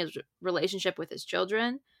repairing his relationship with his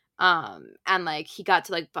children. And like he got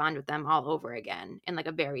to like bond with them all over again in like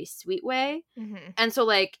a very sweet way. Mm-hmm. And so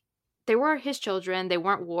like they were his children. They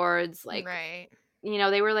weren't wards. Like, right. you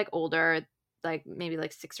know, they were like older, like maybe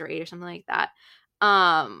like 6 or 8 or something like that.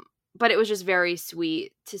 But it was just very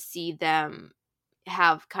sweet to see them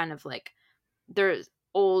have kind of like their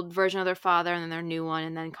old version of their father and then their new one,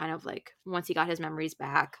 and then kind of like once he got his memories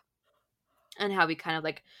back and how we kind of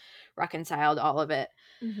like reconciled all of it.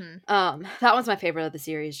 Mm-hmm. That one's my favorite of the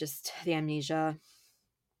series, just the amnesia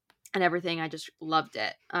and everything. I just loved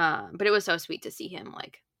it. But it was so sweet to see him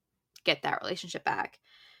like get that relationship back.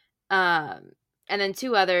 And then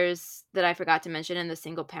 2 others that I forgot to mention in the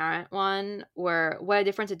single parent one were What a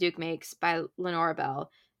Difference a Duke Makes by Lenora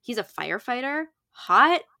Bell. He's a firefighter.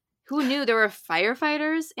 Hot. Who knew there were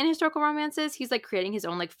firefighters in historical romances? He's like creating his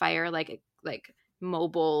own like fire like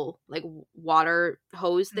mobile like water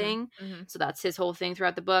hose thing. Mm-hmm. So that's his whole thing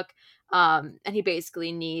throughout the book. And he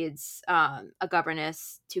basically needs a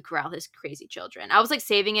governess to corral his crazy children. I was like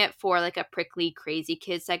saving it for like a prickly crazy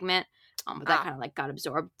kid segment, but that kind of like got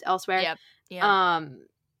absorbed elsewhere. Yep.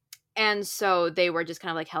 And so they were just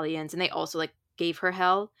kind of like hellions, and they also like gave her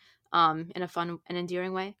hell in a fun and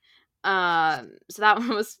endearing way. So that one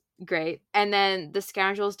was great. And then The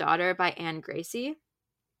Scoundrel's Daughter by Anne Gracie.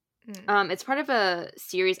 It's part of a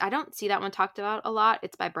series. I don't see that one talked about a lot.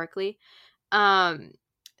 It's by Berkeley.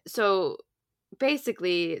 So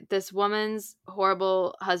basically this woman's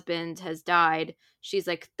horrible husband has died. She's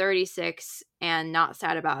like 36 and not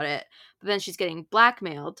sad about it. But then she's getting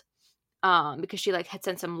blackmailed because she like had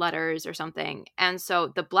sent some letters or something. And so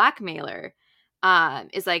the blackmailer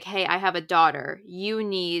is like, hey, I have a daughter. You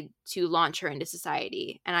need to launch her into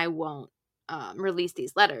society, and I won't release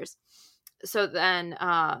these letters. So then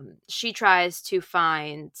she tries to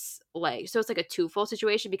find like, so it's like a twofold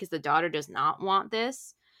situation because the daughter does not want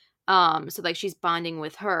this. So like she's bonding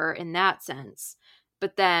with her in that sense.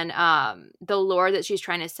 But then the lord that she's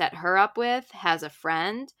trying to set her up with has a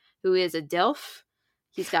friend who is a DILF.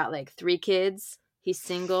 He's got like 3 kids. He's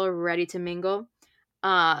single, ready to mingle.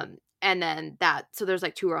 And then so there's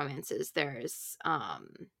like 2 romances. There's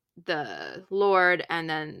the lord, and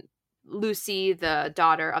then Lucy, the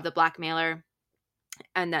daughter of the blackmailer,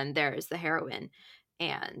 and then there's the heroine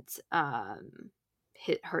and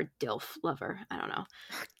her DILF lover. I don't know.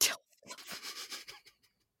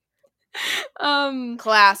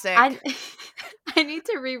 Classic. I need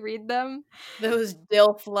to reread them. Those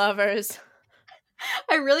DILF lovers.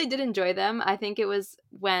 I really did enjoy them. I think it was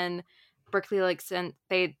when Berkeley like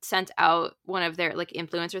sent out one of their like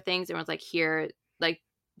influencer things and was like, here, like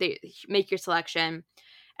they make your selection.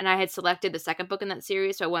 And I had selected the second book in that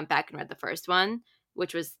series, so I went back and read the first one,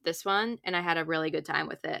 which was this one, and I had a really good time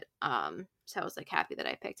with it. So I was like happy that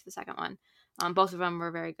I picked the second one. Both of them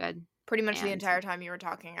were very good. Pretty much the entire time you were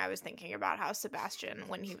talking, I was thinking about how Sebastian,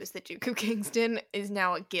 when he was the Duke of Kingston, is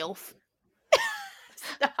now a gilf.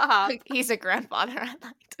 Stop. He's a grandfather I'd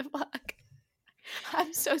like to fuck.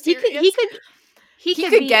 I'm so serious. He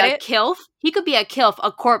could be get a it. kilf. He could be a kilf,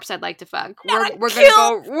 a corpse I'd like to fuck. Not We're a gonna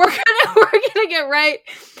kilf! go. We're gonna get right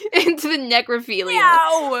into the necrophilia.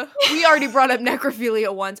 No! We already brought up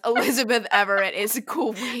necrophilia once. Elizabeth Everett is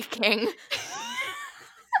quaking.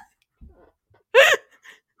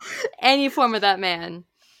 Any form of that man.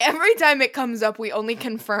 Every time it comes up, we only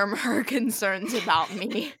confirm her concerns about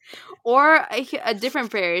me. Or a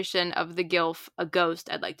different variation of the gilf, a ghost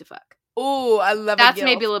I'd like to fuck. Ooh, I love That's a gilf.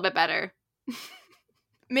 maybe a little bit better.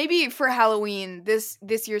 Maybe for Halloween, this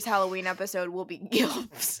year's Halloween episode will be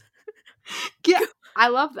gilfs. Yeah, I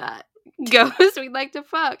love that. Ghosts we'd like to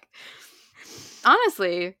fuck.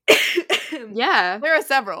 Honestly. Yeah. There are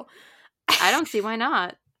several. I don't see why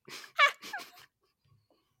not.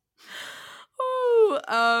 Ooh,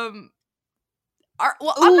 on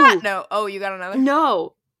that note, you got another?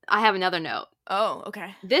 No, I have another note. Oh,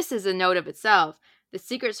 okay. This is a note of itself. The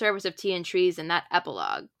Secret Service of Tea and Trees and that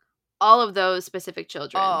epilogue. All of those specific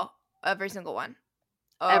children. Oh, every single one.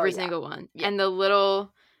 Oh, every single one. Yeah. And so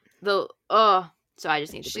I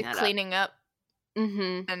just need to bring that up. She's cleaning up.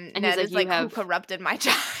 Mm-hmm. And And Ned he's is like, like, "You who corrupted my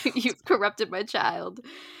child?" you've corrupted my child."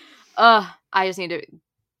 I just need to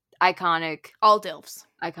iconic, All DILFs.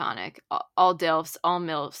 all DILFs, all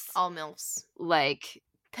MILFs, All MILFs. like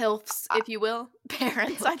PILFs, if you will.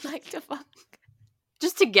 Parents I'd like to fuck.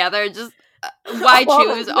 just together. Just why All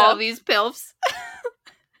choose of all them. these PILFs?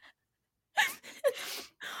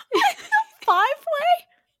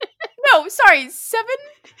 5-way? No, sorry, 7?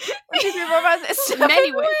 Would you be more about this?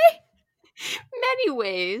 7-way? Many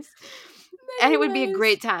ways. And it would be a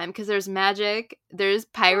great time because there's magic, there's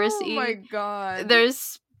piracy, Oh my god.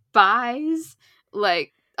 there's spies.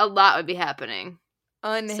 Like, a lot would be happening.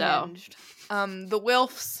 Unhinged. The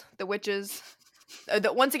Wilfs, the witches.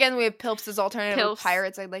 Once again, we have Pilfs as alternative Pilfs.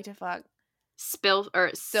 pirates I'd like to fuck. Sylphs.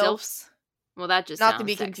 Sylphs. Well, that just Not sounds to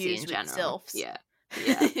be sexy confused in with general. sylphs. Yeah.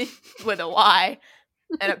 With a Y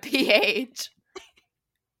and a PH.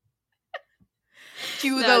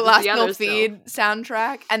 Cue No, the just Last the Bill other Feed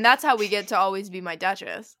soundtrack. And that's how we get to Always Be My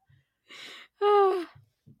Duchess.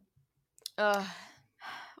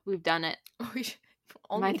 We've done it.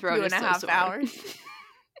 Only My throat 2.5 is so sore. hours.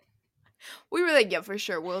 We were like, yeah, for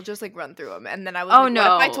sure. We'll just like run through them. And then I was Oh, like, no.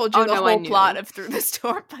 what if I told you Oh, the no, I whole knew. plot of Through the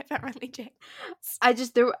Storm by Beverly James?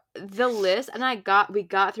 The list, and we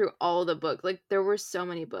got through all the books. Like, there were so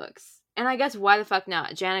many books. And I guess why the fuck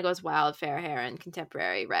not? Jana Goes Wild, Fair Hair, and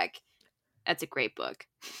Contemporary Wreck. That's a great book.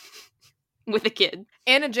 With a kid.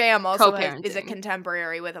 Anna Jam also is a Co-parenting.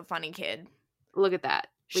 contemporary with a funny kid. Look at that.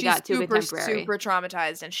 We She's got two super, contemporary. super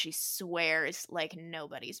traumatized, and she swears like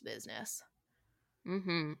nobody's business.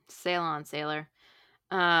 Mm-hmm. Sail on, sailor.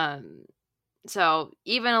 So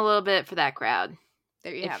even a little bit for that crowd.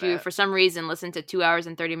 There you If have you, it. for some reason, listen to 2 hours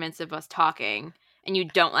and 30 minutes of us talking and you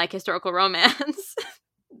don't like historical romance,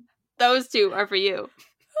 those two are for you.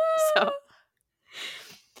 So,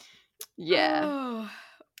 yeah.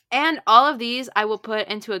 And all of these I will put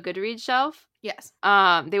into a Goodreads shelf. Yes.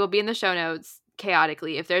 They will be in the show notes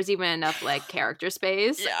chaotically if there's even enough like character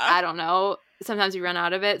space. Yeah. I don't know. Sometimes we run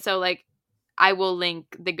out of it. So like I will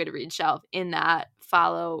link the Goodreads shelf in that.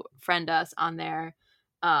 Follow, friend us on there.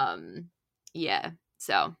 Yeah.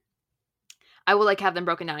 So I will like have them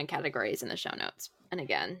broken down in categories in the show notes. And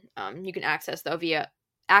again, you can access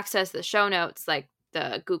the show notes, like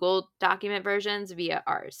the Google document versions, via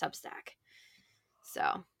our Substack.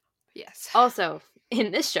 So Yes. also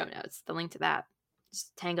in this show notes, the link to that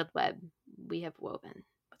just tangled web we have woven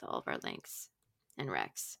with all of our links and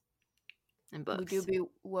recs and books. We do be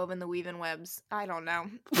woven the weaving webs. I don't know.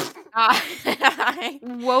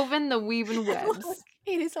 Woven the weaving webs. Look,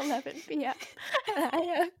 it is 11 p.m. and I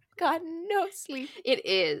have gotten no sleep. It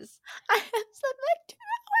is. I have slept like 2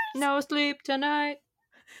 hours. No sleep tonight.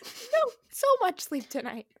 No, so much sleep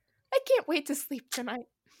tonight. I can't wait to sleep tonight.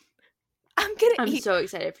 I'm gonna eat so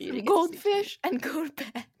excited for you to some get to sleep goldfish and go to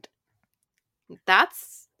bed.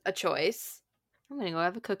 That's a choice. I'm gonna go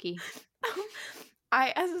have a cookie.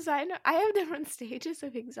 As a side note, I have different stages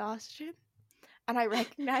of exhaustion, and I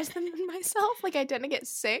recognize them in myself. Like, I tend to get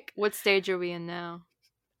sick. What stage are we in now?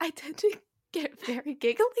 I tend to get very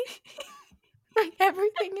giggly. Like,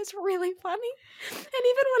 everything is really funny. And even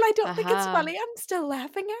when I don't think it's funny, I'm still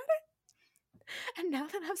laughing at it. And now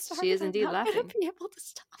that I've started, She is indeed I'm not going laughing. to be able to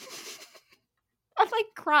stop. I'm,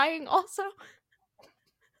 like, crying also.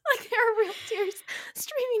 Like, there are real tears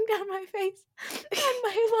streaming down my face, and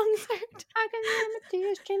my lungs hurt. I can hear my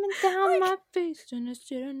tears streaming down my face, and I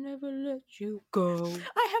said I'll never let you go.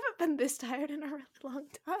 I haven't been this tired in a really long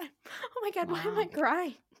time. Oh my god, why am I Wow.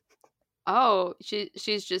 crying? Oh,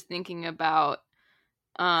 she's just thinking about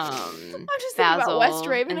I'm just thinking Basil about West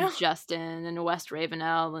Ravenel. and Justin and West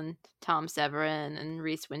Ravenel and Tom Severin and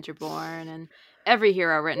Reese Winterbourne and every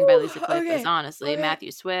hero written by Lisa Cliff is honestly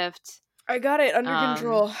Matthew Swift. I got it under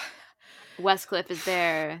control. Westcliff is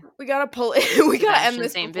there. We gotta pull it. We gotta end Sebastian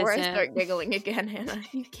this St. before I Vincent. start giggling again, Hannah.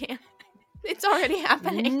 You can't. It's already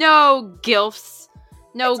happening. No gilfs.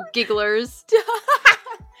 No gigglers.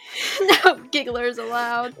 No gigglers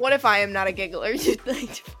allowed. What if I am not a giggler? You'd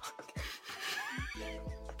like to fuck.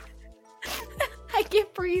 I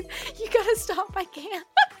can't breathe. You gotta stop. I can't.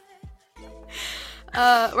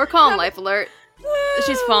 We're calling Life Alert.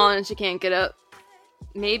 She's fallen and she can't get up.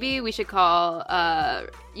 Maybe we should call,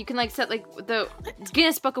 you can, like, set, like, the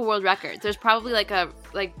Guinness Book of World Records. There's probably,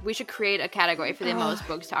 we should create a category for the most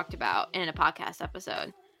books talked about in a podcast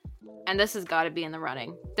episode. And this has got to be in the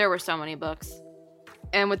running. There were so many books.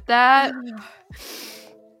 And with that,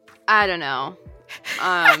 I don't know.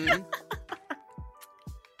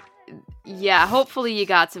 Yeah, hopefully you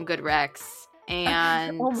got some good recs.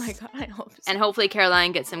 And Oh my god, I hope so. and hopefully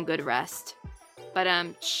Caroline gets some good rest. But,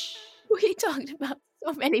 We talked about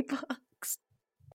so many books.